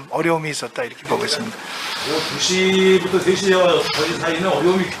상당히 좀 어려움이 있었다 이렇게 보고 있습니다. 2시부터 3시와 거리 사이는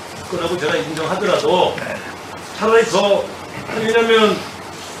어려움이 있거라고 제가 인정하더라도 차라리 더 왜냐하면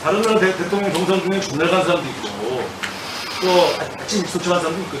다른 나라 대통령 동선 중에 전날 간 사람도 있고 또 아침 일찍 도착한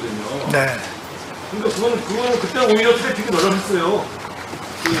사람도 있거든요. 네. 그러니까 그거는 그때 오히려 트래픽이 널널했어요.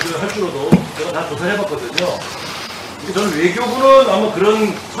 할 줄로도 제가 다 조사해봤거든요. 저는 외교부는 아마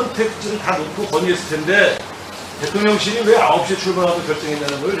그런 선택지를 다 놓고 건의했을 텐데 대통령실이 왜 9시에 출발하고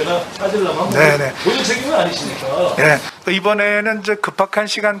결정했냐는 걸 제가 따지려면 본인 책임은 아니시니까. 네. 이번에는 이제 급박한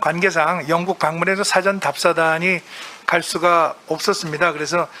시간 관계상 영국 방문해서 사전 답사단이 갈 수가 없었습니다.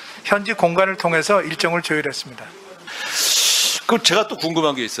 그래서 현지 공간을 통해서 일정을 조율했습니다. 그럼 제가 또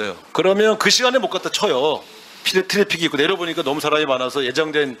궁금한 게 있어요. 그러면 그 시간에 못 갔다 쳐요. 트래픽이 있고 내려보니까 너무 사람이 많아서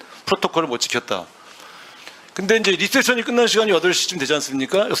예정된 프로토콜을 못 지켰다. 근데 이제 리셉션이 끝난 시간이 8시쯤 되지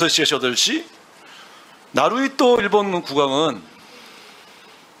않습니까? 6시에서 8시. 나루이 또 일본 국왕은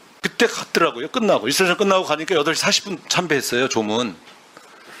그때 갔더라고요. 끝나고. 리셉션 끝나고 가니까 8시 40분 참배했어요. 조문.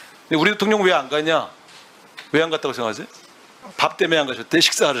 근데 우리 대통령 왜 안 가냐? 왜 안 갔다고 생각하세요? 밥 때문에 안 가셨대.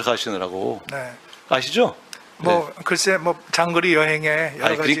 식사하러 가시느라고. 네. 아시죠? 글쎄 장거리 여행에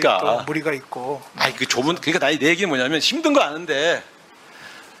여러 가지 또 무리가 있고. 그 조문 그러니까 내 얘기는 뭐냐면 힘든 거 아는데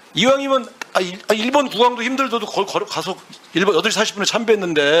이왕이면 일본 국왕도 힘들어도 가서 일본 8시 40분에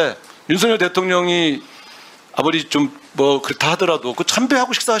참배했는데 윤석열 대통령이 아무리 좀 그렇다 하더라도 그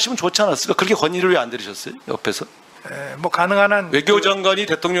참배하고 식사하시면 좋지 않았을까? 그렇게 건의를 왜 안 들으셨어요? 옆에서? 가능한 한 외교장관이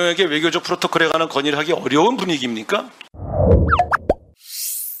대통령에게 외교적 프로토콜에 관한 건의를 하기 어려운 분위기입니까?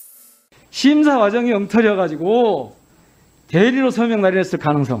 심사 과정이 엉터려가지고 대리로 서명 날인했을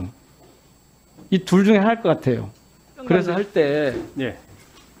가능성 이 둘 중에 하나일 것 같아요. 그래서 할 때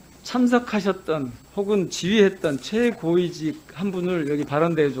참석하셨던 혹은 지휘했던 최고위직 한 분을 여기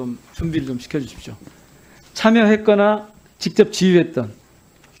발언대에 좀 준비를 좀 시켜주십시오. 참여했거나 직접 지휘했던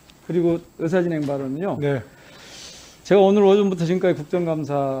그리고 의사진행 발언은요. 제가 오늘 오전부터 지금까지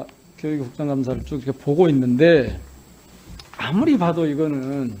국정감사 교육 국정감사를 쭉 이렇게 보고 있는데 아무리 봐도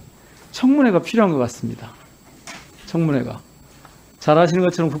이거는 청문회가 필요한 것 같습니다. 청문회가. 잘 아시는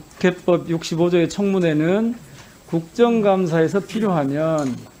것처럼 국회법 65조의 청문회는 국정감사에서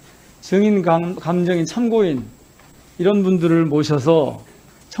필요하면 증인, 감정인, 참고인 이런 분들을 모셔서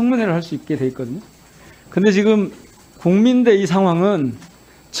청문회를 할 수 있게 돼 있거든요. 근데 지금 국민대 이 상황은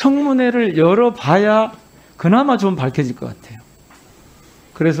청문회를 열어봐야 그나마 좀 밝혀질 것 같아요.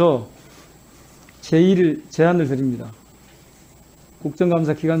 그래서 제안을 드립니다.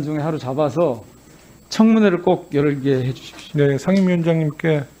 국정감사 기간 중에 하루 잡아서 청문회를 꼭 열게 해주십시오. 네,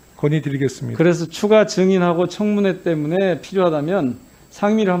 상임위원장님께 건의드리겠습니다. 그래서 추가 증인하고 청문회 때문에 필요하다면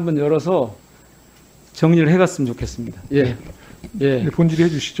상임위를 한번 열어서 정리를 해갔으면 좋겠습니다. 네, 본질이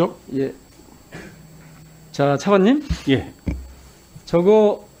해주시죠. 자, 차관님.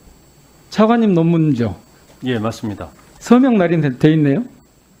 저거 차관님 논문이죠? 맞습니다. 서명 날인 돼 있네요.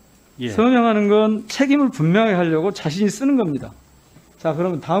 예. 서명하는 건 책임을 분명히 하려고 자신이 쓰는 겁니다. 자,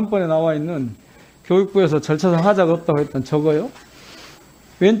 그러면 다음번에 나와 있는 교육부에서 절차상 하자가 없다고 했던 저거요.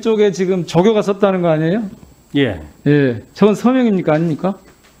 왼쪽에 지금 조교가 썼다는 거 아니에요? 예. 예. 저건 서명입니까? 아닙니까?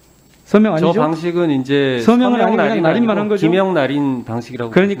 서명 아니죠? 저 방식은 이제 서명은 아니고 그냥 날인만 한 거죠? 기명 날인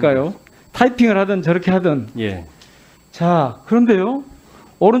방식이라고. 그러니까요. 타이핑을 하든 저렇게 하든. 예. 자, 그런데요.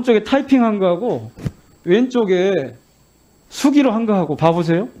 오른쪽에 타이핑한 거하고 왼쪽에 수기로 한 거하고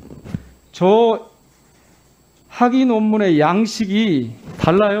봐보세요. 저 학위 논문의 양식이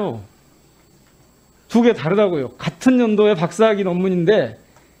달라요. 두 개 다르다고요. 같은 연도의 박사학위 논문인데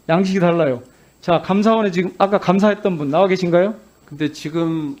양식이 달라요. 자, 감사원에 지금 아까 감사했던 분 나와 계신가요? 근데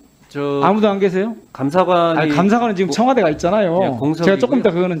지금 아무도 안 계세요? 감사관은 지금 청와대가 있잖아요. 공석이고요. 제가 조금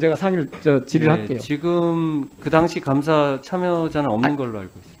이따 그거는 제가 상의를 질의할게요. 지금 그 당시 감사 참여자는 없는 걸로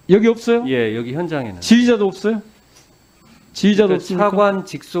알고 있어요. 여기 없어요? 예, 여기 현장에는. 지휘자도 없어요? 지휘자도 없습니까? 차관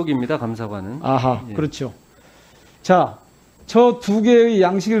직속입니다. 감사관은. 아하, 예. 그렇죠. 자, 저 두 개의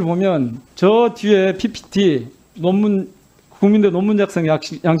양식을 보면 저 뒤에 PPT 논문 국민대 논문 작성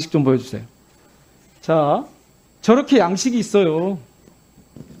양식 좀 보여주세요. 자, 저렇게 양식이 있어요.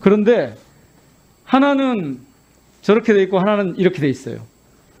 그런데 하나는 저렇게 돼 있고 하나는 이렇게 돼 있어요.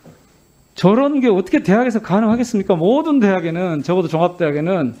 저런 게 어떻게 대학에서 가능하겠습니까? 모든 대학에는, 적어도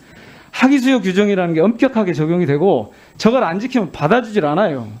종합대학에는 학위 수요 규정이라는 게 엄격하게 적용이 되고 저걸 안 지키면 받아주질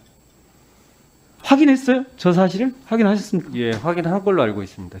않아요. 확인했어요? 저 사실을? 확인하셨습니까? 예, 확인한 걸로 알고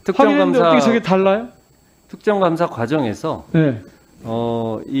있습니다. 확인했는데 어떻게 저게 달라요? 특정감사 과정에서 네.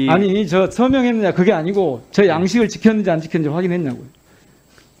 아니, 저 서명했느냐 그게 아니고 저 양식을 지켰는지 안 지켰는지 확인했냐고요.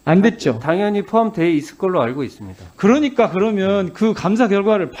 안 됐죠? 당연히 포함되어 있을 걸로 알고 있습니다. 그러니까 그러면 그 감사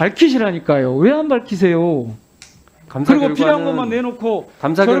결과를 밝히시라니까요. 왜 안 밝히세요? 감사 그리고 결과는, 필요한 것만 내놓고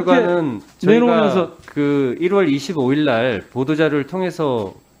감사 결과는 저희가 내놓으면서 그 1월 25일 날 보도자료를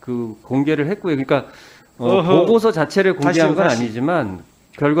통해서 그 공개를 했고요. 그러니까 보고서 자체를 공개한 건 아니지만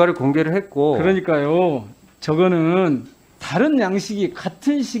결과를 공개를 했고. 그러니까요. 저거는 다른 양식이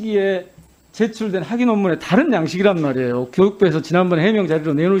같은 시기에 제출된 학위 논문의 다른 양식이란 말이에요. 교육부에서 지난번에 해명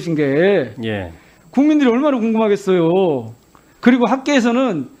자료로 내놓으신 게 예. 국민들이 얼마나 궁금하겠어요. 그리고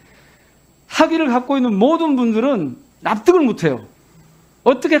학계에서는 학위를 갖고 있는 모든 분들은 납득을 못해요.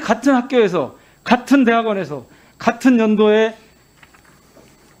 어떻게 같은 학교에서 같은 대학원에서 같은 연도에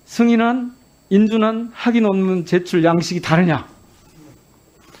승인한 인준한 학위 논문 제출 양식이 다르냐?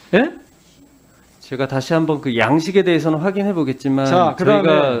 예? 제가 다시 한번 그 양식에 대해서는 확인해 보겠지만 자,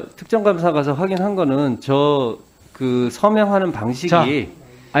 저희가 특정감사 가서 확인한 거는 저 그 서명하는 방식이 자,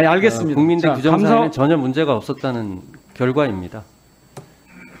 아니 알겠습니다. 국민대 자, 규정상에는 전혀 문제가 없었다는 결과입니다.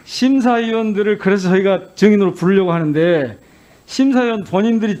 심사위원들을 그래서 저희가 증인으로 부르려고 하는데 심사위원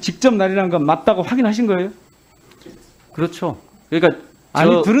본인들이 직접 날인한 건 맞다고 확인하신 거예요? 그렇죠. 그러니까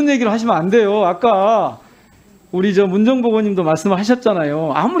아니 들은 얘기를 하시면 안 돼요. 아까 우리 저 문정보고님도 말씀을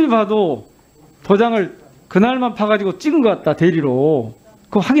하셨잖아요. 아무리 봐도 도장을 그날만 파가지고 찍은 것 같다 대리로.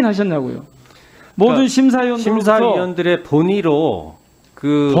 그거 확인하셨냐고요? 모든 그러니까 심사위원들의 본의로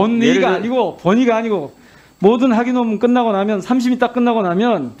그 본의가 아니고 모든 학위 논문 끝나고 나면 30일 딱 끝나고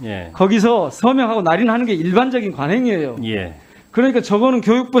나면 예. 거기서 서명하고 날인하는 게 일반적인 관행이에요. 예. 그러니까 저거는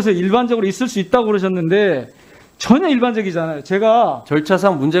교육부에서 일반적으로 있을 수 있다고 그러셨는데 전혀 일반적이잖아요. 제가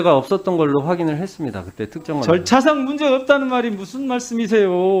절차상 문제가 없었던 걸로 확인을 했습니다. 그때 특정만 절차상 문제가 없다는 말이 무슨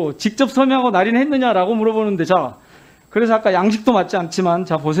말씀이세요? 직접 서명하고 날인했느냐라고 물어보는데 자, 그래서 아까 양식도 맞지 않지만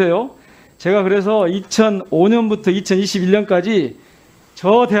자 보세요. 제가 그래서 2005년부터 2021년까지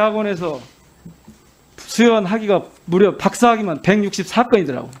저 대학원에서 수여한 학위가 무려 박사학위만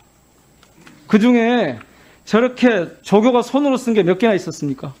 164건이더라고요. 그중에 저렇게 조교가 손으로 쓴 게 몇 개나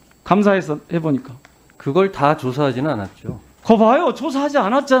있었습니까? 감사해서 해보니까. 그걸 다 조사하지는 않았죠. 거 봐요. 조사하지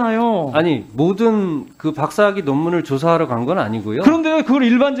않았잖아요. 아니 모든 그 박사학위 논문을 조사하러 간 건 아니고요. 그런데 왜 그걸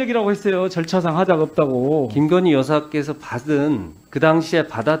일반적이라고 했어요? 절차상 하자가 없다고. 김건희 여사께서 받은 그 당시에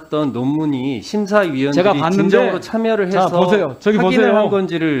받았던 논문이 심사위원들이 제가 봤는데, 진정으로 참여를 해서 자, 보세요. 저기 확인을 보세요. 한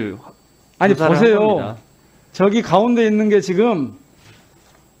건지를 아니 조사를 한 보세요. 겁니다. 저기 가운데 있는 게 지금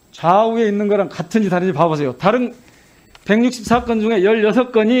좌우에 있는 거랑 같은지 다른지 봐보세요. 다른 164건 중에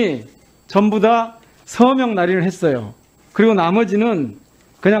 16건이 전부 다 서명 날인을 했어요. 그리고 나머지는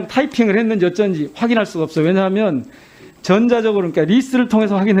그냥 타이핑을 했는지 어쩐지 확인할 수가 없어요. 왜냐하면 전자적으로 그러니까 리스트를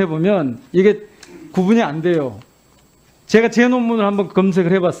통해서 확인해 보면 이게 구분이 안 돼요. 제가 제 논문을 한번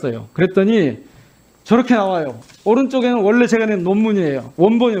검색을 해봤어요. 그랬더니 저렇게 나와요. 오른쪽에는 원래 제가 낸 논문이에요.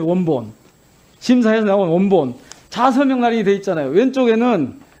 원본이에요. 원본. 심사에서 나온 원본. 자서명 날인이 돼 있잖아요.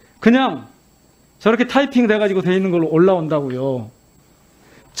 왼쪽에는 그냥 저렇게 타이핑 돼가지고 돼 있는 걸로 올라온다고요.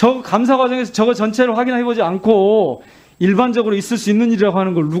 저 감사 과정에서 저거 전체를 확인해보지 않고 일반적으로 있을 수 있는 일이라고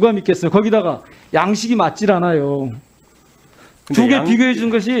하는 걸 누가 믿겠어요? 거기다가 양식이 맞질 않아요. 두 개 비교해 준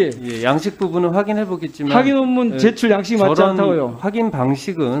것이 예, 양식 부분은 확인해 보겠지만 학위 논문 제출 양식이 맞지 않다고요. 확인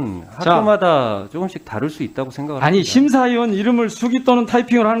방식은 학교마다 조금씩 다를 수 있다고 생각을 아니 합니다. 심사위원 이름을 수기 또는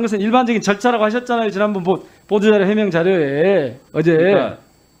타이핑을 하는 것은 일반적인 절차라고 하셨잖아요. 지난번 보도자료 해명 자료에 어제. 그러니까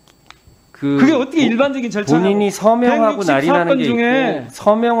그게 어떻게 일반적인 절차냐? 본인이 서명하고 날인하는 게 중에 있고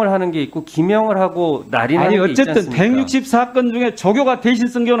서명을 하는 게 있고 기명을 하고 날인하는 게 있지 어쨌든 않습니까? 164건 중에 조교가 대신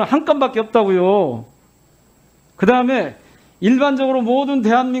쓴 경우는 한 건밖에 없다고요. 그다음에 일반적으로 모든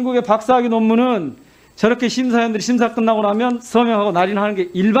대한민국의 박사학위 논문은 저렇게 심사위원들이 심사 끝나고 나면 서명하고 날인하는 게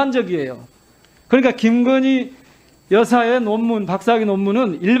일반적이에요. 그러니까 김건희 여사의 논문, 박사학위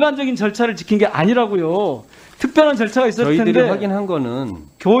논문은 일반적인 절차를 지킨 게 아니라고요. 특별한 절차가 있었을 텐데 저희들이 확인한 거는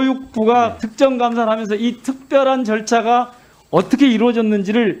교육부가 특정 감사를 하면서 이 특별한 절차가 어떻게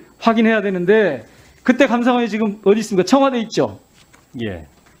이루어졌는지를 확인해야 되는데 그때 감사관이 지금 어디 있습니까? 청와대 있죠? 예.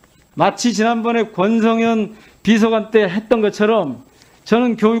 마치 지난번에 권성현 비서관 때 했던 것처럼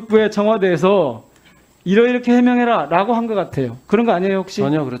저는 교육부의 청와대에서 이렇게 해명해라 라고 한 것 같아요. 그런 거 아니에요 혹시?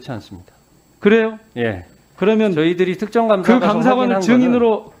 전혀 그렇지 않습니다. 그래요? 예. 그러면 저희들이 특정 감사가 그 감사관을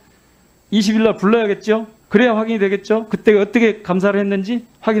증인으로 20일 날 불러야겠죠? 그래야 확인이 되겠죠? 그때 어떻게 감사를 했는지,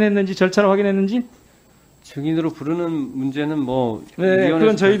 확인했는지, 절차를 확인했는지? 증인으로 부르는 문제는 뭐 네,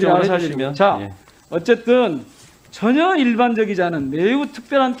 그건 저희들이 알아서 하시면. 자, 예. 어쨌든 전혀 일반적이지 않은 매우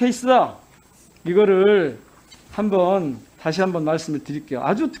특별한 케이스다. 이거를 다시 한번 말씀을 드릴게요.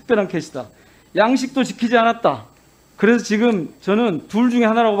 아주 특별한 케이스다. 양식도 지키지 않았다. 그래서 지금 저는 둘 중에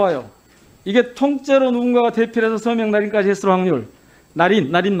하나라고 봐요. 이게 통째로 누군가가 대필해서 서명 날인까지 했을 확률.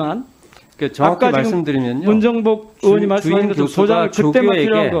 날인만. 정확히 아까 말씀드리면요. 문정복 의원이 말씀하신 것처럼 도장을 그때만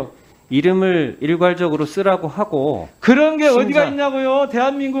필요한 거. 이름을 일괄적으로 쓰라고 하고 그런 게 어디가 있냐고요.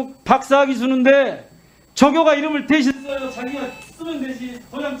 대한민국 박사학위 주는데 조교가 이름을 대신 써요. 자기가 쓰면 되지.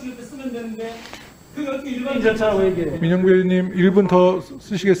 도장 찍을 때 쓰면 되는데 그게 어떻게 일반인 절차라고 얘기해요. 민영배 의원님 1분 더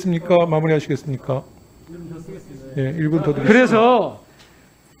쓰시겠습니까? 마무리하시겠습니까? 1분 더 쓰겠습니다. 예, 1분 더 드리겠습니다. 그래서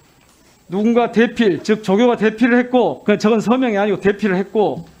누군가 대필, 즉 조교가 대필을 했고 저건 서명이 아니고 대필을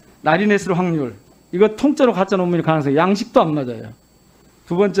했고 날인했을 확률. 이거 통째로 가짜 논문일 가능성이 양식도 안 맞아요.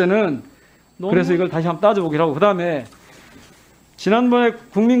 두 번째는 그래서 이걸 다시 한번 따져보기로 하고 그다음에 지난번에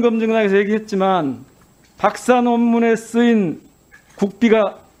국민검증단에서 얘기했지만 박사 논문에 쓰인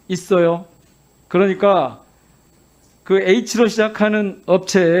국비가 있어요. 그러니까 그 H로 시작하는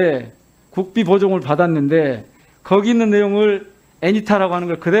업체에 국비 보정을 받았는데 거기 있는 내용을 애니타라고 하는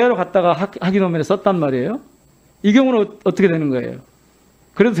걸 그대로 갖다가 학위 논문에 썼단 말이에요. 이 경우는 어떻게 되는 거예요?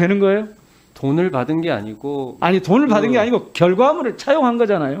 그래도 되는 거예요? 돈을 받은 게 아니고 돈을 받은 게 아니고 결과물을 차용한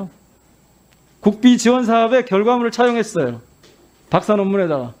거잖아요. 국비 지원 사업에 결과물을 차용했어요. 박사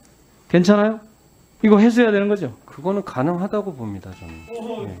논문에다가. 괜찮아요? 이거 해소해야 되는 거죠? 그거는 가능하다고 봅니다,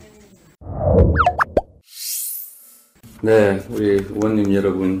 저는. 네. 네, 우리 의원님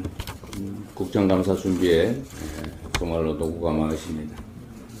여러분, 국정감사 준비에 정말로 노고가 많으십니다.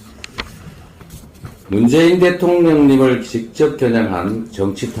 문재인 대통령님을 직접 겨냥한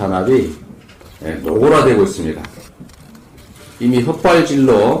정치 탄압이 노골화되고 있습니다. 이미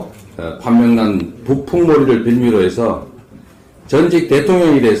헛발질로 판명난 부풍몰이를 빌미로 해서 전직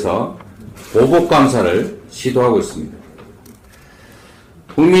대통령실에서 보복감사를 시도하고 있습니다.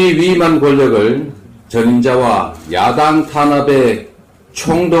 국민이 위임한 권력을 전인자와 야당 탄압에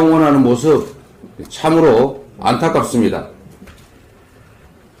총동원하는 모습 참으로 안타깝습니다.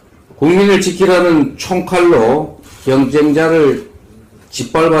 국민을 지키라는 총칼로 경쟁자를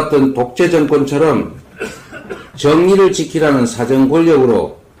짓밟았던 독재 정권처럼 정의를 지키라는 사정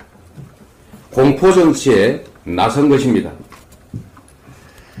권력으로 공포 정치에 나선 것입니다.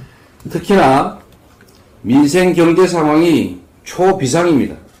 특히나 민생 경제 상황이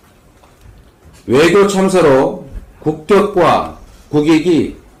초비상입니다. 외교 참사로 국격과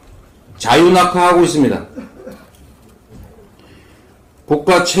국익이 자유낙하하고 있습니다.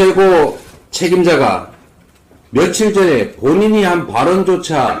 국가 최고 책임자가 며칠 전에 본인이 한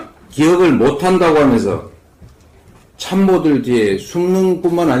발언조차 기억을 못한다고 하면서 참모들 뒤에 숨는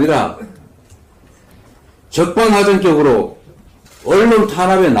뿐만 아니라 적반하장적으로 언론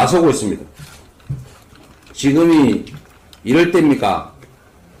탄압에 나서고 있습니다. 지금이 이럴 때입니까?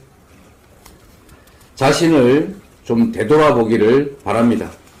 자신을 좀 되돌아보기를 바랍니다.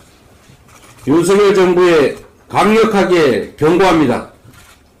 윤석열 정부에 강력하게 경고합니다.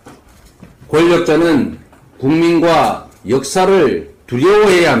 권력자는 국민과 역사를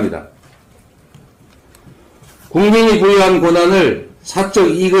두려워해야 합니다. 국민이 부여한 권한을 사적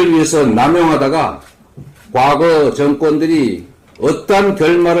이익을 위해서 남용하다가 과거 정권들이 어떠한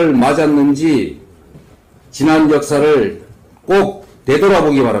결말을 맞았는지 지난 역사를 꼭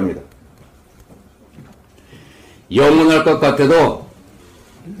되돌아보기 바랍니다. 영원할 것 같아도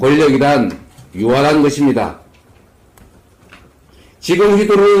권력이란 유한한 것입니다. 지금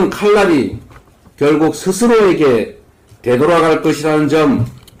휘두르는 칼날이 결국 스스로에게 되돌아갈 것이라는 점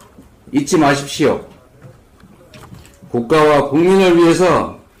잊지 마십시오. 국가와 국민을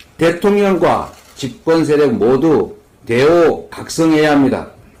위해서 대통령과 집권 세력 모두 대오각성해야 합니다.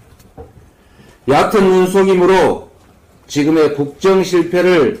 얕은 눈속임으로 지금의 국정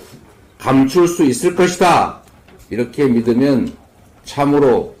실패를 감출 수 있을 것이다. 이렇게 믿으면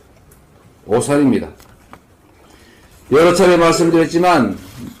참으로 오산입니다. 여러 차례 말씀드렸지만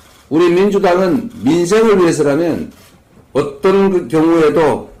우리 민주당은 민생을 위해서라면 어떤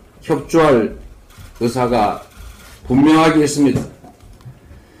경우에도 협조할 의사가 분명하게 있습니다.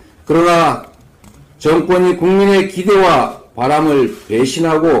 그러나 정권이 국민의 기대와 바람을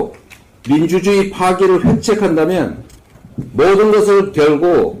배신하고 민주주의 파괴를 획책한다면 모든 것을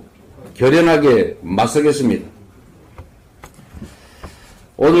결고 결연하게 맞서겠습니다.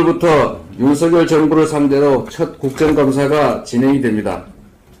 오늘부터 윤석열 정부를 상대로 첫 국정감사가 진행이 됩니다.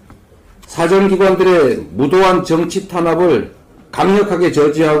 사정기관들의 무도한 정치 탄압을 강력하게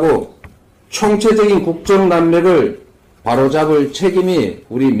저지하고 총체적인 국정난맥을 바로잡을 책임이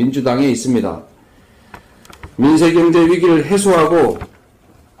우리 민주당에 있습니다. 민생경제 위기를 해소하고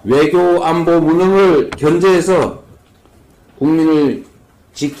외교 안보 무능을 견제해서 국민을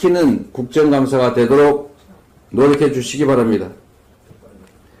지키는 국정감사가 되도록 노력해 주시기 바랍니다.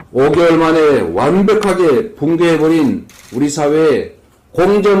 5개월 만에 완벽하게 붕괴해버린 우리 사회의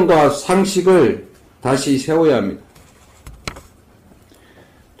공정과 상식을 다시 세워야 합니다.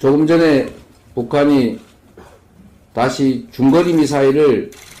 조금 전에 북한이 다시 중거리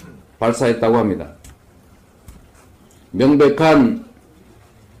미사일을 발사했다고 합니다. 명백한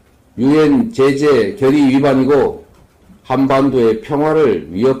유엔 제재 결의 위반이고 한반도의 평화를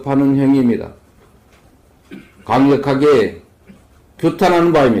위협하는 행위입니다. 강력하게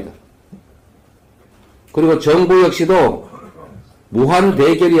규탄하는 바입니다. 그리고 정부 역시도 무한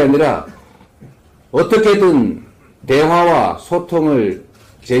대결이 아니라 어떻게든 대화와 소통을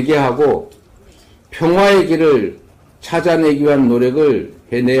재개하고 평화의 길을 찾아내기 위한 노력을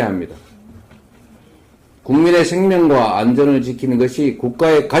해내야 합니다. 국민의 생명과 안전을 지키는 것이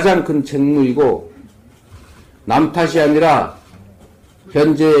국가의 가장 큰 책무이고 남 탓이 아니라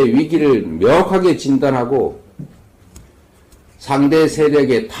현재의 위기를 명확하게 진단하고 상대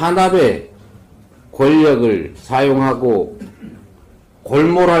세력의 탄압에 권력을 사용하고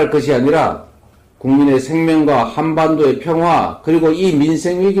골몰할 것이 아니라 국민의 생명과 한반도의 평화 그리고 이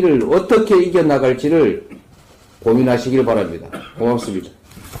민생 위기를 어떻게 이겨나갈지를 고민하시길 바랍니다. 고맙습니다.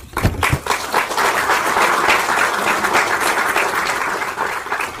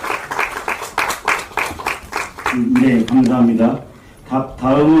 네, 감사합니다.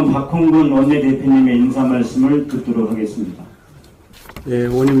 다음은 박홍근 원내대표님의 인사 말씀을 듣도록 하겠습니다. 네,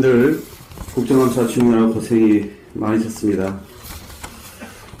 의원님들 국정감사 준비하느라 고생이 많으셨습니다.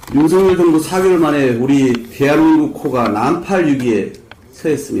 윤석열 정부 4개월 만에 우리 대한민국 코가 난팔 위기에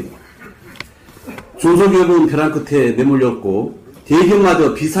처했습니다. 중소기업은 벼랑 끝에 내몰렸고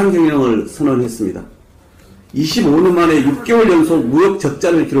대기업마저 비상경영을 선언했습니다. 25년 만에 6개월 연속 무역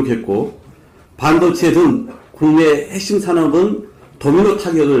적자를 기록했고 반도체 등 국내 핵심 산업은 도미노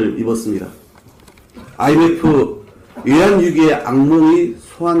타격을 입었습니다. IMF 외환위기의 악몽이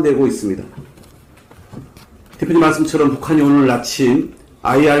소환되고 있습니다. 대표님 말씀처럼 북한이 오늘 아침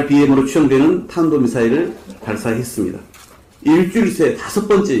IRBM으로 추정되는 탄도미사일을 발사했습니다. 일주일 새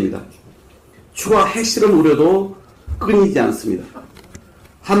 5번째입니다. 추가 핵실험 우려도 끊이지 않습니다.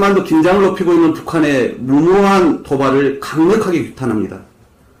 한반도 긴장을 높이고 있는 북한의 무모한 도발을 강력하게 규탄합니다.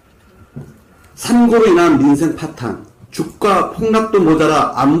 삼고로 인한 민생 파탄, 주가 폭락도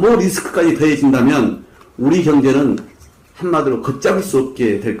모자라 안보 리스크까지 더해진다면 우리 경제는 한마디로 걷잡을 수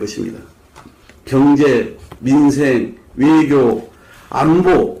없게 될 것입니다. 경제, 민생, 외교,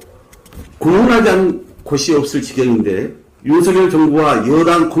 안보 공헌하지 않은 곳이 없을 지경인데 윤석열 정부와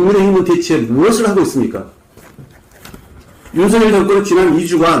여당 국민의힘은 대체 무엇을 하고 있습니까? 윤석열 정권은 지난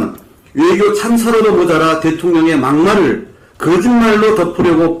 2주간 외교 참사로도 모자라 대통령의 막말을 거짓말로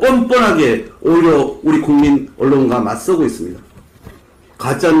덮으려고 뻔뻔하게 오히려 우리 국민 언론과 맞서고 있습니다.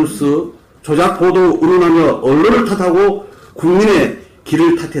 가짜뉴스, 조작 보도 운운하며 언론을 탓하고 국민의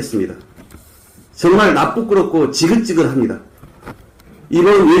길을 탓했습니다. 정말 나쁘끄럽고 지긋지긋합니다.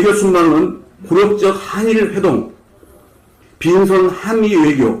 이번 외교 순방은 굴욕적 한일 회동, 빈손 한미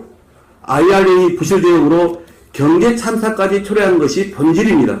외교, IRA 부실 대응으로 경제 참사까지 초래한 것이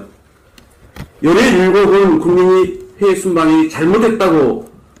본질입니다. 연일 일곱은 국민이 회의 순방이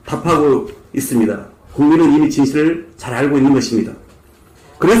잘못했다고 답하고 있습니다. 국민은 이미 진실을 잘 알고 있는 것입니다.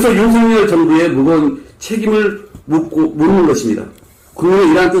 그래서 윤석열 정부의 무거운 책임을 묻는 것입니다.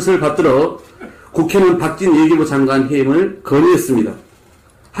 국민의 이러한 뜻을 받들어 국회는 박진 예기부 장관 해임을 건의했습니다.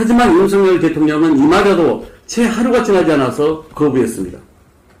 하지만 윤석열 대통령은 이마저도 채 하루가 지나지 않아서 거부했습니다.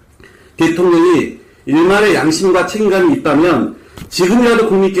 대통령이 일말의 양심과 책임감이 있다면 지금이라도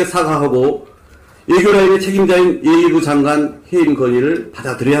국민께 사과하고 외교라인의 책임자인 예의부 장관 해임 건의를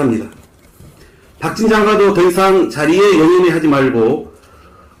받아들여야 합니다. 박진 장관도 더 이상 자리에 연연히 하지 말고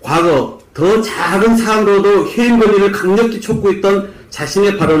과거 더 작은 사안으로도 해임 건의를 강력히 촉구했던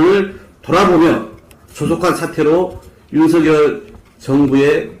자신의 발언을 돌아보며 조속한 사태로 윤석열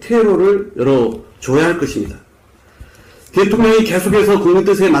정부의 퇴로를 열어줘야 할 것입니다. 대통령이 계속해서 국민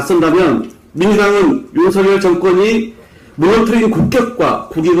뜻에 맞선다면 민주당은 윤석열 정권이 무너뜨린 국격과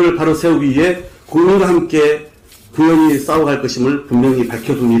국익을 바로 세우기 위해 국민과 함께 부연히 싸워갈 것임을 분명히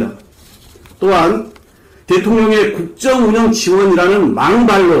밝혀둡니다. 또한 대통령의 국정운영 지원이라는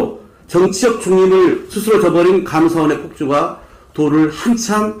망발로 정치적 중립을 스스로 저버린 감사원의 폭주가 도를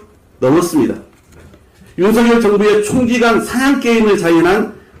한참 넘었습니다. 윤석열 정부의 총기간 사냥게임을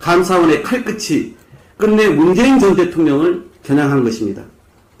자연한 감사원의 칼끝이 끝내 문재인 전 대통령을 겨냥한 것입니다.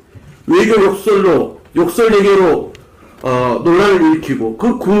 외교 욕설 외교로 논란을 일으키고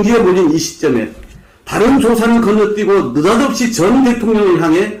그 궁지에 몰린 이 시점에 다른 조사는 건너뛰고 느닷없이 전 대통령을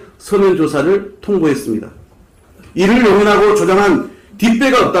향해 서면 조사를 통보했습니다. 이를 용인하고 조장한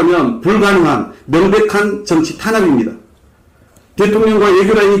뒷배가 없다면 불가능한 명백한 정치 탄압입니다. 대통령과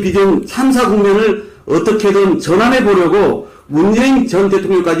외교라인이 빚은 참사 국면을 어떻게든 전환해 보려고 문재인 전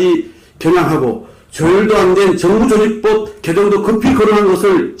대통령까지 겨냥하고 조율도 안 된 정부조직법 개정도 급히 거론한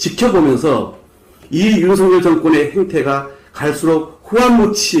것을 지켜보면서 이 윤석열 정권의 행태가 갈수록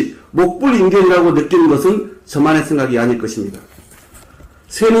후한무치 목불인견이라고 느끼는 것은 저만의 생각이 아닐 것입니다.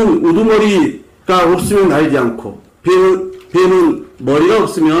 새는 우두머리가 없으면 날지 않고 뱀은 머리가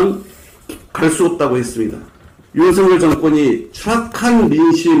없으면 갈 수 없다고 했습니다. 윤석열 정권이 추락한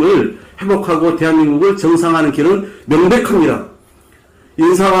민심을 회복하고 대한민국을 정상화하는 길은 명백합니다.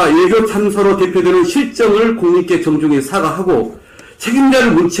 인사와 외교 참사로 대표되는 실정을 국민께 정중히 사과하고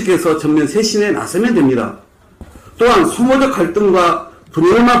책임자를 문책해서 전면 쇄신에 나서면 됩니다. 또한 소모적 갈등과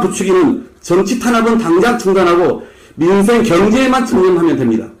분열만 부추기는 정치 탄압은 당장 중단하고 민생 경제에만 전념하면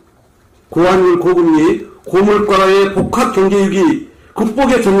됩니다. 고환율, 고금리, 고물가의 복합 경제위기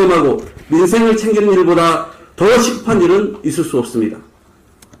극복에 전념하고 민생을 챙기는 일보다 더 시급한 일은 있을 수 없습니다.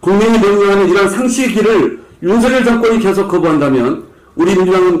 국민이 명령하는 이러한 상식의 길을 윤석열 정권이 계속 거부한다면 우리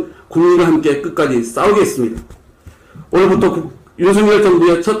민주당은 국민과 함께 끝까지 싸우겠습니다. 오늘부터 윤석열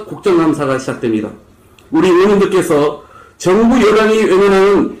정부의 첫 국정감사가 시작됩니다. 우리 의원님들께서 정부 여당이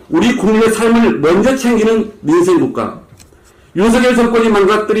외면하는 우리 국민의 삶을 먼저 챙기는 민생국가, 윤석열 정권이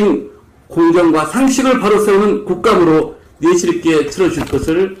망가뜨린 공정과 상식을 바로 세우는 국감으로 내실 있게 치러주실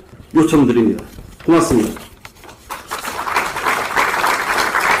것을 요청드립니다. 고맙습니다.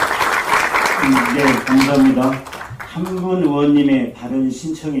 네, 감사합니다. 한 분 의원님의 다른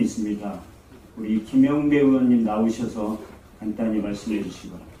신청이 있습니다. 우리 김영배 의원님 나오셔서 간단히 말씀해 주시기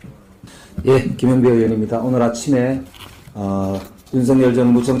바랍니다. 예, 김영배 의원입니다. 오늘 아침에 윤석열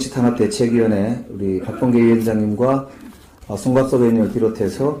정부 정치탄압대책위원회 우리 박범계 위원장님과 송갑석 의원님을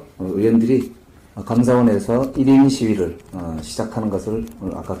비롯해서 의원들이 감사원에서 1인 시위를 시작하는 것을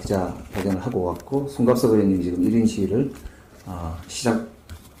오늘 아까 기자회견을 하고 왔고, 송갑석 의원님이 지금 1인 시위를 시작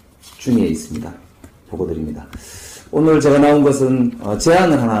중에 있습니다. 보고드립니다. 오늘 제가 나온 것은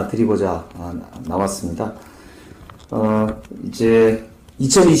제안을 하나 드리고자 나왔습니다. 이제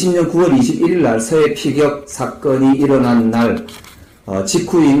 2020년 9월 21일 날 서해 피격 사건이 일어난 날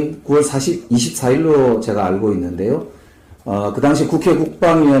직후인 9월 24일로 제가 알고 있는데요. 그 당시 국회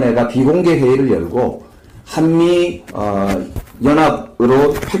국방위원회가 비공개 회의를 열고 한미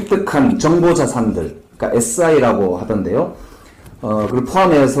연합으로 획득한 정보 자산들, 그러니까 SI라고 하던데요. 그걸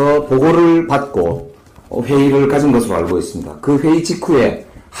포함해서 보고를 받고 회의를 가진 것으로 알고 있습니다. 그 회의 직후에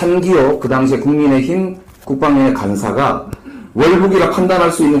한기호 그 당시에 국민의힘 국방위원회 간사가 월북이라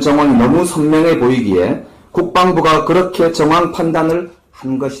판단할 수 있는 정황이 너무 선명해 보이기에 국방부가 그렇게 정황 판단을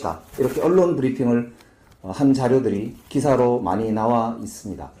한 것이다, 이렇게 언론 브리핑을 한 자료들이 기사로 많이 나와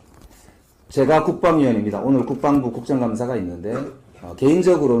있습니다. 제가 국방위원입니다. 오늘 국방부 국정감사가 있는데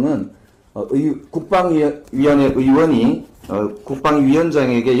개인적으로는 국방위원회 의원이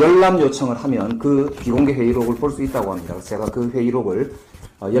국방위원장에게 열람 요청을 하면 그 비공개 회의록을 볼 수 있다고 합니다. 그래서 제가 그 회의록을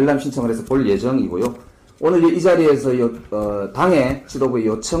열람 신청을 해서 볼 예정이고요. 오늘 이 자리에서 당의 지도부에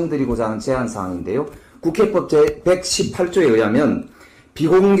요청드리고자 하는 제안사항인데요. 국회법 제118조에 의하면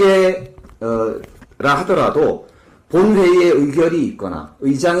비공개라 하더라도 본회의에 의결이 있거나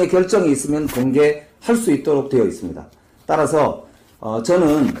의장의 결정이 있으면 공개할 수 있도록 되어 있습니다. 따라서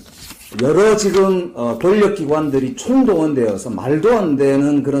저는 여러 지금 권력기관들이 총동원되어서 말도 안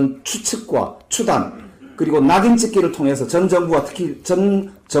되는 그런 추측과 추단, 그리고 낙인 찍기를 통해서 전 정부와 특히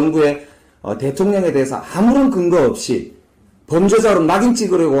전 정부의 대통령에 대해서 아무런 근거 없이 범죄자로 낙인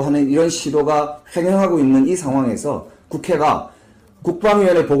찍으려고 하는 이런 시도가 횡행하고 있는 이 상황에서 국회가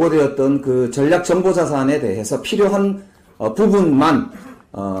국방위원회에 보고되었던 그 전략정보자산에 대해서 필요한 부분만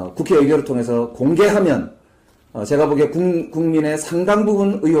국회 의결을 통해서 공개하면 제가 보기에 국민의 상당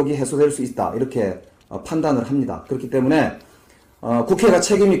부분 의혹이 해소될 수 있다 이렇게 판단을 합니다. 그렇기 때문에 국회가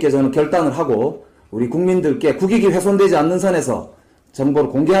책임있게 저는 결단을 하고 우리 국민들께 국익이 훼손되지 않는 선에서 정보를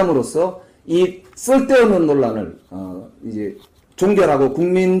공개함으로써 이 쓸데없는 논란을 이제 종결하고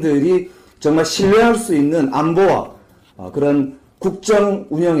국민들이 정말 신뢰할 수 있는 안보와 그런 국정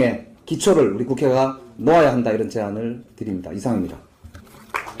운영의 기초를 우리 국회가 놓아야 한다 이런 제안을 드립니다. 이상입니다.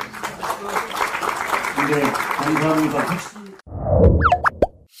 네, 감사합니다.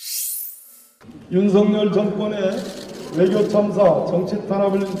 윤석열 정권의 외교 참사, 정치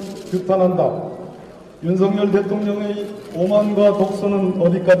탄압을 규탄한다. 윤석열 대통령의 오만과 독선은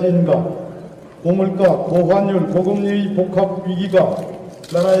어디까지인가? 고물가, 고환율, 고금리의 복합 위기가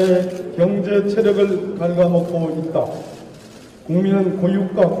나라의 경제 체력을 갉아먹고 있다. 국민은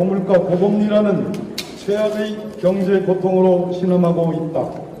고유가, 고물가, 고금리라는 최악의 경제 고통으로 신음하고 있다.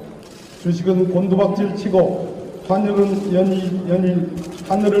 주식은 곤두박질 치고 환율은 연일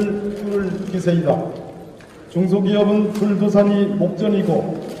하늘을 뚫을 기세이다. 중소기업은 불도산이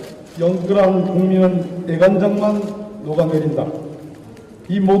목전이고 영끌한 국민은 애간장만 녹아내린다.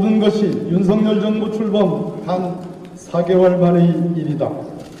 이 모든 것이 윤석열 정부 출범 단 4개월 만의 일이다.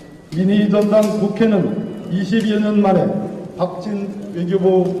 민의 전당 국회는 20여 년 만에 박진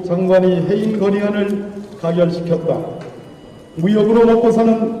외교부 장관이 해임 건의안을 가결시켰다. 무역으로 먹고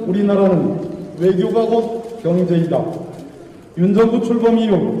사는 우리나라는 외교가 곧 경제이다. 윤 정부 출범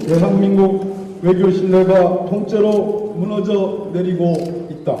이후 대한민국 외교 신뢰가 통째로 무너져 내리고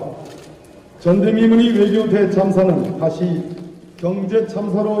있다. 전대미문의 외교 대참사는 다시 경제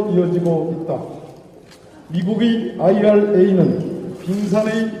참사로 이어지고 있다. 미국의 IRA는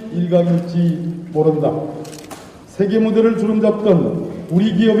빙산의 일각일지 모른다. 세계 무대를 주름잡던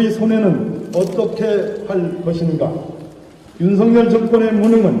우리 기업의 손해는 어떻게 할 것인가? 윤석열 정권의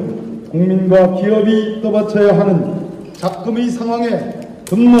무능은 국민과 기업이 떠받쳐야 하는 작금의 상황에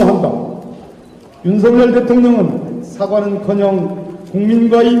분노한다. 윤석열 대통령은 사과는커녕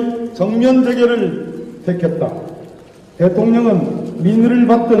국민과의 정면 대결을 택했다. 대통령은 민의를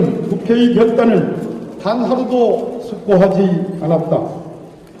받던 국회의 결단을 단 하루도 숙고하지 않았다.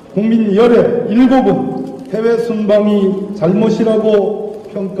 국민 열의 7은 해외 순방이 잘못이라고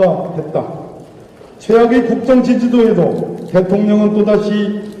평가했다. 최악의 국정 지지도에도 대통령은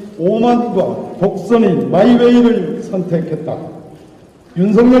또다시 오만과 독선의 마이웨이를 선택했다.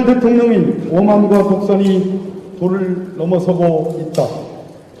 윤석열 대통령의 오만과 독선이 도를 넘어서고 있다.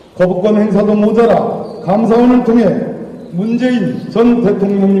 거부권 행사도 모자라 감사원을 통해 문재인 전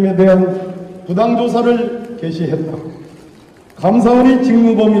대통령님에 대한 부당조사를 개시했다. 감사원의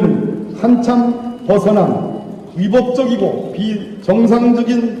직무 범위를 한참 벗어난 위법적이고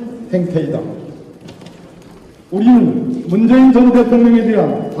비정상적인 행태이다. 우리는 문재인 전 대통령에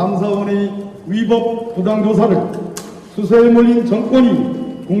대한 감사원의 위법 부당조사를 수세에 몰린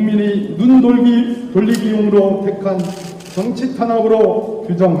정권이 국민의 눈 돌리기용으로 택한 정치 탄압으로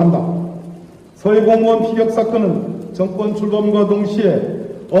규정한다. 서해 공무원 피격 사건은 정권 출범과 동시에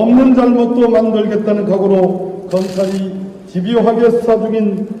없는 잘못도 만들겠다는 각오로 검찰이 집요하게 수사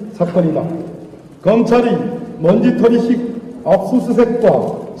중인 사건이다. 검찰이 먼지털이식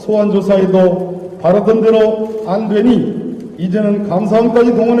압수수색과 소환조사에도 바라던 대로 안 되니 이제는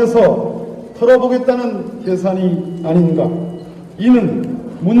감사원까지 동원해서 털어보겠다는 계산이 아닌가. 이는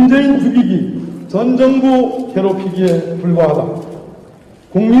문재인 죽이기, 전 정부 괴롭히기에 불과하다.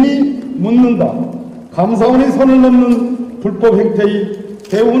 국민이 묻는다. 감사원의 선을 넘는 불법 행태의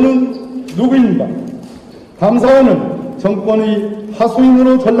배후는 누구인가? 감사원을 정권의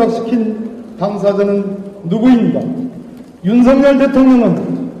하수인으로 전락시킨 당사자는 누구인가? 윤석열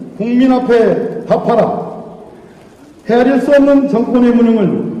대통령은 국민 앞에 답하라. 헤아릴 수 없는 정권의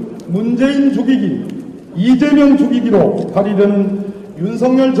무능을 문재인 죽이기, 이재명 죽이기로 가리려는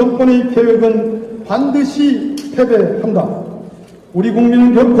윤석열 정권의 계획은 반드시 패배한다. 우리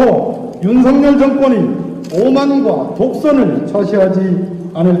국민은 결코 윤석열 정권이 오만과 독선을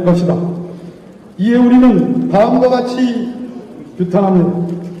좌시하지 않을 것이다. 이에 우리는 다음과 같이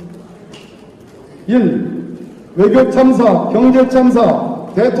규탄합니다. 1. 외교 참사, 경제 참사,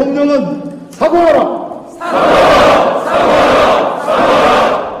 대통령은 사과하라! 사과하라! 사과하라!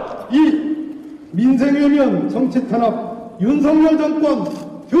 사과하라! 2. 민생외면 정치 탄압, 윤석열 정권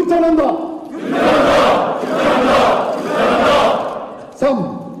규탄한다! 규탄한다! 규탄한다! 규탄한다!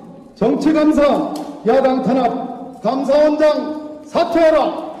 3. 정치 감사, 야당 탄압, 감사원장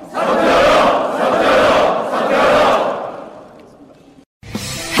사퇴하라! 사퇴하라! 사퇴하라! 사퇴하라!